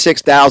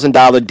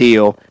 $186,000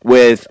 deal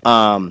with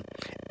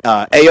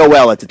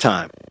AOL at the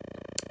time.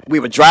 We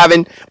were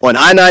driving on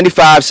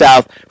I-95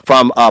 South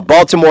from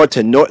Baltimore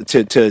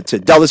to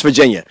Dulles,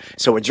 Virginia.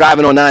 So we're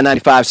driving on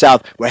I-95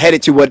 South. We're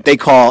headed to what they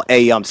call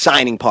a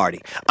signing party.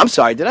 I'm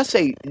sorry, did I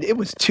say it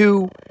was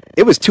two?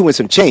 It was 2 and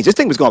some change. This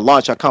thing was going to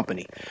launch our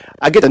company.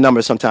 I get the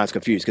numbers sometimes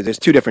confused because there's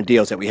 2 different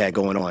deals that we had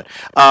going on.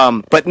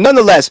 But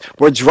nonetheless,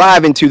 we're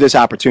driving to this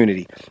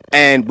opportunity,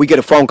 and we get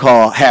a phone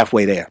call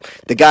halfway there.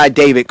 The guy,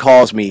 David,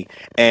 calls me,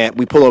 and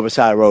we pull over the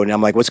side of the road, and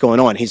I'm like, what's going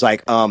on? He's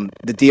like,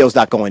 the deal's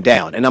not going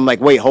down. And I'm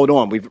like, wait, hold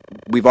on.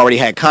 We've already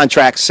had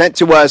contracts sent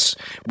to us.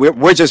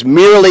 We're just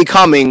merely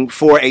coming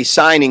for a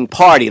signing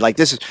party. Like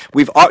it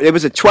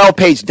was a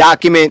 12-page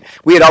document.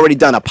 We had already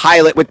done a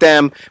pilot with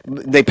them.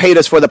 They paid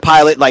us for the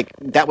pilot. Like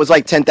that was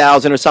like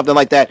 $10,000 or something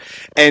like that.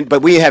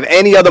 But we didn't have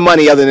any other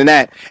money other than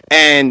that.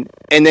 And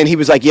then he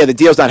was like, yeah, the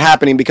deal's not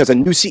happening because a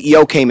new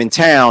CEO came in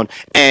town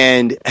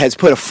and has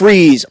put a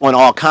freeze on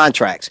all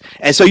contracts.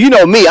 And so, you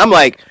know me, I'm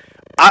like,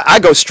 I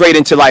go straight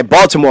into like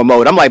Baltimore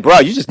mode. I'm like, bro,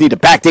 you just need to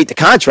backdate the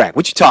contract.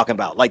 What you talking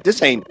about? Like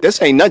this ain't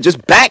nothing. Just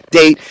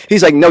backdate.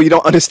 He's like, no, you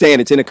don't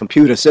understand. It's in a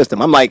computer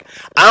system. I'm like,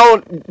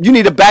 you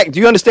need to do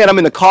you understand? I'm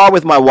in the car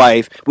with my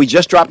wife. We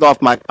just dropped off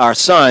our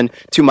son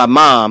to my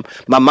mom.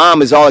 My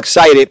mom is all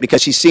excited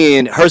because she's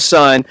seeing her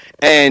son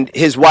and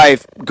his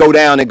wife go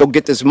down and go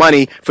get this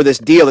money for this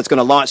deal that's going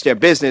to launch their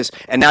business.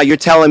 And now you're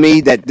telling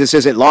me that this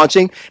isn't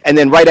launching? And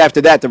then right after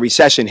that, the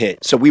recession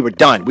hit. So we were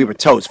done. We were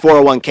toast.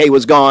 401k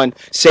was gone.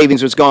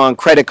 Savings was gone,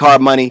 credit card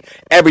money,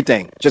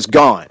 everything just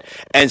gone.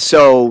 And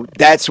so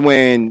that's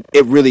when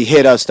it really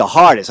hit us the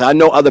hardest. I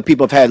know other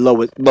people have had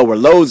lower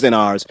lows than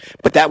ours,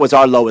 but that was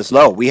our lowest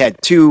low. We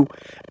had two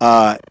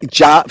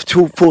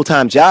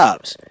full-time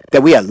jobs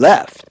that we had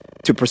left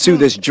to pursue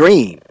this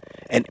dream.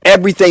 And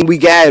everything we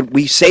got,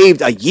 we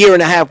saved a year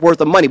and a half worth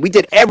of money. We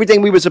did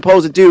everything we were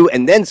supposed to do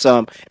and then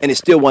some, and it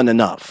still wasn't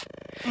enough.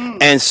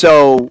 And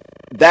so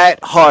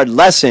that hard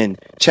lesson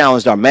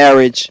challenged our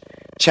marriage,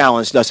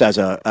 challenged us as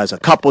a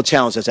couple,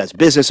 challenged us as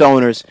business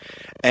owners,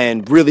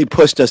 and really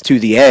pushed us to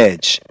the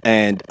edge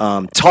and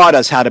taught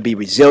us how to be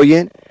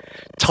resilient,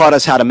 taught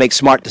us how to make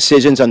smart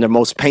decisions under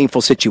most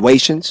painful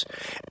situations,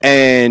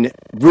 and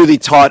really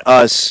taught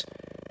us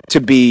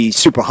to be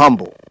super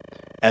humble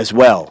as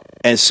well.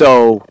 And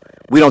so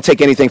we don't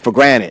take anything for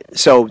granted.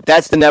 So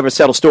that's the Never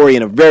Settle story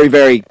in a very,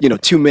 very,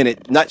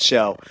 2-minute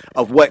nutshell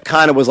of what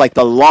kind of was like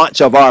the launch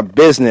of our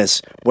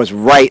business was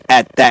right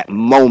at that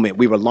moment.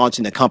 We were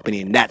launching the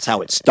company, and that's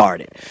how it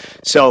started.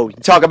 So you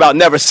talk about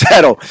never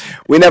settle.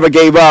 We never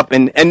gave up,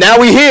 and now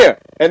we're here.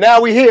 And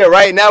now we're here,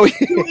 right? Now we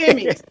 2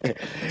 Emmys.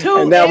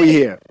 And now we're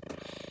here.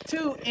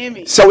 2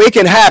 Emmys. So it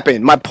can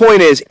happen. My point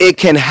is, it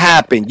can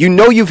happen. You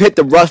know you've hit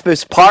the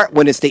roughest part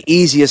when it's the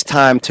easiest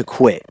time to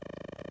quit.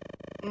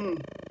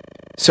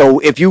 So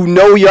if you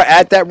know you're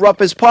at that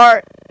roughest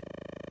part,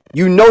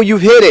 you know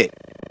you've hit it.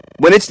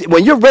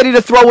 When you're ready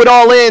to throw it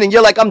all in and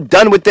you're like, I'm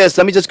done with this,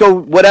 let me just go,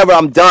 whatever,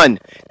 I'm done.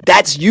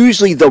 That's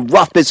usually the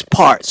roughest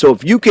part. So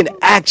if you can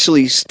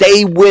actually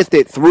stay with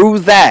it through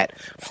that,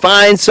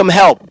 find some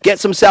help,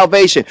 get some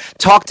salvation,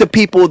 talk to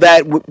people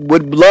that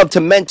would love to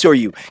mentor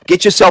you,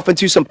 get yourself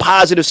into some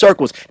positive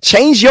circles,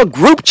 change your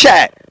group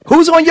chat.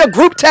 Who's on your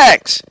group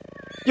text?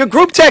 Your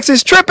group text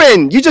is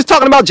tripping. You just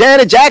talking about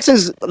Janet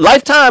Jackson's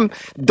Lifetime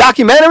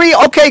documentary?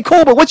 Okay,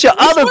 cool. But what's your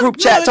other group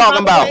chat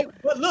talking about?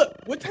 But look,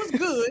 which was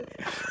good.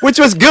 Which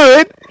was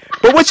good.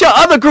 But what's your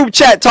other group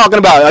chat talking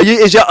about?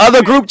 Is your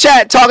other group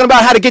chat talking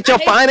about how to get your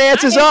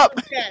finances up?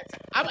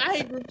 I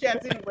hate group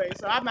chats anyway,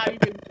 so I'm not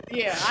even.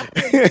 Yeah,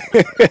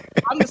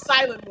 I'm the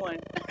silent one.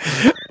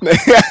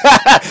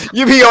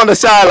 You be on the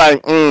side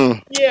like,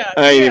 yeah.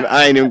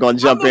 I ain't even gonna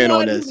jump in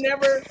on this. Who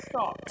never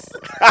talks.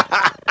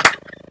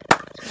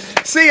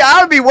 See,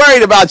 I would be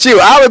worried about you.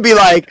 I would be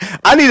like,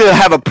 I need to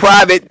have a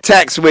private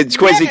text with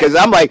Quincy because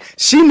I'm like,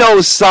 she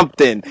knows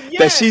something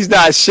that she's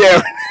not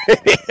sharing.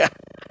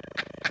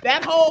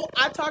 That whole,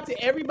 I talk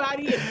to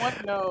everybody in one.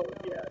 No,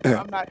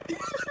 I'm not. It's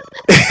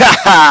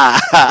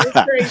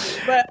crazy,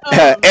 but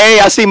hey,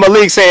 I see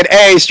Malik saying,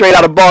 "Hey, straight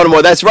out of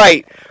Baltimore." That's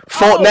right,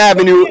 Fulton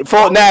Avenue in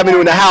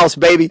the house,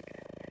 baby.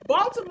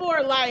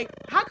 Baltimore, like,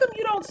 how come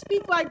you don't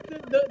speak like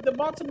the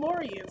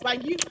Baltimoreans?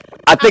 Like you,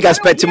 I think I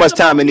spent too much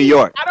time in New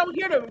York. I don't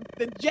hear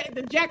the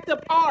jacked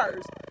up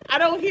R's. I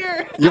don't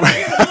hear the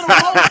little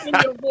holes in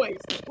your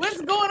voice.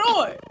 What's going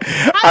on?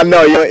 I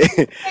know you.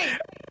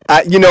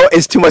 You know,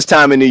 it's too much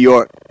time in New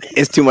York.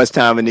 It's too much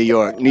time in New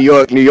York. New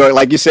York.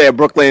 Like you said,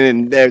 Brooklyn,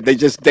 and they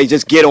just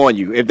get on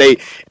you.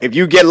 If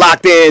you get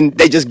locked in,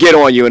 they just get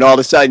on you, and all of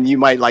a sudden you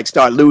might like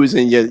start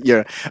losing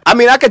your. I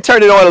mean, I could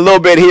turn it on a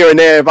little bit here and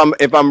there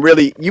if I'm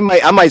really.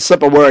 I might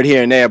slip a word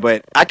here and there,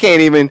 but I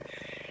can't even.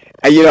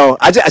 You know,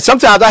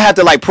 sometimes I have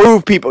to like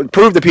prove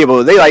to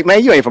people. They like,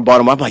 man, you ain't from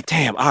Baltimore. I'm like,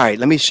 damn. All right,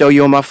 let me show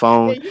you on my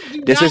phone.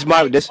 Yeah, this is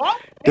my this.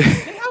 They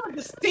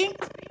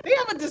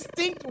have a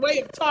distinct way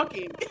of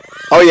talking.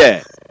 Oh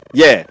yeah.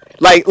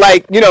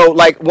 Like you know,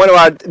 like one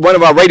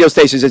of our radio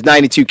stations is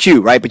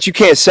 92Q, right? But you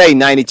can't say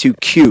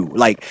 92Q.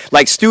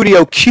 Like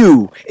Studio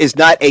Q is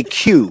not a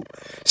Q.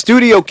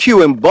 Studio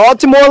Q in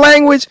Baltimore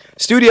language,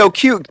 Studio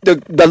Q,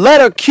 the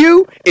letter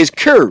Q is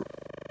cur.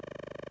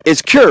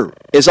 It's cur.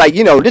 It's like,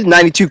 you know, this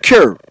 92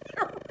 cur.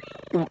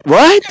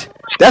 What?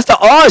 That's the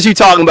R's you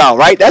talking about,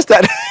 right? That's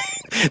a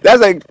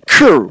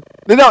cur.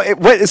 You know,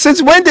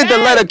 since when did the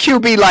letter Q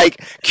be like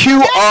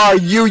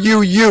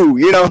QRUUU?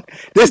 You know,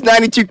 this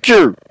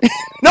 92Q.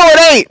 No, it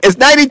ain't. It's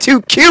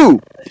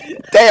 92Q.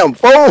 Damn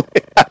fool.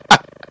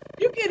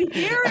 You can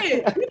hear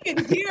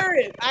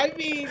it. I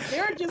mean,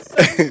 there are just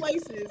certain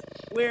places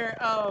where,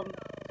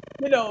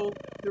 you know,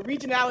 the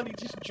regionality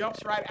just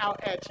jumps right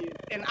out at you,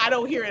 and I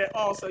don't hear it at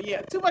all. So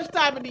yeah, too much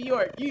time in New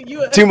York.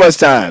 You too much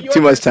time.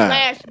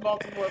 Slash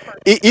Baltimore person.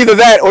 Either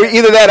that, or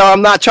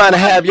I'm not trying to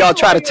have y'all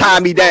try to tie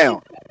me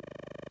down.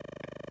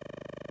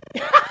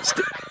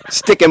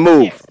 Stick and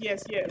move.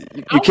 Yes.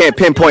 You can't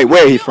pinpoint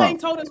where he's from.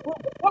 Told us what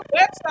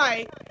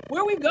website,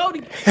 where we go to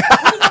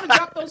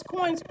drop those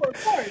coins for a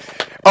course.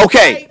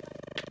 Okay. Right?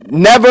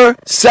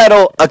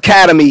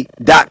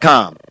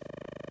 NeverSettleAcademy.com.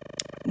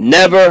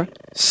 Never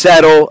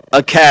Settle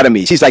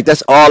Academy. She's like,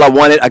 that's all I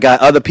wanted. I got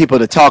other people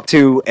to talk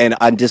to, and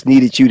I just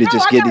needed you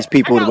to give these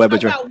people the web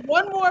address. I got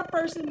one more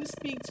person to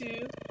speak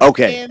to.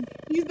 Okay. And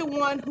he's the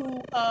one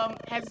who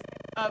has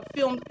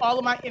filmed all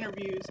of my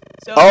interviews.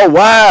 So. Oh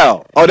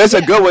wow! Oh, that's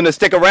a good one to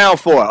stick around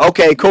for.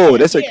 Okay, cool. All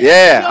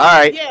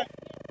right.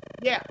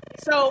 Yeah.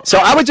 So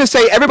I would just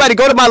say, everybody,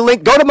 go to my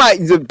link.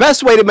 The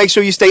best way to make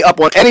sure you stay up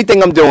on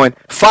anything I'm doing.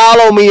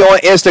 Follow me on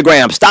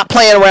Instagram. Stop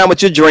playing around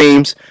with your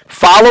dreams.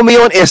 Follow me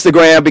on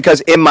Instagram,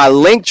 because in my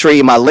link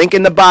tree, my link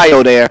in the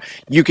bio there,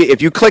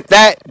 if you click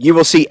that, you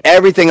will see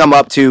everything I'm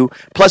up to.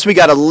 Plus, we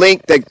got a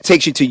link that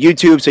takes you to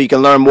YouTube, so you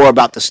can learn more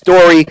about the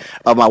story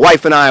of my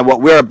wife and I, and what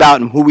we're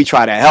about, and who we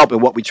try to help,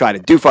 and what we try to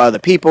do for other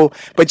people.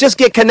 But just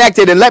get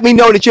connected and let me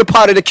know that you're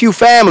part of the Q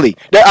family.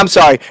 I'm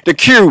sorry, the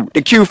Q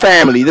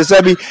family. Just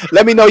let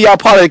me know y'all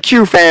part of the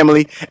Q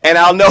family, and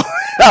I'll know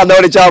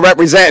that y'all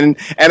representing,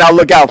 and I'll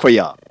look out for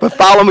y'all. But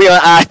follow me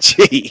on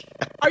IG.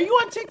 Are you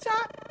on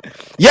TikTok?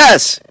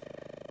 Yes.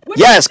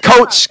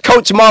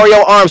 Coach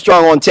Mario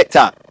Armstrong on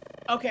TikTok.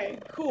 Okay,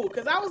 cool.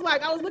 Because I was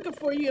looking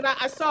for you, and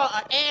I saw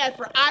an ad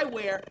for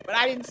eyewear, but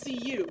I didn't see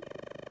you.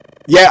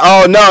 Yeah.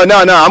 Oh no.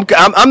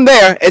 I'm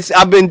there.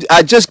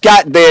 I just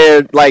got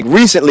there like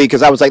recently,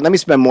 because I was like, let me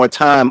spend more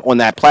time on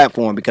that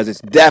platform, because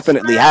it's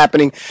definitely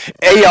happening.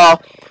 Hey y'all.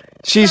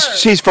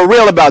 She's for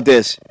real about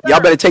this.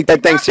 Y'all better take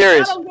that thing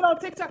serious. I don't get on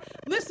TikTok.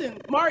 Listen,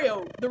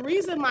 Mario, the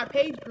reason my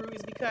page grew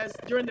is because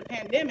during the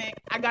pandemic,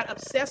 I got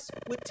obsessed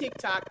with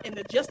TikTok, and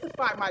to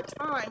justify my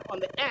time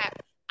on the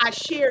app, I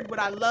shared what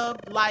I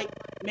loved, liked,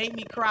 made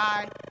me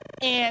cry,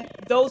 and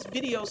those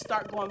videos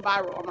start going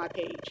viral on my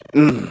page.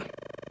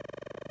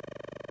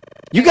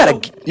 You got a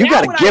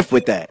gift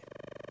with that.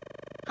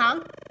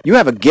 Huh? You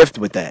have a gift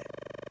with that.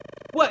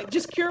 What?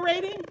 Just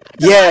curating?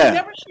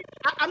 Yeah.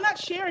 I'm not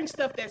sharing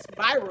stuff that's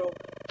viral.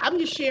 I'm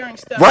just sharing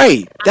stuff.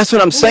 Right. That's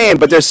what I'm saying.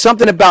 But there's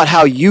something about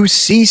how you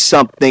see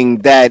something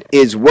that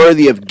is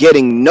worthy of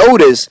getting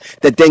noticed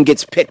that then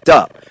gets picked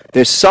up.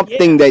 There's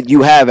something that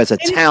you have as a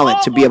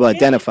talent to be able to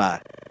identify.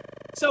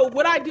 So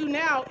what I do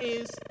now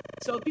is,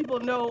 so people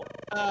know,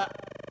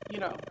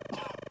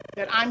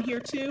 that I'm here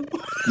too.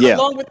 Yeah.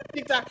 Along with the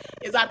TikTok,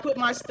 is I put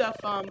my stuff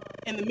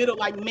in the middle,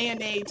 like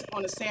mayonnaise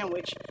on a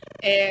sandwich,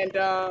 and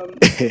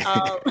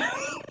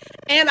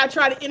and I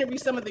try to interview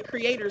some of the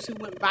creators who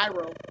went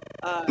viral.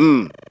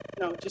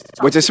 Just to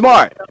talk, which is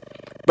smart.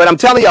 But I'm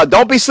telling y'all,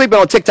 don't be sleeping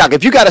on TikTok.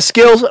 If you got a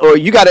skill, or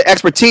you got an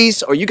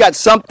expertise, or you got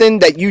something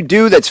that you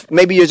do that's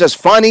maybe you're just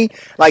funny,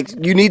 like,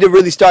 you need to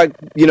really start,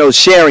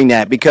 sharing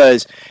that,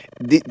 because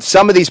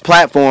some of these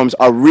platforms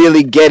are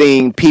really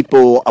getting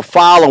people a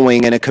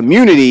following and a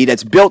community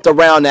that's built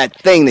around that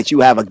thing that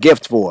you have a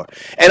gift for.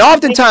 And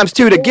oftentimes,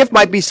 too, the gift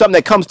might be something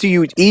that comes to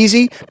you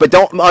easy, but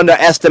don't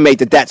underestimate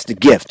that that's the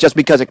gift. Just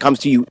because it comes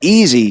to you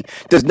easy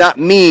does not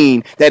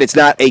mean that it's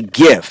not a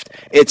gift.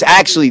 It's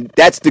actually,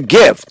 that's the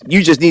gift.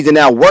 You just need to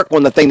now work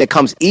on the thing that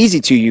comes easy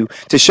to you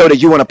to show that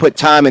you want to put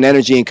time and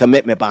energy and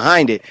commitment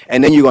behind it.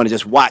 And then you're going to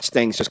just watch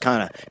things just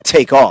kind of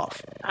take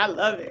off. I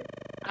love it.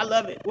 I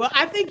love it. Well,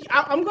 I think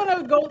I'm going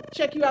to go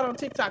check you out on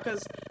TikTok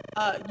because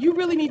you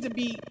really need to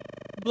be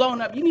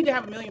blown up. You need to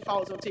have 1 million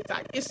followers on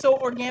TikTok. It's so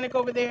organic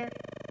over there.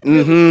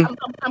 Mm-hmm.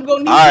 I'm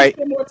going to need to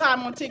spend more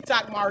time on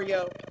TikTok,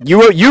 Mario.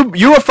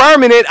 You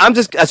affirming it. I'm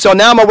just, so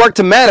now I'm going to work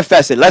to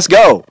manifest it. Let's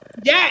go.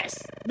 Yes.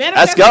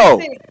 Let's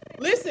go.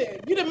 Listen,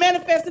 you done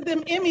manifested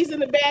them Emmys in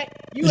the back.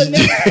 You would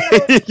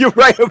never You're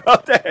right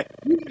about that.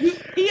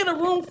 He in a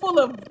room full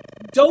of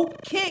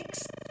dope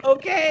kicks,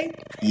 okay?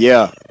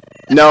 Yeah.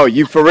 No,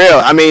 you for real.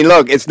 I mean,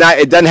 look, it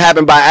doesn't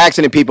happen by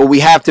accident, people.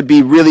 We have to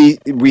be really,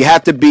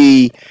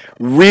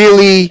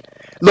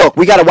 look,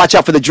 we got to watch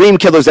out for the dream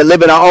killers that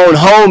live in our own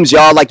homes,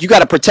 y'all. Like, you got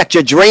to protect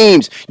your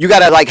dreams. You got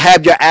to, like,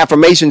 have your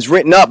affirmations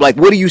written up. Like,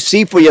 what do you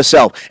see for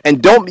yourself? And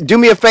don't, do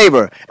me a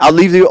favor. I'll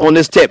leave you on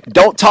this tip.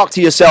 Don't talk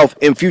to yourself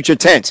in future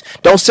tense.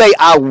 Don't say,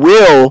 I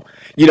will,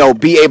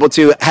 be able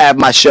to have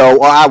my show,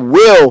 or I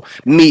will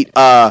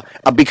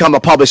become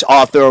a published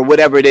author, or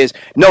whatever it is.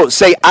 No,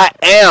 say, I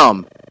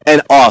am an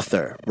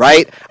author,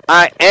 right?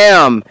 I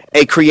am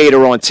a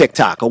creator on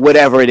TikTok, or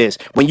whatever it is.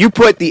 When you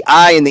put the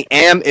I and the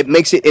am, it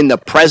makes it in the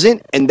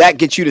present, and that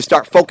gets you to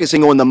start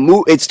focusing on the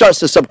move. It starts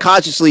to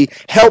subconsciously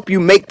help you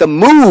make the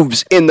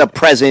moves in the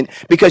present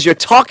because you're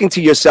talking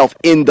to yourself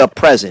in the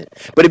present.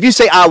 But if you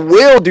say, I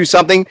will do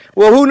something,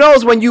 well, who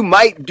knows when you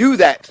might do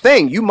that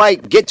thing? You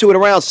might get to it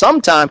around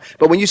sometime,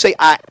 but when you say,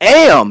 I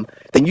am,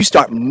 then you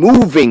start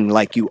moving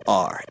like you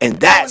are, and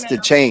that's the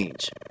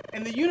change.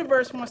 And the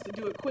universe wants to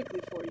do it quickly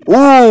for you.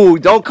 Ooh,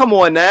 don't come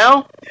on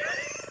now.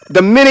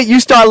 The minute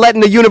you start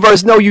letting the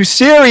universe know you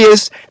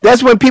serious,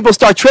 that's when people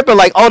start tripping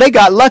like, oh, they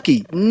got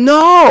lucky.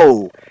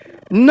 No,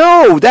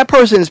 that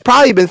person's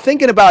probably been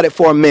thinking about it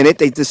for a minute.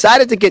 They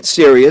decided to get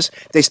serious.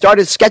 They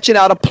started sketching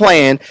out a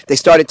plan. They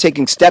started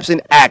taking steps in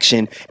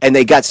action, and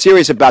they got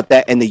serious about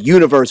that. And the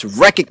universe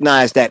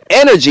recognized that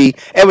energy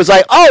and was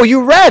like, oh,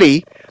 you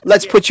ready?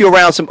 Let's put you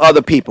around some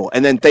other people,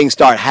 and then things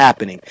start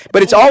happening.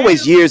 But it's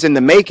always years in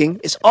the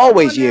making. It's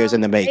always years in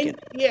the making.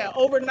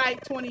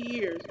 Overnight 20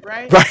 years,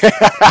 right?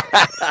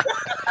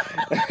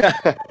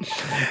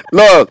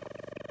 Look,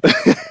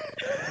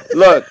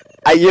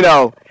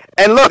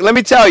 and look, let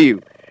me tell you,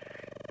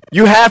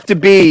 you have to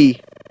be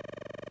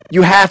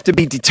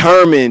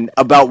determined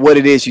about what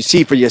it is you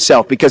see for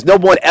yourself, because no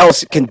one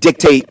else can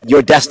dictate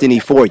your destiny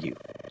for you.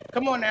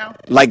 Come on now.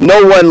 Like,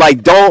 no one,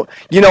 like, don't,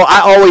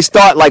 I always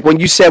thought, like, when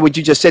you said what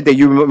you just said there,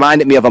 you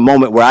reminded me of a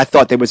moment where I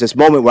thought there was this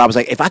moment where I was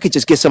like, if I could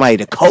just get somebody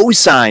to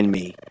co-sign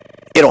me,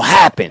 it'll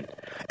happen.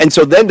 And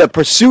so then the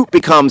pursuit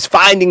becomes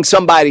finding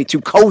somebody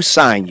to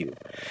co-sign you.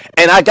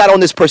 And I got on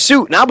this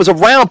pursuit, and I was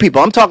around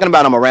people. I'm talking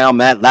about I'm around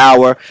Matt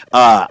Lauer,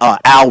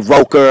 Al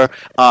Roker,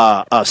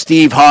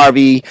 Steve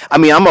Harvey. I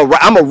mean,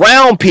 I'm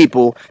around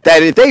people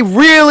that if they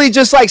really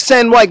just like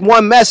send like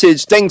one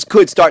message, things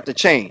could start to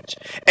change.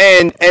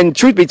 And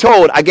truth be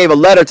told, I gave a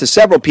letter to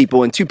several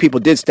people, and 2 people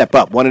did step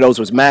up. One of those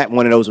was Matt,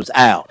 one of those was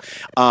Al.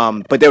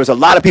 But there was a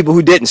lot of people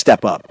who didn't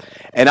step up.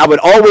 And I would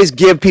always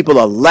give people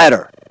a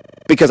letter,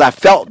 because I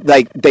felt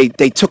like they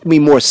took me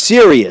more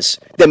serious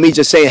than me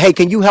just saying, hey,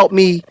 can you help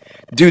me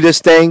do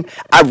this thing?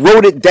 I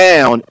wrote it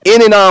down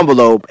in an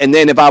envelope, and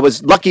then if I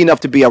was lucky enough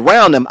to be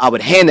around them, I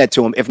would hand that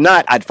to them. If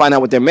not, I'd find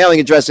out what their mailing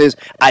address is.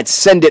 I'd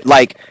send it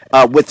like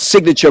with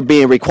signature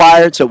being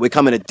required, so it would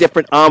come in a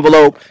different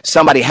envelope.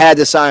 Somebody had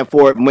to sign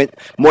for it.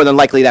 More than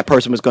likely, that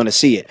person was going to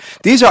see it.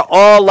 These are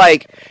all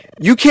like,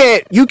 you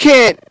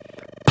can't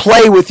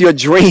play with your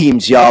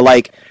dreams, y'all.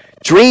 Like,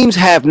 dreams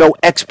have no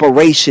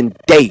expiration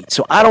date.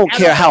 So I don't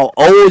care how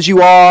old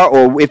you are,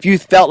 or if you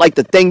felt like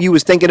the thing you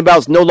was thinking about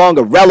is no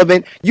longer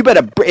relevant. You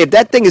better, if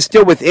that thing is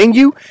still within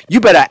you, you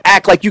better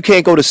act like you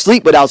can't go to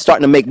sleep without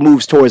starting to make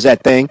moves towards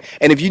that thing.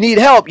 And if you need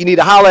help, you need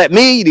to holler at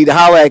me. You need to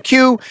holler at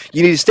Q.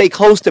 You need to stay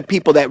close to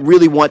people that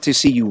really want to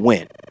see you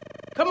win.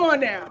 Come on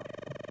now.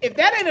 If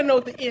that ain't a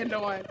note to end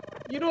on,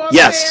 you know what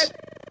I'm saying?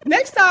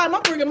 Next time,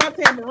 I'm bringing my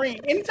tambourine.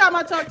 Anytime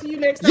I talk to you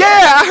next time.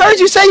 Yeah, I heard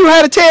you say you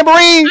had a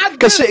tambourine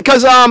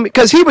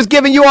because he was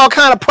giving you all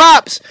kind of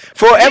props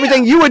for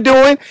everything you were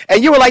doing,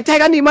 and you were like,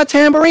 "Dang, I need my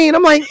tambourine."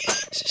 I'm like,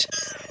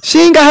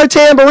 she ain't got her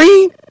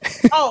tambourine.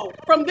 Oh,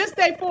 from this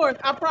day forth,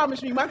 I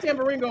promise you, my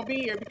tambourine gonna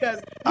be here because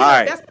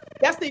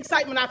that's the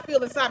excitement I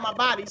feel inside my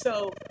body.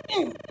 So,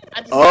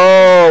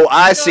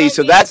 I see.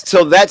 So that's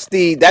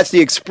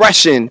the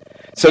expression.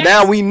 So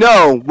now we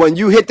know when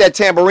you hit that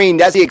tambourine,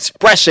 that's the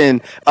expression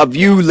of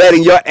you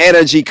letting your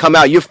energy come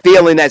out. You're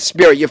feeling that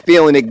spirit. You're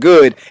feeling it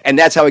good. And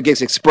that's how it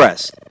gets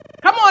expressed.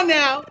 Come on on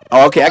now.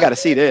 Oh, okay, I gotta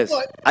see this.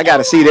 I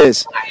gotta see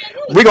this.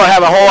 We're gonna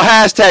have a whole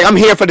hashtag. I'm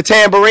here for the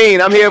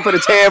tambourine. I'm here for the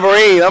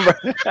tambourine.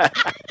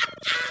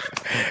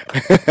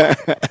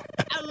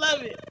 I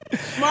love it.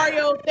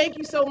 Mario, thank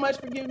you so much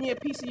for giving me a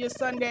piece of your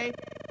Sunday.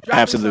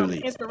 Dropping Absolutely.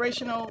 Some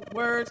inspirational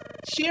words,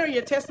 sharing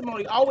your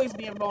testimony, always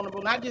being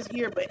vulnerable, not just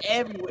here, but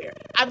everywhere.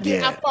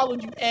 I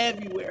followed you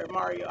everywhere,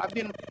 Mario. I've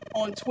been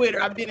on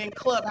Twitter. I've been in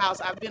Clubhouse.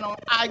 I've been on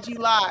IG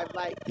Live.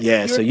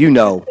 So you're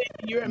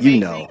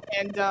amazing.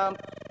 And,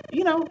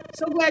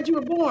 so glad you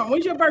were born.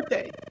 When's your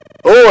birthday?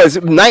 Oh,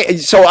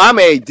 so I'm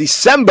a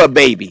December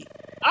baby.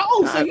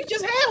 Oh, so you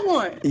just had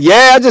one.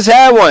 Yeah, I just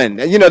had one.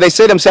 They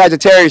say them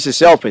Sagittarius are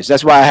selfish.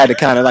 That's why I had to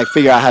kind of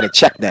figure out how to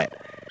check that.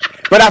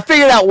 But I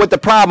figured out what the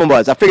problem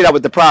was.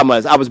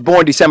 I was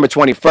born December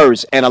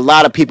 21st, and a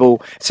lot of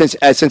people, since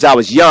I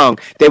was young,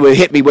 they would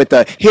hit me with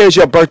here's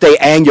your birthday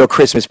and your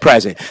Christmas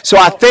present. So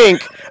I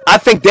think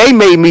they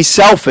made me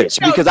selfish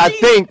because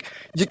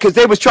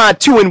they was trying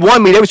to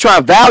 2-in-1 me. They was trying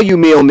to value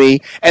meal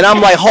me. And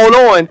I'm like, hold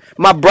on.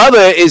 My brother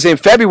is in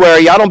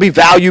February. Y'all don't be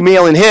value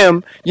mealing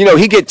him.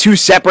 He get 2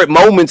 separate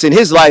moments in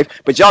his life,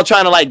 but y'all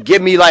trying to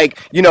give me double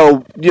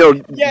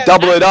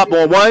it up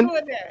on one.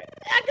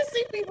 I can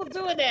see people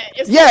doing that.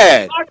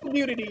 It's our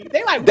community.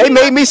 They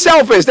made me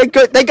selfish. They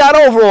got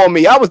over on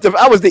me. I was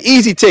the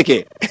easy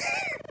ticket.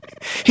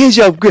 Here's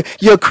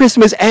your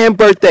Christmas and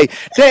birthday.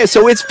 Damn,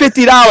 so it's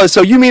 $50.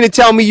 So you mean to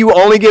tell me you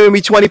only giving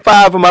me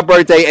 $25 for my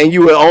birthday, and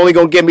you were only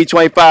gonna give me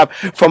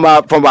 $25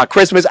 for my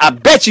Christmas? I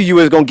bet you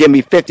was gonna give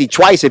me $50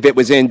 twice if it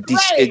was in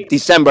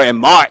December and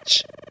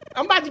March.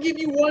 I'm about to give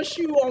you one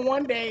shoe on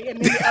one day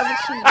and then the other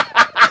shoe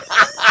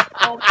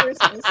on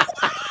Christmas.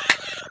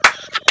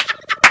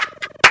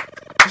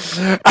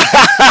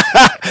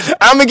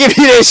 I'm gonna give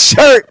you this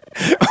shirt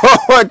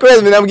on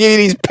Christmas. I'm gonna give you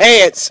these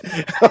pants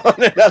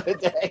on another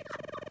day.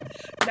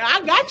 Now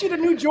I got you the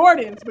new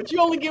Jordans, but you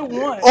only get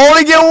one.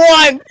 Only get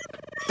one.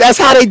 That's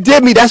how they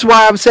did me. That's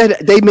why I'm saying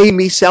they made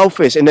me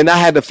selfish, and then I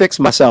had to fix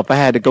myself. I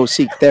had to go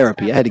seek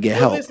therapy. I had to get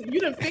help. Listen,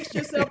 you done fixed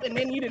yourself, and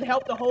then you done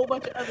helped a whole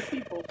bunch of other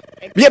people.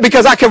 Yeah,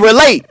 because I can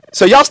relate.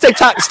 So y'all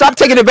stop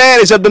taking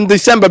advantage of them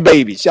December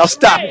babies. Y'all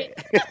stop it.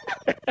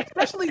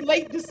 Especially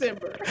late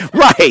December.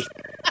 Right.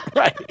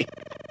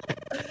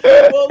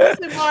 Well,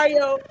 listen,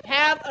 Mario,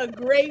 have a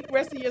great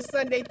rest of your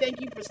Sunday.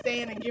 Thank you for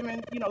staying and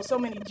giving, so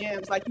many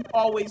gems like you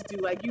always do.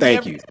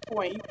 Thank you.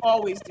 Disappoint. You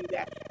always do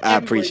that. I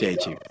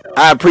appreciate you. So.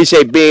 I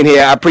appreciate being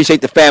here. I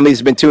appreciate the family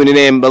that's been tuning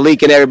in,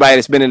 Malik and everybody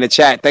that's been in the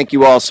chat. Thank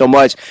you all so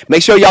much.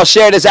 Make sure y'all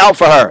share this out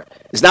for her.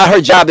 It's not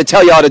her job to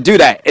tell y'all to do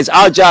that. It's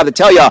our job to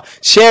tell y'all,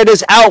 share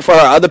this out for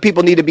her. Other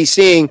people need to be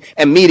seeing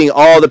and meeting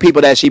all the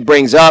people that she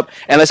brings up.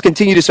 And let's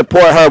continue to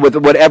support her with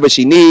whatever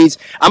she needs.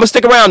 I'm going to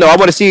stick around, though. I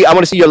want to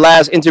see your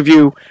last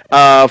interview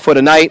for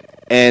the night.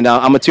 And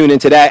I'm going to tune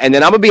into that. And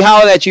then I'm going to be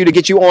hollering at you to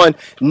get you on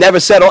Never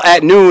Settle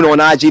at noon on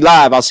IG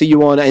Live. I'll see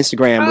you on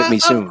Instagram with me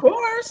soon. Of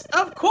course.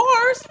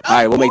 All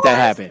right, we'll make that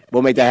happen.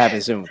 We'll make that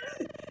happen soon.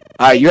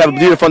 All right, you have a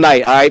beautiful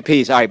night. All right,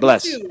 peace. All right,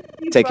 bless.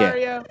 Take care.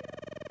 Mario.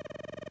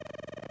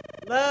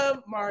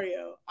 Love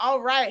Mario.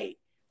 All right.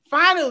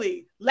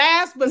 Finally,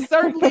 last but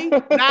certainly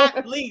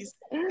not least,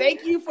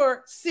 thank you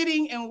for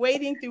sitting and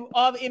waiting through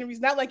all the interviews.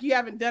 Not like you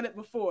haven't done it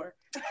before.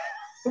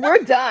 We're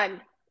done.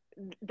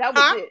 That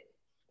was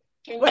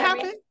it. What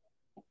happened?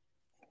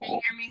 Can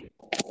you hear me?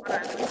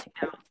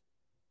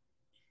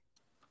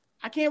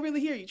 I can't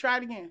really hear you. Try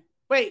it again.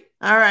 Wait.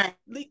 All right.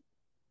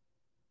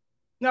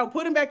 No,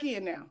 put him back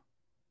in now.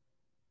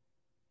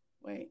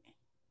 Wait.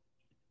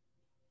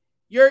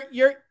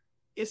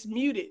 It's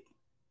muted.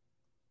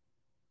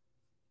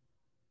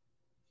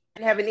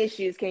 I'm having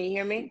issues. Can you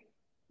hear me?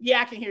 Yeah,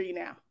 I can hear you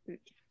now.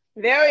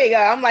 There we go.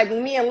 I'm like,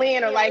 me and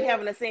Lynn are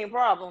having the same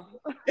problem.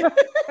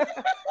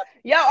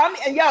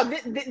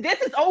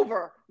 This is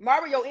over.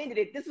 Mario ended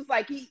it. This was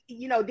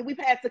did we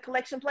pass the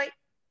collection plate?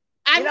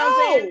 I know.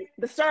 What I'm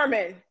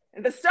saying?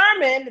 The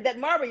sermon that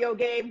Mario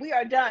gave, we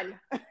are done.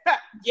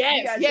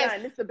 Yes.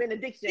 Done. This is a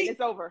benediction.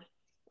 It's over.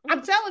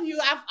 I'm telling you,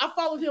 I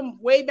followed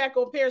him way back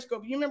on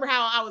Periscope. You remember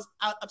how I was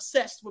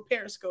obsessed with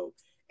Periscope,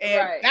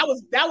 and that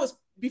was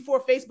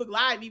before Facebook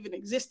Live even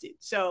existed.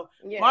 So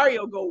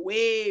Mario go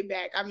way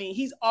back. I mean,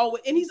 he's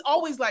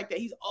always like that.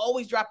 He's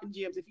always dropping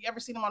gems. If you ever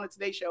seen him on the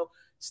Today Show,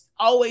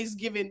 always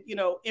giving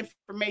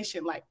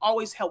information,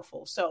 always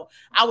helpful. So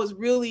I was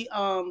really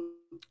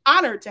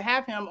honored to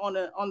have him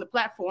on the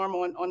platform.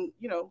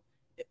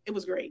 It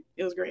was great.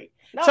 It was great.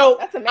 No, so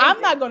that's amazing.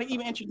 I'm not going to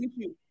even introduce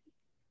you.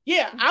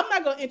 Yeah, I'm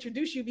not going to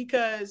introduce you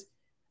because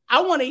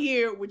I want to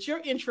hear what your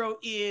intro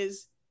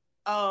is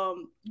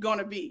going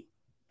to be.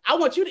 I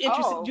want you to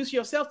introduce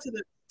yourself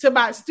to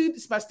my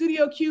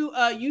Studio Q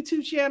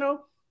YouTube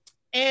channel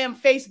and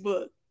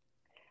Facebook.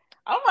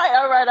 All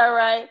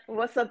right.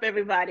 What's up,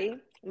 everybody?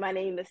 My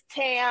name is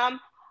Tam.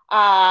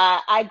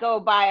 I go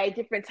by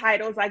different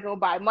titles. I go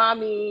by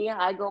mommy.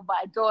 I go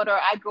by daughter.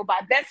 I go by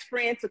best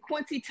friend to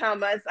Quincy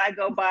Thomas. I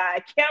go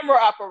by camera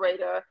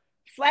operator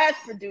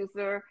 /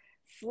 producer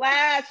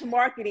 /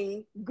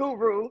 marketing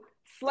guru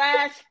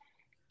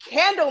 /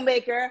 candle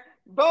maker.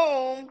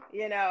 Boom.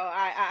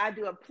 I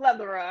do a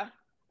plethora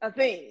of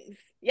things.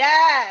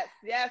 Yes,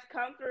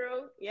 come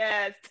through.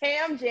 Yes,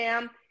 Tam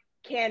Jam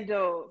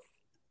Candles.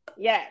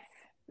 Yes,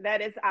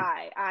 that is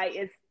I. I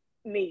is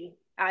me.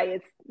 I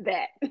is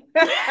that.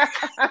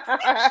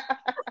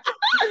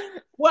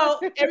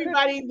 Well,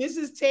 everybody, this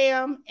is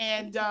Tam,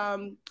 and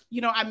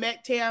I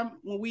met Tam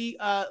when we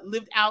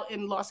lived out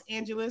in Los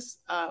Angeles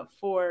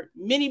for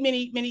many,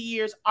 many, many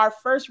years. Our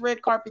first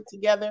red carpet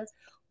together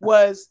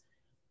was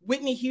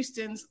Whitney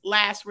Houston's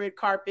last red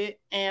carpet,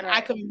 and I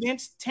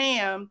convinced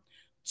Tam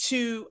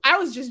I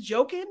was just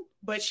joking,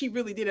 but she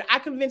really did it. I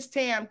convinced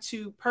Tam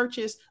to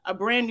purchase a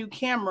brand new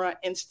camera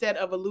instead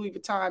of a Louis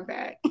Vuitton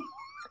bag.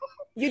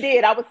 You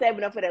did. I was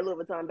saving up for that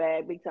Louis Vuitton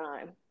bag big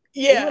time.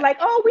 Yeah. And you were like,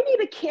 oh, we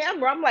need a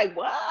camera. I'm like,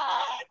 what?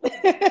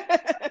 But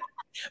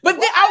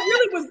then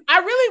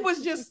I really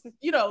was just,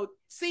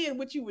 seeing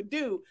what you would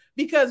do,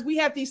 because we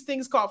have these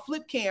things called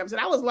flip cams. And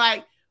I was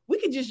like, we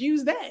could just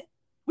use that.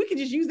 We could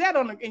just use that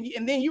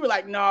and then you were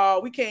like,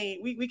 no, we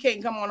can't. We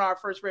can't come on our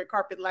first red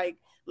carpet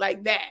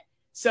like that.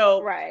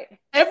 So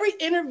every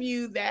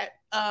interview that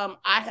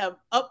I have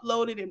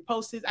uploaded and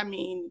posted, I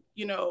mean,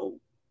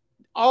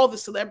 all the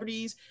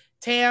celebrities,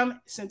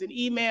 Tam sent an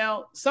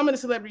email. Some of the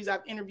celebrities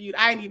I've interviewed,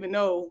 I didn't even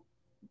know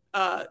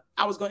I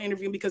was going to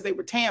interview them because they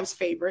were Tam's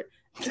favorite.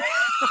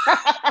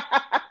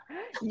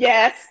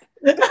 Yes.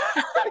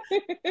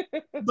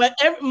 But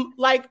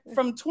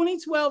from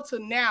 2012 to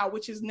now,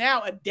 which is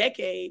now a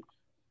decade,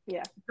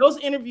 those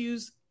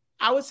interviews,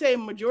 I would say a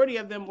majority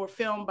of them were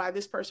filmed by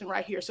this person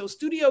right here. So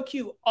Studio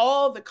Q,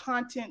 all the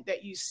content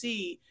that you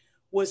see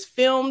was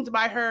filmed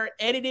by her,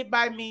 edited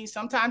by me,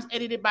 sometimes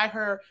edited by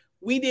her.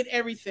 We did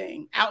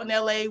everything out in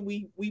LA.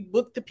 We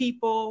booked the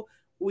people,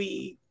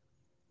 we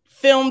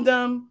filmed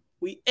them,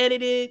 we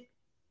edited.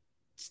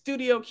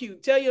 Studio Q,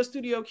 tell your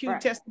Studio Q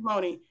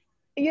testimony.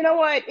 You know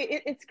what?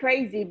 It's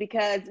crazy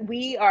because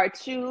we are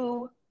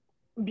two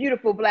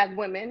beautiful Black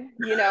women,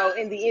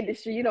 in the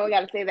industry. I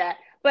got to say that.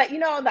 But,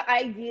 the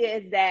idea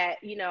is that,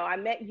 I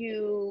met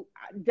you,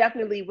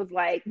 definitely was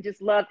like,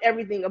 just loved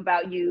everything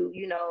about you,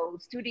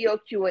 Studio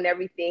Q and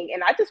everything.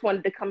 And I just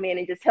wanted to come in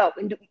and just help.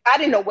 And I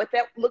didn't know what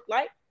that looked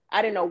like.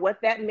 I didn't know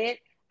what that meant.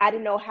 I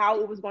didn't know how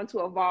it was going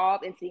to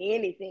evolve into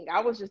anything.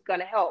 I was just going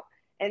to help.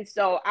 And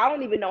so I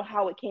don't even know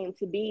how it came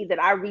to be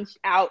that I reached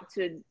out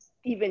to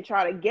even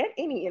try to get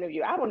any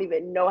interview. I don't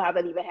even know how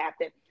that even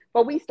happened.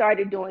 But we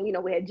started doing,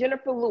 we had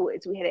Jennifer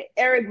Lewis, we had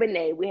Eric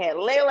Benet, we had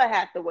Layla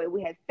Hathaway,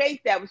 we had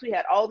Faith Evans, we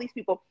had all these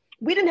people.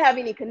 We didn't have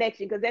any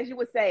connection because, as you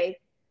would say,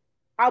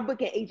 our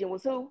booking agent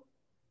was who?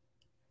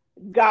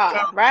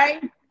 God,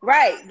 right?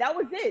 Right. That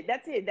was it.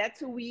 That's it. That's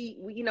who we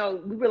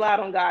relied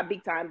on God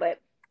big time.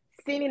 But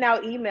sending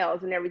out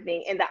emails and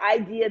everything, and the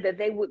idea that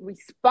they would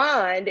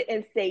respond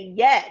and say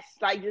yes,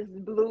 like, just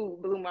blew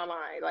my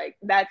mind. Like,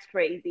 that's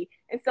crazy.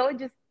 And so it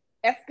just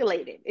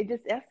escalated. It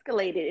just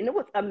escalated. And it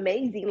was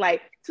amazing,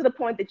 like, to the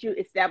point that you're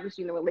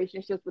establishing the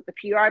relationships with the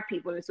PR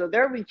people. And so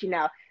they're reaching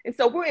out. And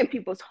so we're in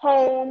people's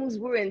homes,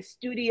 we're in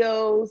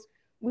studios.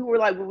 We were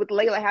like with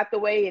Layla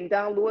Hathaway and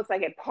Don Lewis,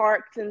 like at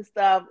parks and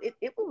stuff.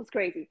 It was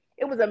crazy.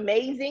 It was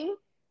amazing.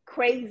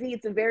 Crazy.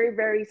 It's a very,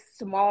 very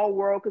small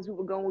world because we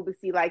would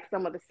see like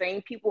some of the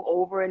same people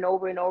over and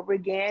over and over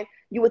again.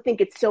 You would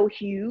think it's so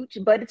huge,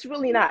 but it's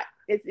really not.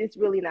 It's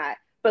really not.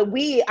 But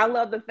I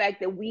love the fact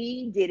that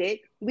we did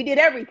it. We did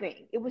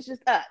everything. It was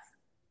just us,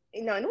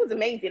 and it was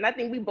amazing. I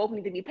think we both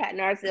need to be patting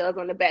ourselves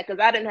on the back because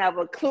I didn't have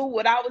a clue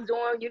what I was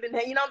doing. You didn't,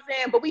 what I'm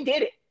saying? But we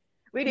did it.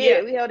 We did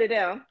it. We held it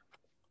down.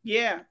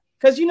 Yeah.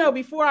 Because,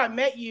 before I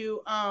met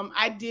you,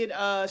 I did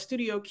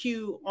Studio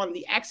Q on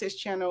the Access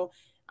Channel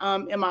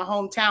in my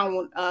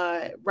hometown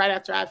right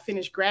after I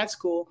finished grad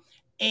school.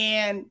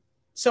 And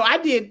so I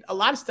did a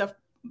lot of stuff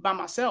by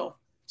myself.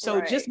 So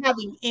just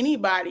having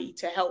anybody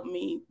to help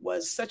me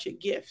was such a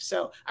gift.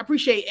 So I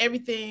appreciate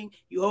everything.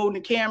 You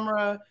holding the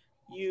camera,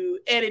 you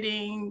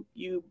editing,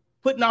 you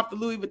putting off the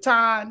Louis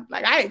Vuitton.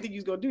 Like, I didn't think you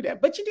was going to do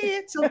that, but you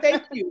did. So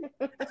thank you.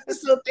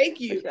 Thank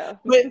you.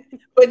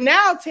 But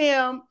now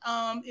Tam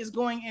is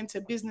going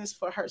into business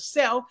for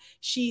herself.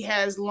 She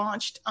has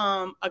launched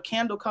a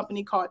candle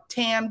company called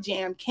Tam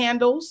Jam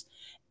Candles.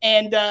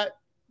 And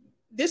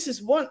this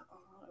is one.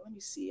 Let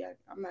me see.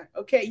 I'm not.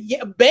 Okay.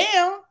 Yeah.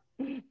 Bam.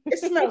 It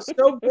smells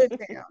so good,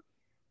 Tam.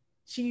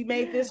 She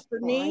made this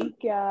for me.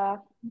 Yeah.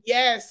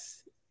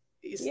 Yes.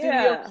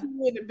 Studio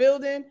Q in the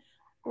building.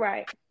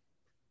 Right.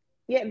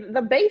 Yeah,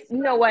 the base, you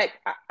know what?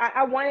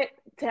 I wanted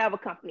to have a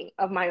company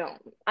of my own.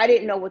 I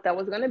didn't know what that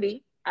was going to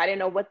be. I didn't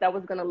know what that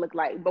was going to look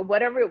like. But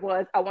whatever it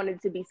was, I wanted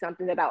it to be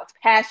something that I was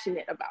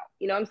passionate about.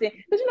 You know what I'm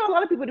saying? Because, a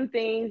lot of people do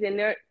things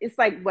and it's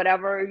like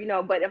whatever,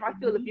 but if I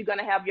feel if you're going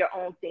to have your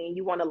own thing,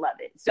 you want to love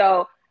it.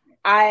 So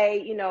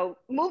I,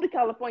 moved to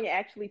California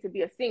actually to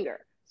be a singer.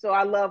 So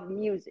I love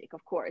music,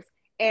 of course.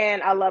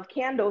 And I love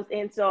candles.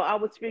 And so I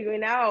was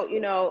figuring out,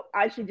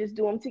 I should just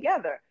do them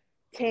together.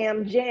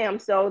 Tam Jam.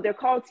 So they're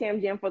called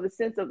Tam Jam for the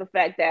sense of the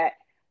fact that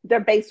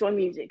they're based on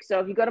music. So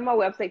if you go to my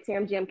website,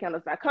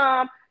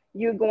 tamjamcandles.com,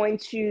 you're going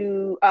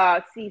to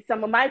see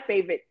some of my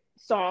favorite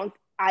songs.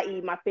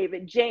 i.e. my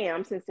favorite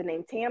jams, since the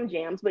name Tam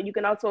Jams, but you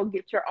can also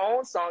get your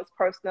own songs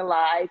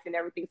personalized and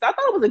everything. So I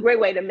thought it was a great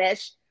way to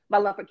mesh my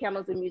love for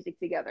candles and music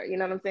together. You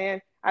know what I'm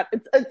saying?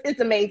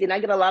 It's amazing. I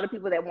get a lot of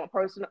people that want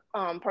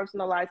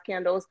personalized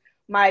candles.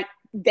 My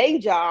day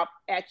job,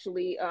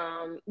 actually,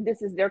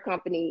 this is their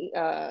company,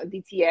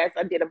 DTS.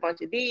 I did a bunch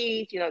of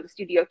these, you know, the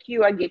Studio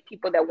Q. I get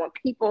people that want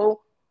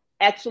people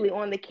actually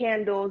on the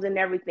candles and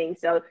everything.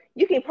 So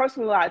you can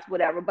personalize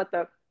whatever, but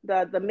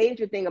the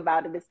major thing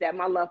about it is that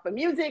my love for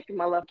music and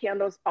my love for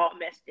candles all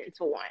meshed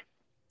into one.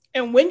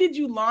 And when did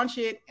you launch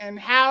it, and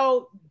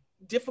how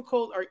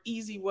difficult or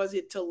easy was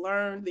it to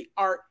learn the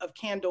art of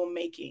candle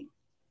making?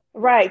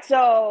 Right.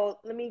 So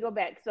let me go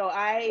back. So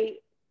I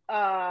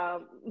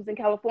was in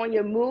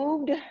California,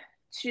 moved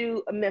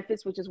to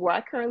Memphis, which is where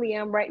I currently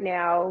am right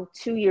now,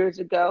 2 years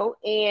ago.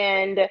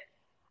 And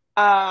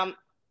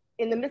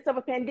in the midst of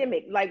a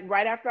pandemic, like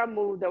right after I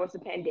moved, there was a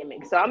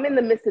pandemic. So I'm in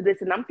the midst of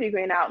this and I'm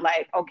figuring out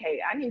like,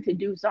 okay, I need to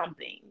do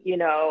something. You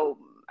know,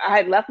 I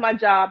had left my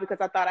job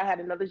because I thought I had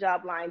another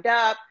job lined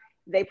up.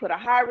 They put a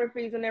hiring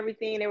freeze on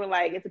everything. They were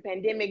like, it's a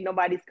pandemic,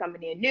 nobody's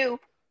coming in new.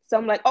 So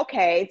I'm like,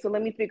 okay, so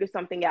let me figure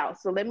something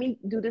out. So let me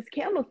do this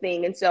candle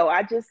thing. And so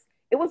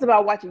it was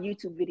about watching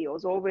YouTube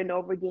videos over and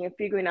over again,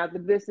 figuring out the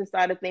business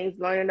side of things,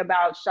 learning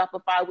about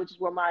Shopify, which is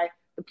where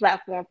the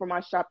platform for my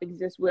shop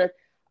exists with.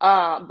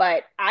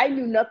 But I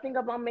knew nothing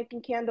about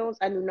making candles.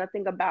 I knew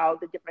nothing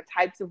about the different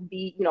types of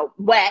bead, you know,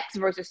 wax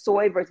versus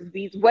soy versus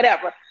beads,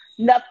 whatever.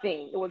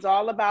 Nothing. It was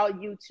all about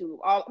YouTube.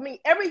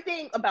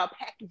 Everything about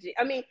packaging.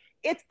 I mean,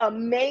 it's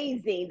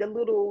amazing, the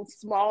little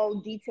small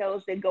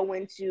details that go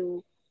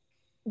into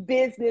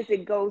business,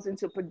 it goes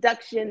into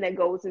production, that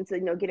goes into,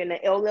 you know, getting an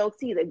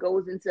LLC, that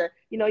goes into,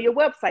 you know, your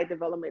website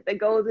development, that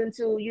goes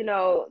into, you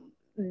know,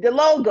 the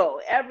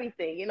logo,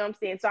 everything, you know what I'm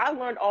saying? So I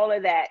learned all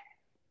of that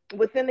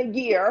within a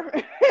year,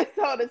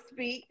 so to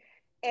speak.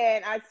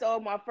 And I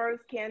sold my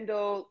first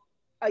candle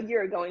a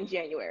year ago in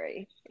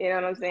January. You know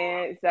what I'm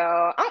saying?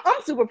 So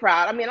I'm super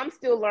proud. I mean, I'm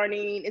still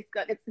learning.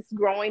 It's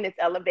growing, it's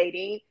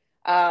elevating.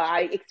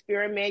 I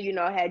experiment, you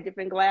know, I had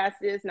different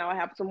glasses. Now I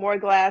have some more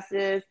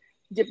glasses,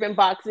 different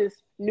boxes,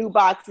 new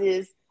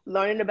boxes,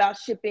 learning about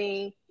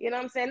shipping. You know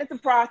what I'm saying? It's a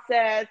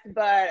process,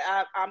 but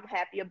I'm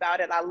happy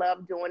about it. I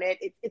love doing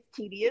it. It's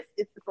tedious.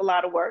 It's a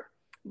lot of work,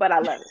 but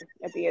I love it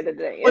at the end of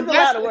the day. It's a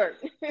lot of work.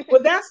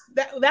 Well, that's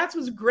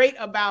what's great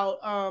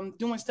about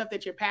doing stuff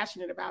that you're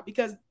passionate about,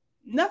 because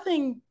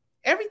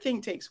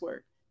everything takes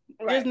work.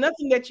 Right. There's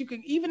nothing that you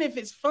can, even if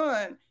it's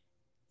fun,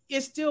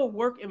 it's still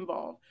work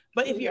involved.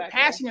 But if you're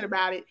passionate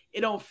about it,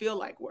 it don't feel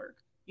like work.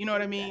 You know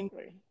what I mean?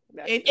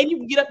 Exactly. And you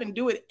can get up and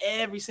do it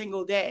every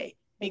single day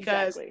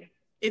because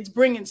it's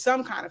bringing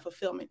some kind of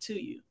fulfillment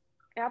to you.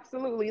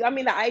 Absolutely. I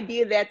mean, the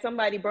idea that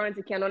somebody burns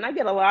a candle, and I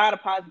get a lot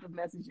of positive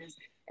messages,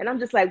 and I'm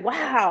just like,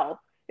 wow.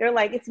 They're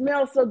like, it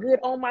smells so good.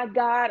 Oh my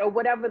God. Or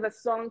whatever the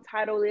song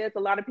title is. A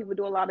lot of people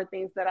do a lot of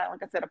things that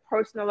like I said, are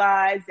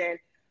personalized, and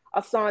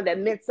a song that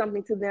meant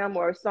something to them,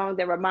 or a song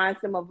that reminds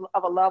them of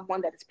a loved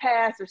one that has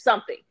passed or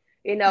something,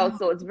 you know. Mm-hmm.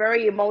 So it's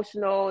very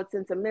emotional, it's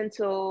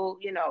sentimental,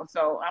 you know.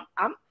 So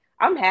I'm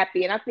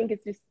happy, and I think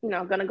it's just, you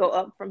know, gonna go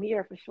up from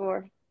here for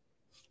sure.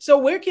 So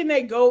where can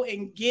they go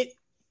and get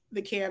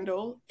the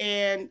candle?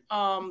 And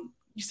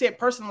you said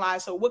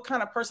personalized. So what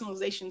kind of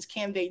personalizations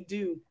can they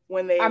do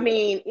when they? I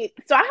mean,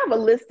 so I have a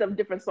list of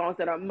different songs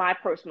that are my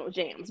personal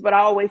jams, but I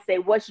always say,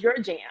 what's your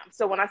jam?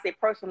 So when I say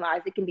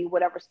personalized, it can be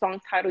whatever song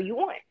title you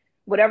want,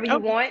 whatever you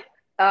want.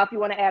 If you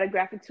want to add a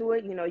graphic to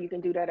it, you know, you can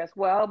do that as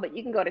well. But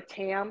you can go to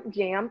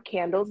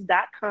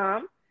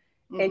tamjamcandles.com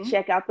and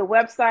check out the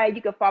website.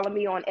 You can follow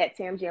me on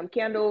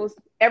 @tamjamcandles.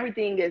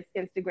 Everything is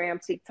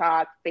Instagram,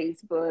 TikTok,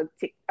 Facebook,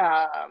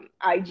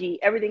 IG.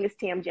 Everything is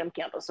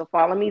tamjamcandles. So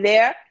follow me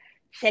there.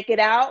 Check it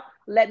out.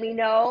 Let me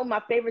know.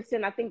 My favorite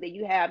scent I think that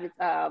you have is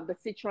the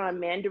citron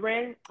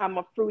mandarin. I'm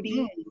a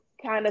fruity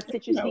kind of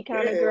citrusy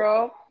kind of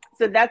girl.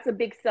 So that's a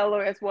big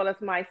seller, as well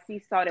as my sea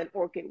salt and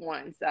orchid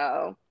one.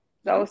 So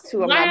those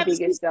two are my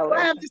biggest sellers. Do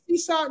I have the sea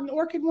salt and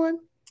orchid one?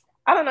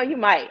 I don't know. You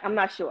might. I'm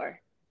not sure.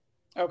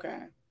 Okay.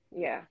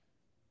 Yeah.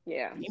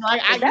 Yeah. You know,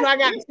 I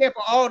got to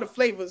sample all the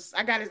flavors.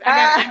 I got it.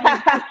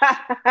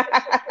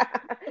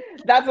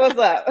 That's what's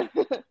up.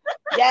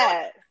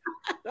 Yes.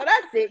 So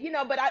that's it, you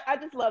know, but I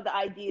just love the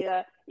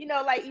idea, you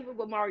know, like even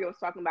what Mario was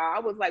talking about, I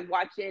was like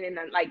watching and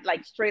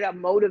like straight up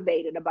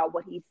motivated about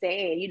what he's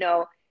saying, you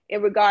know,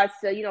 in regards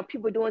to, you know,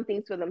 people doing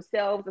things for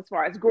themselves, as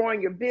far as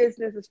growing your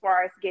business, as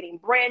far as getting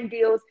brand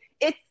deals.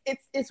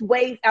 It's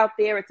ways out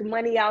there. It's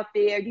money out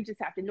there. You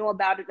just have to know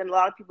about it. And a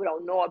lot of people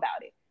don't know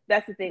about it.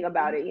 That's the thing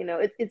about it. You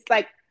know, it's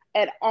like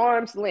at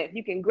arm's length.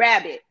 You can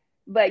grab it,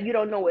 but you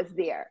don't know it's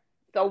there.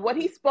 So what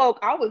he spoke,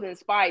 I was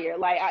inspired.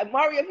 Like,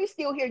 Mario, if you're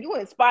still here, you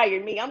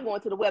inspired me. I'm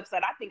going to the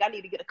website. I think I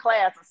need to get a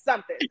class or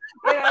something.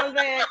 You know what I'm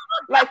saying?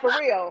 Like, for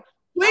real.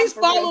 Please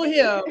follow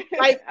him.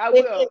 Like, I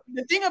will.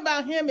 The thing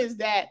about him is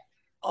that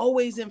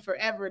always and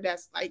forever,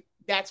 that's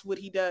what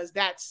he does.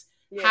 That's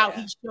how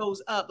he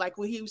shows up. Like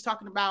when he was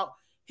talking about,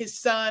 his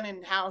son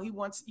and how he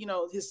wants, you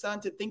know, his son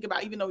to think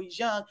about, even though he's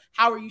young,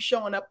 how are you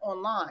showing up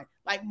online?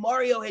 Like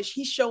Mario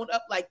he's shown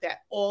up like that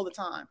all the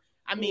time.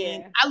 I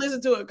mean, I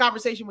listened to a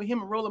conversation with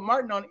him and Roland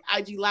Martin on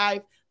IG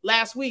Live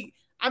last week.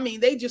 I mean,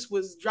 they just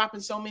was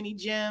dropping so many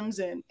gems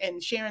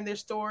and sharing their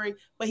story,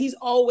 but he's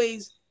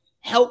always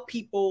helped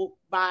people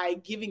by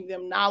giving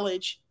them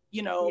knowledge,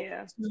 you know,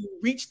 to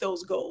reach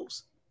those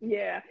goals.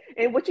 Yeah.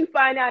 And what you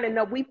find out, and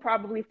we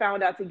probably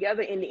found out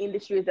together in the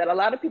industry, is that a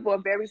lot of people are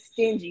very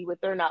stingy with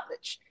their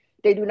knowledge.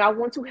 They do not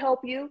want to help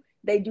you.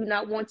 They do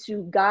not want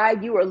to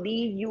guide you or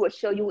lead you or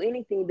show you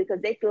anything because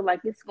they feel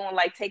like it's going to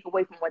like take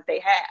away from what they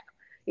have,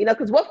 you know,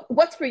 because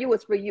what's for you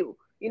is for you.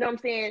 You know what I'm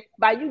saying?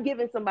 By you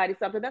giving somebody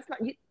something, that's not,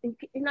 you're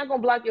not going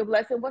to block your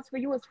blessing. What's for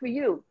you is for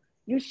you.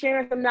 You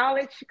sharing some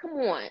knowledge. Come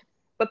on.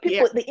 But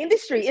people, the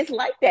industry is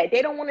like that.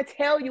 They don't want to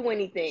tell you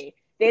anything.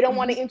 They don't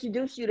want to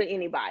introduce you to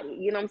anybody.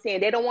 You know what I'm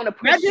saying? They don't want to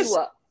push you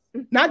up.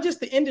 Not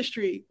just the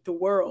industry, the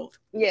world.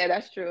 Yeah,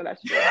 that's true.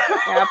 That's true.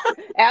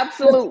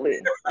 Absolutely.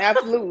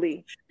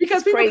 Absolutely.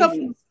 Because people come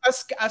from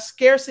a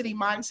scarcity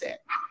mindset.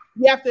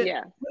 You have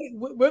to,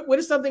 what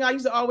is something I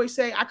used to always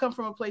say? I come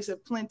from a place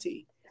of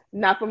plenty.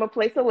 Not from a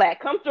place of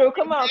lack. Come through.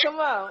 Come on. Come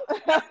on.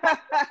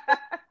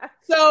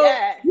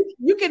 So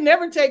you can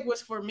never take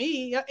what's for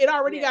me. It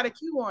already got a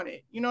Q on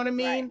it. You know what I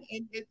mean?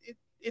 Right.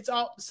 It's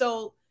all,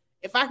 so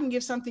if I can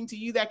give something to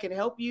you that can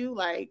help you,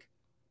 like,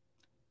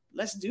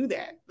 let's do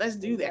that. Let's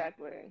do that.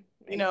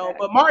 You know,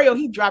 but Mario,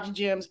 he drops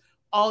gems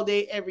all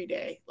day, every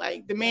day.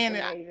 Like the man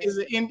is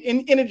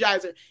an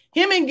energizer.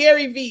 Him and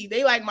Gary V,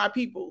 they like my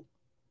people.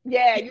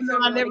 Yeah, you know,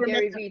 I never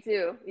Gary V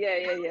too.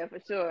 Yeah, for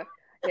sure.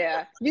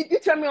 Yeah, you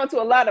turn me on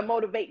to a lot of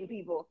motivating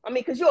people. I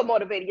mean, because you're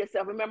motivated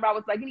yourself. Remember, I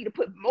was like, you need to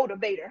put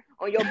motivator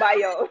on your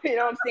bio. You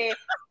know what I'm saying?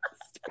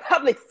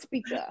 Public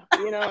speaker.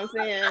 You know what I'm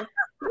saying?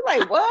 You're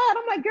like, what?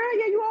 I'm like, girl,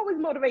 yeah, you always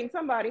motivating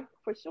somebody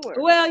for sure.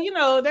 Well, you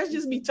know, that's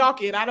just me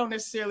talking. I don't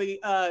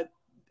necessarily,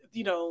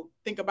 you know,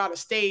 think about a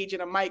stage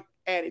and a mic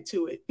added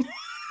to it.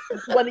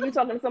 Whether you're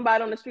talking to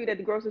somebody on the street, at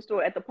the grocery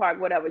store, at the park,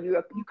 whatever,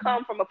 you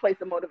come from a place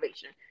of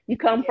motivation. You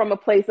come from a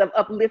place of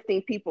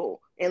uplifting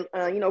people and,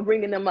 you know,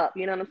 bringing them up.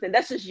 You know what I'm saying?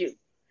 That's just you.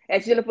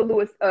 As Jennifer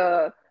Lewis,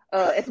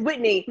 as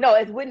Whitney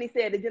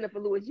said to Jennifer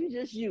Lewis, you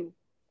just you.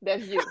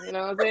 That's you. You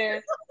know what I'm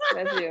saying?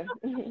 That's you.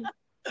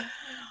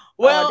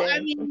 Well,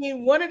 I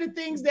mean, one of the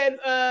things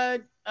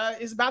that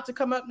is about to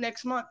come up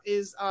next month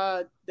is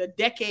the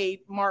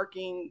decade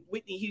marking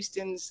Whitney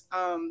Houston's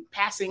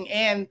passing,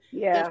 and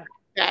that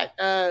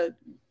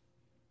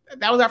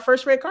was our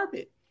first red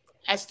carpet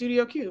at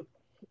Studio Q.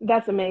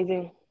 That's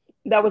amazing.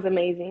 That was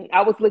amazing.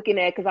 I was looking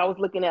at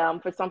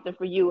for something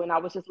for you, and I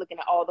was just looking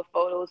at all the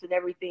photos and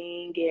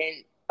everything,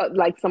 and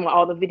like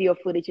all the video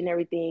footage and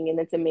everything, and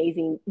it's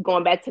amazing.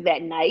 Going back to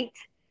that night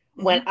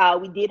when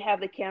we did have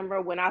the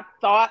camera, when I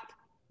thought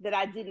that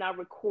I did not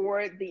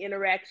record the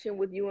interaction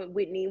with you and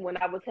Whitney, when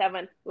I was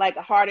having like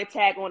a heart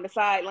attack on the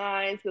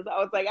sidelines because I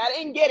was like, I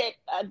didn't get it.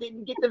 I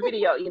didn't get the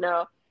video, you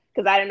know,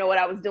 because I didn't know what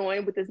I was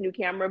doing with this new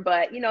camera.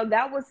 But, you know,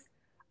 that was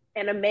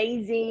an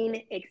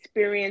amazing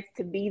experience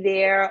to be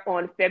there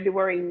on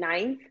February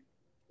 9th,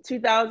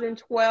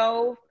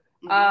 2012.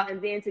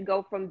 And then to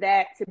go from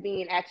that to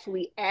being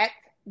actually at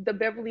the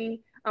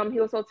Beverly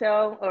Hills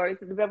Hotel, or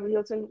is it the Beverly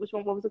Hilton? Which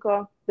one? What was it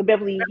called? The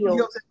Beverly Hills.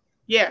 Hilton.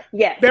 Yeah.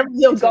 Beverly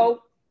Hilton.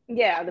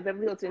 The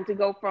Beverly Hilton, to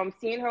go from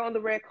seeing her on the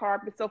red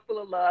carpet so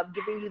full of love,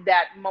 giving you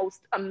that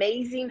most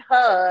amazing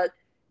hug,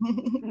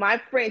 my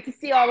friend, to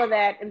see all of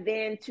that, and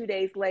then 2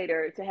 days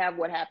later to have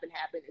what happened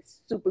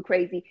is super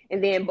crazy.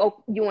 And then both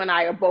you and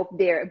I are both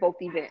there at both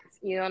events.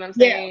 You know what I'm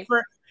saying? Yeah,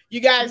 for you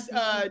guys,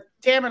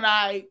 Tam and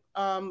I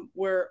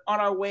were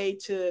on our way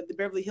to the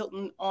Beverly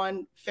Hilton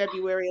on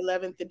February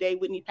 11th, the day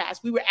Whitney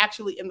passed. We were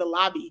actually in the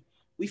lobby.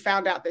 We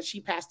found out that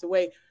she passed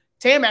away.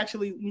 Tam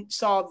actually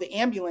saw the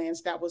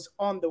ambulance that was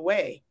on the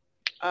way.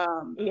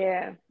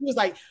 He was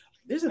like,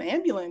 there's an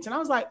ambulance. And I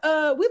was like,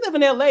 we live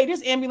in LA.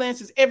 There's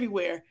ambulances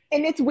everywhere.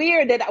 And it's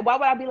weird that why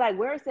would I be like,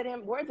 where is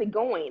it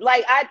going?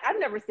 Like, I've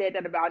never said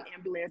that about an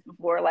ambulance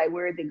before. Like,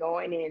 where is it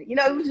going? And, you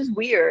know, it was just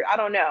weird. I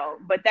don't know.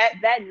 But that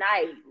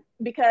night,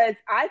 because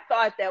I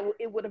thought that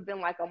it would have been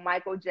like a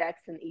Michael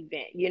Jackson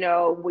event, you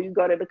know, where you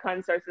go to the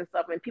concerts and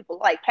stuff and people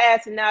like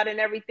passing out and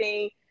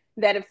everything,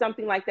 that if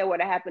something like that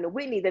would have happened to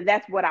Whitney,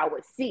 that's what I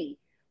would see.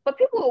 But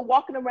people were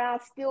walking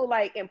around still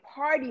like in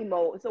party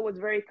mode. So it was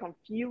very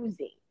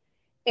confusing.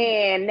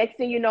 And next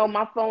thing you know,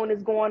 my phone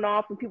is going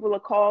off and people are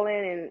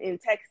calling and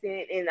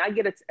texting. And I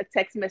get a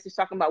text message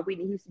talking about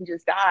Whitney Houston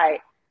just died.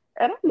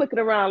 And I'm looking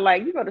around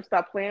like, you better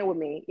stop playing with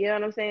me. You know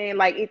what I'm saying?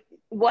 Like,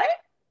 what?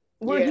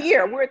 We're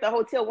here. We're at the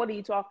hotel. What are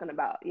you talking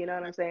about? You know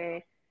what I'm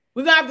saying?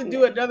 We're going to have to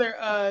do another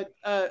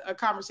a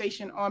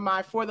conversation on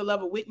my For the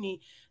Love of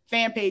Whitney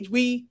fan page.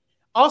 We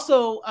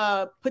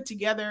also put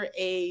together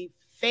a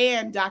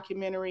fan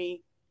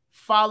documentary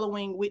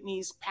following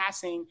Whitney's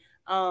passing.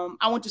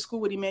 I went to school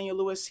with Emmanuel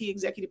Lewis. He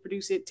executive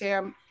produced it.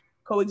 Tam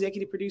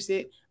co-executive produced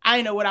it. I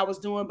didn't know what I was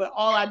doing, but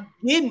all I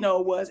did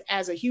know was,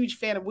 as a huge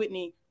fan of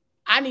Whitney,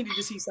 I needed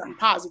to see something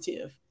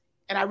positive,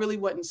 and I really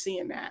wasn't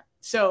seeing that.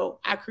 So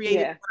I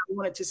created what I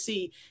wanted to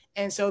see.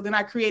 And so then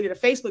I created a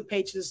Facebook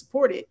page to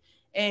support it.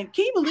 And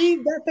can you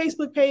believe that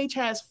Facebook page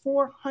has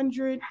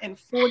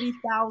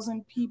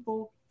 440,000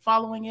 people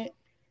following it?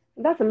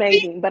 That's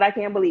amazing, but I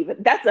can't believe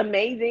it. That's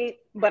amazing,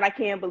 but I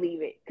can't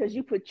believe it. Because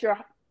you put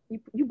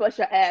you bust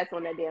your ass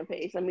on that damn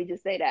page. Let me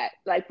just say that.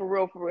 Like, for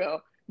real, for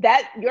real.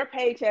 That your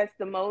page has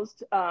the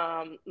most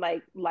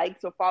like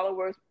likes or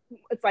followers.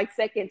 It's like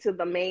second to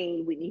the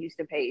main Whitney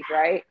Houston page,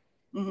 right?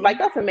 Mm-hmm. Like,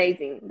 that's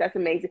amazing. That's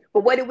amazing.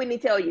 But what did Whitney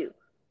tell you?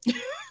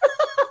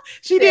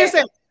 She did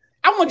say,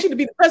 I want you to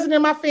be the president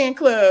of my fan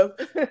club.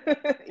 I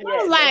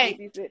was like,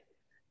 is there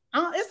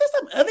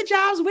some other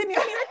jobs, Whitney? I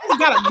mean, I just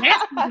got a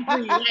master's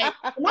degree. Like,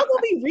 am I going to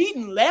be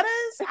reading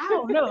letters? I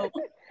don't know.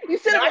 You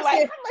should have been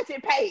like, how much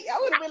it pay? I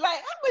would have been like,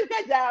 how much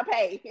that job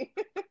pay?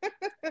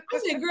 I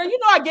said, girl, you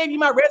know I gave you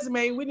my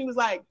resume. Whitney was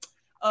like,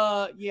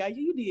 yeah,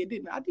 you did,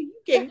 didn't I? You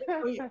gave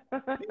it.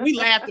 We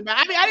laughed about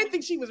it. I mean, I didn't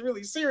think she was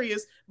really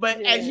serious,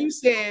 but as you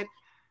said,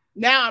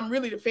 now I'm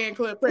really the fan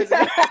club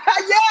president.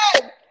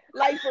 Yes,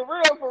 like, for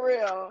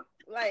real.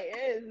 Like,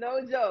 it is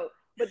no joke.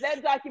 But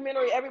that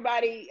documentary,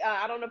 everybody,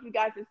 I don't know if you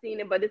guys have seen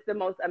it, but it's the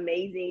most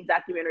amazing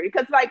documentary.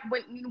 Because, like,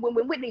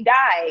 when Whitney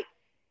died,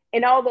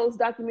 and all those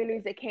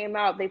documentaries that came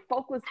out, they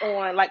focused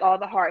on, like, all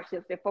the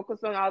hardships. They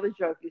focused on all the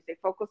drug use. They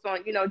focused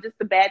on, just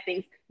the bad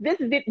things. This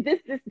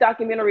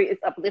documentary is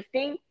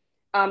uplifting.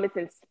 It's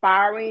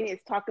inspiring.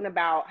 It's talking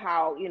about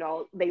how,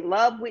 they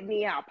love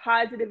Whitney, how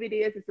positive it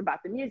is. It's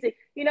about the music.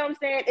 You know what I'm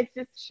saying? It's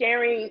just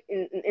sharing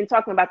and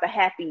talking about the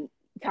happy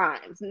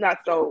times, not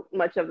so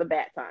much of the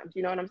bad times.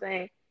 You know what I'm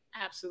saying?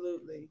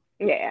 Absolutely.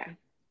 Yeah.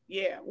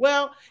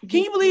 Well,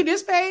 can you believe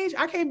this page?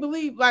 I can't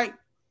believe, like,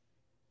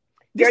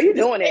 girl, you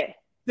doing it.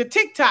 The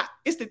TikTok,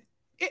 it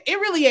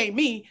really ain't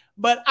me,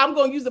 but I'm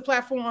gonna use the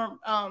platform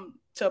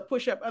to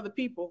push up other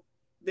people.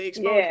 The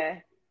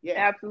exposure. Yeah,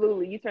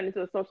 absolutely. You turn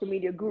into a social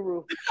media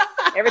guru.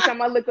 Every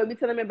time I look up, you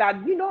tell them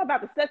about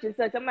the such and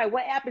such. I'm like,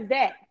 what app is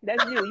that?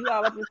 That's you. You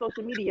all up in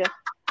social media.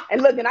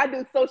 And look, and I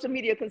do social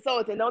media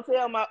consulting. Don't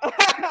tell my.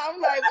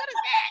 I'm like, what is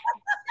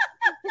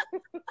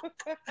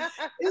that?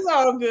 It's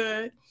all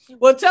good.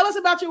 Well, tell us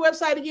about your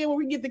website again where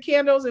we get the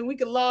candles and we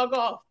can log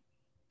off.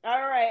 All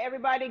right,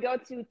 everybody go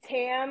to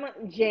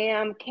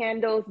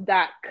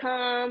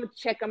tamjamcandles.com.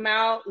 Check them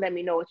out. Let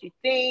me know what you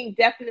think.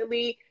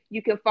 Definitely,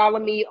 you can follow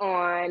me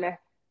on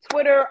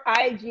Twitter,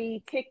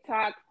 IG,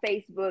 TikTok,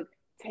 Facebook,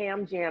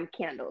 Tam Jam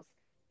Candles.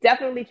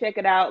 Definitely check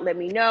it out. Let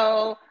me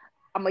know.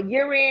 I'm a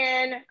year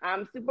in.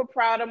 I'm super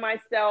proud of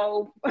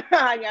myself.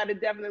 I got to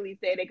definitely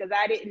say that because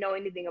I didn't know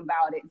anything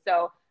about it.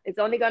 So it's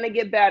only going to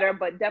get better,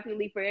 but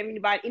definitely for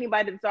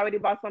anybody that's already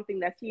bought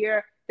something that's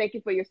here, thank you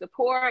for your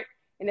support.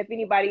 And if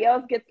anybody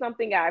else gets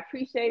something, I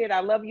appreciate it.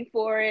 I love you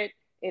for it.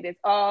 It is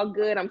all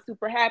good. I'm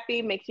super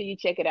happy. Make sure you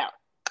check it out.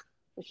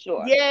 For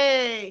sure.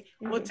 Yay.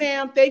 Mm-hmm. Well,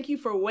 Tam, thank you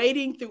for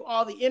waiting through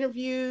all the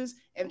interviews.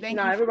 And thank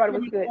you for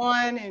coming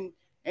on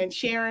and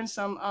sharing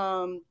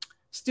some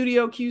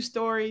Studio Q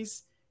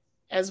stories,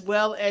 as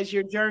well as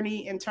your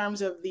journey in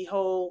terms of the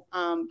whole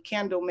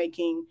candle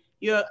making.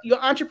 You're an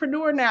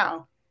entrepreneur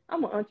now.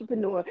 I'm an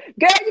entrepreneur.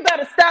 Girl, you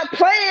better stop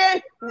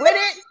playing with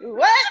it.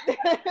 What?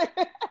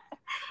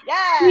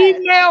 Yeah.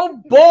 Female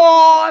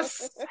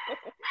boss.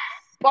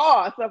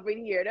 Boss up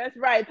in here. That's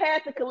right.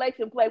 Pass the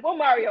collection plate. Where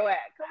Mario at?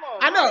 Come on.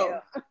 I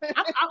know.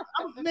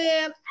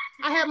 Man,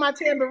 I have my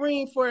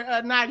tambourine for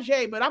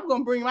Najee, but I'm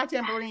gonna bring my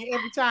tambourine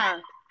every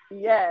time.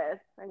 Yes.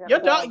 Your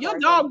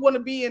dog want to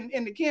be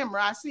in the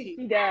camera. I see.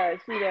 She does.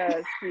 She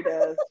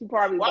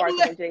probably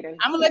barking at Jaden.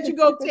 I'm gonna let you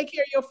go take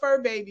care of your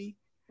fur baby.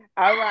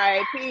 All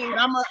right. Peace.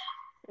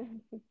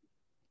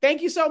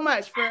 Thank you so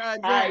much for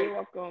joining. All right, you're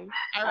welcome.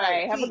 All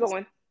right. Have a good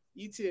one.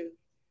 You too.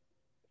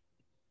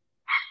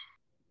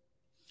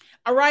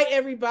 All right,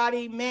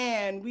 everybody.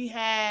 Man, we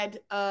had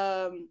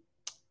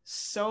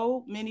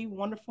so many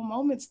wonderful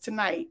moments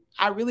tonight.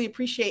 I really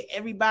appreciate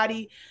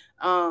everybody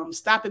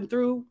stopping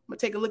through. I'm gonna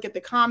take a look at the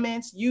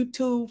comments.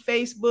 YouTube,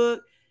 Facebook,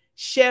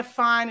 Chef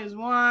Fine as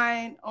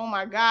Wine. Oh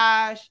my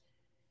gosh.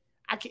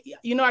 I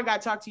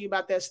gotta talk to you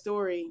about that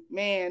story.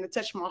 Man, it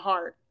touched my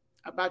heart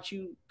about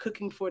you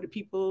cooking for the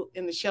people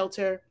in the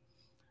shelter.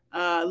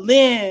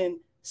 Lynn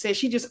said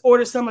she just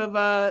ordered some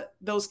of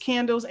those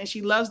candles and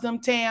she loves them,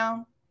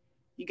 Tam.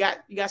 You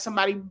got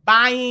somebody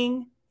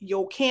buying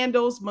your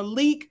candles.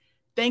 Malik,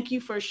 thank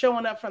you for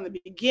showing up from the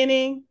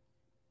beginning.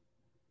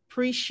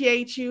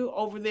 Appreciate you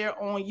over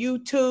there on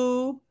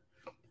YouTube.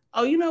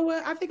 Oh, you know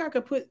what? I think I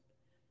could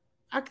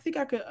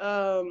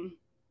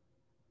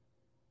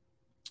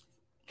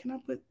can I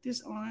put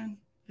this on?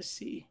 Let's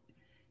see.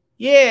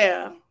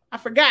 Yeah, I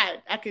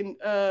forgot. I can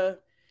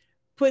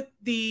put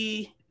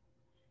the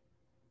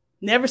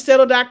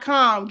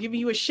neversettle.com giving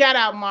you a shout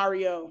out,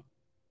 Mario.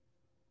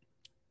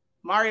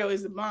 Mario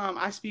is the bomb.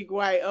 I speak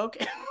white.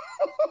 Okay.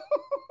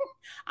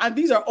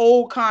 These are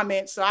old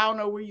comments, so I don't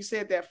know where you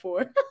said that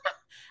for.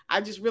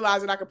 I just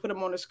realized that I could put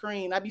them on the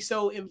screen. I'd be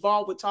so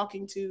involved with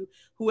talking to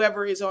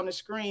whoever is on the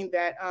screen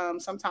that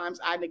sometimes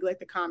I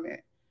neglect the comment.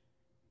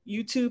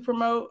 YouTube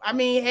promote. I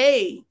mean,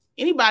 hey,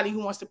 anybody who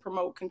wants to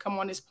promote can come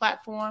on this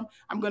platform.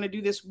 I'm going to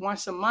do this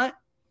once a month.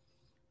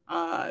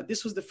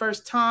 This was the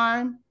first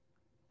time.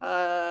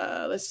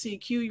 Let's see.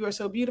 Q, you are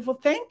so beautiful.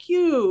 Thank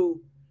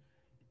you.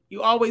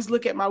 You always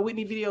look at my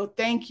Whitney video.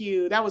 Thank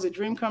you. That was a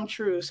dream come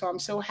true. So I'm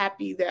so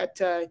happy that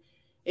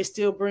it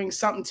still brings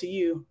something to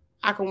you.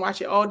 I can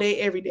watch it all day,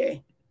 every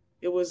day.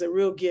 It was a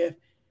real gift.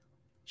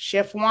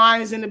 Chef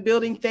Juan is in the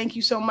building. Thank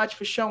you so much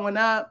for showing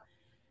up.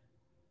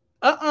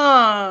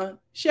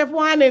 Chef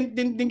Juan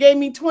then gave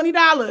me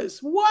 $20.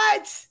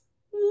 What?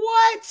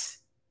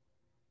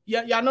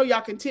 Y'all know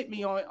y'all can tip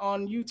me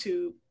on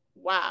YouTube.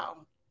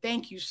 Wow.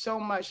 Thank you so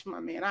much, my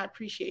man. I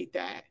appreciate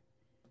that.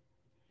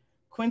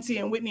 Quincy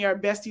and Whitney are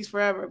besties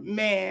forever.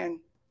 Man,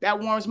 that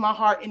warms my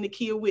heart in the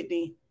key of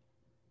Whitney.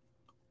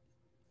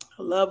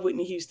 I love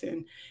Whitney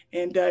Houston.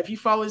 And if you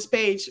follow this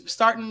page,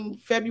 starting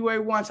February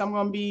 1, I'm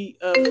going to be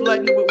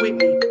flooding you with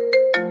Whitney.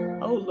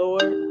 Oh,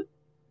 Lord.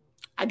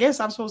 I guess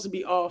I'm supposed to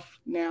be off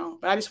now,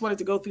 but I just wanted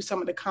to go through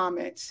some of the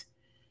comments.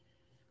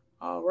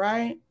 All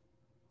right.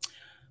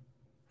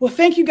 Well,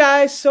 thank you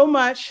guys so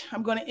much.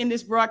 I'm going to end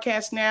this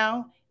broadcast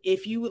now.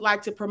 If you would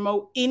like to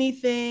promote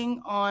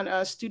anything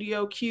on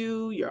Studio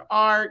Q, your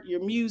art,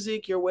 your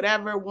music, your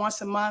whatever,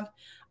 once a month,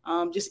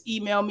 just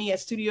email me at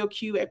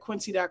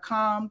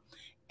studioq@quincy.com.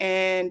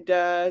 And,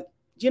 I'll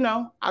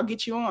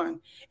get you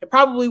on. It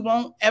probably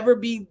won't ever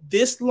be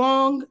this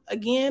long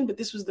again, but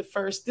this was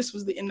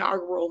the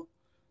inaugural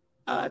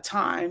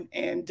time,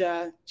 and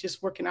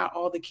just working out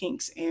all the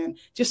kinks, and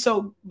just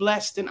so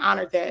blessed and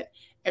honored that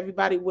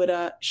everybody would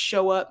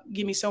show up,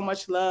 give me so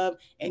much love,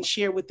 and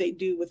share what they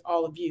do with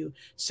all of you.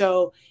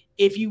 So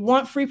if you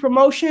want free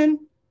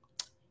promotion,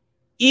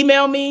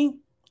 email me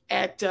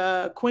at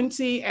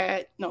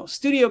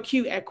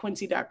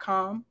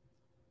studioq@quincy.com,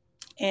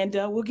 and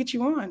we'll get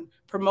you on.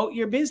 Promote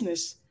your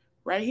business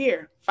right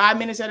here, 5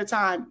 minutes at a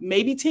time,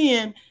 maybe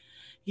 10,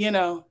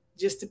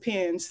 just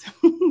depends,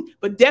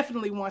 but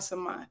definitely once a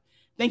month.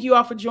 Thank you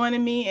all for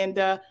joining me, and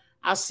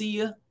I'll see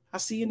you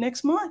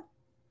next month.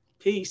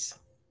 Peace.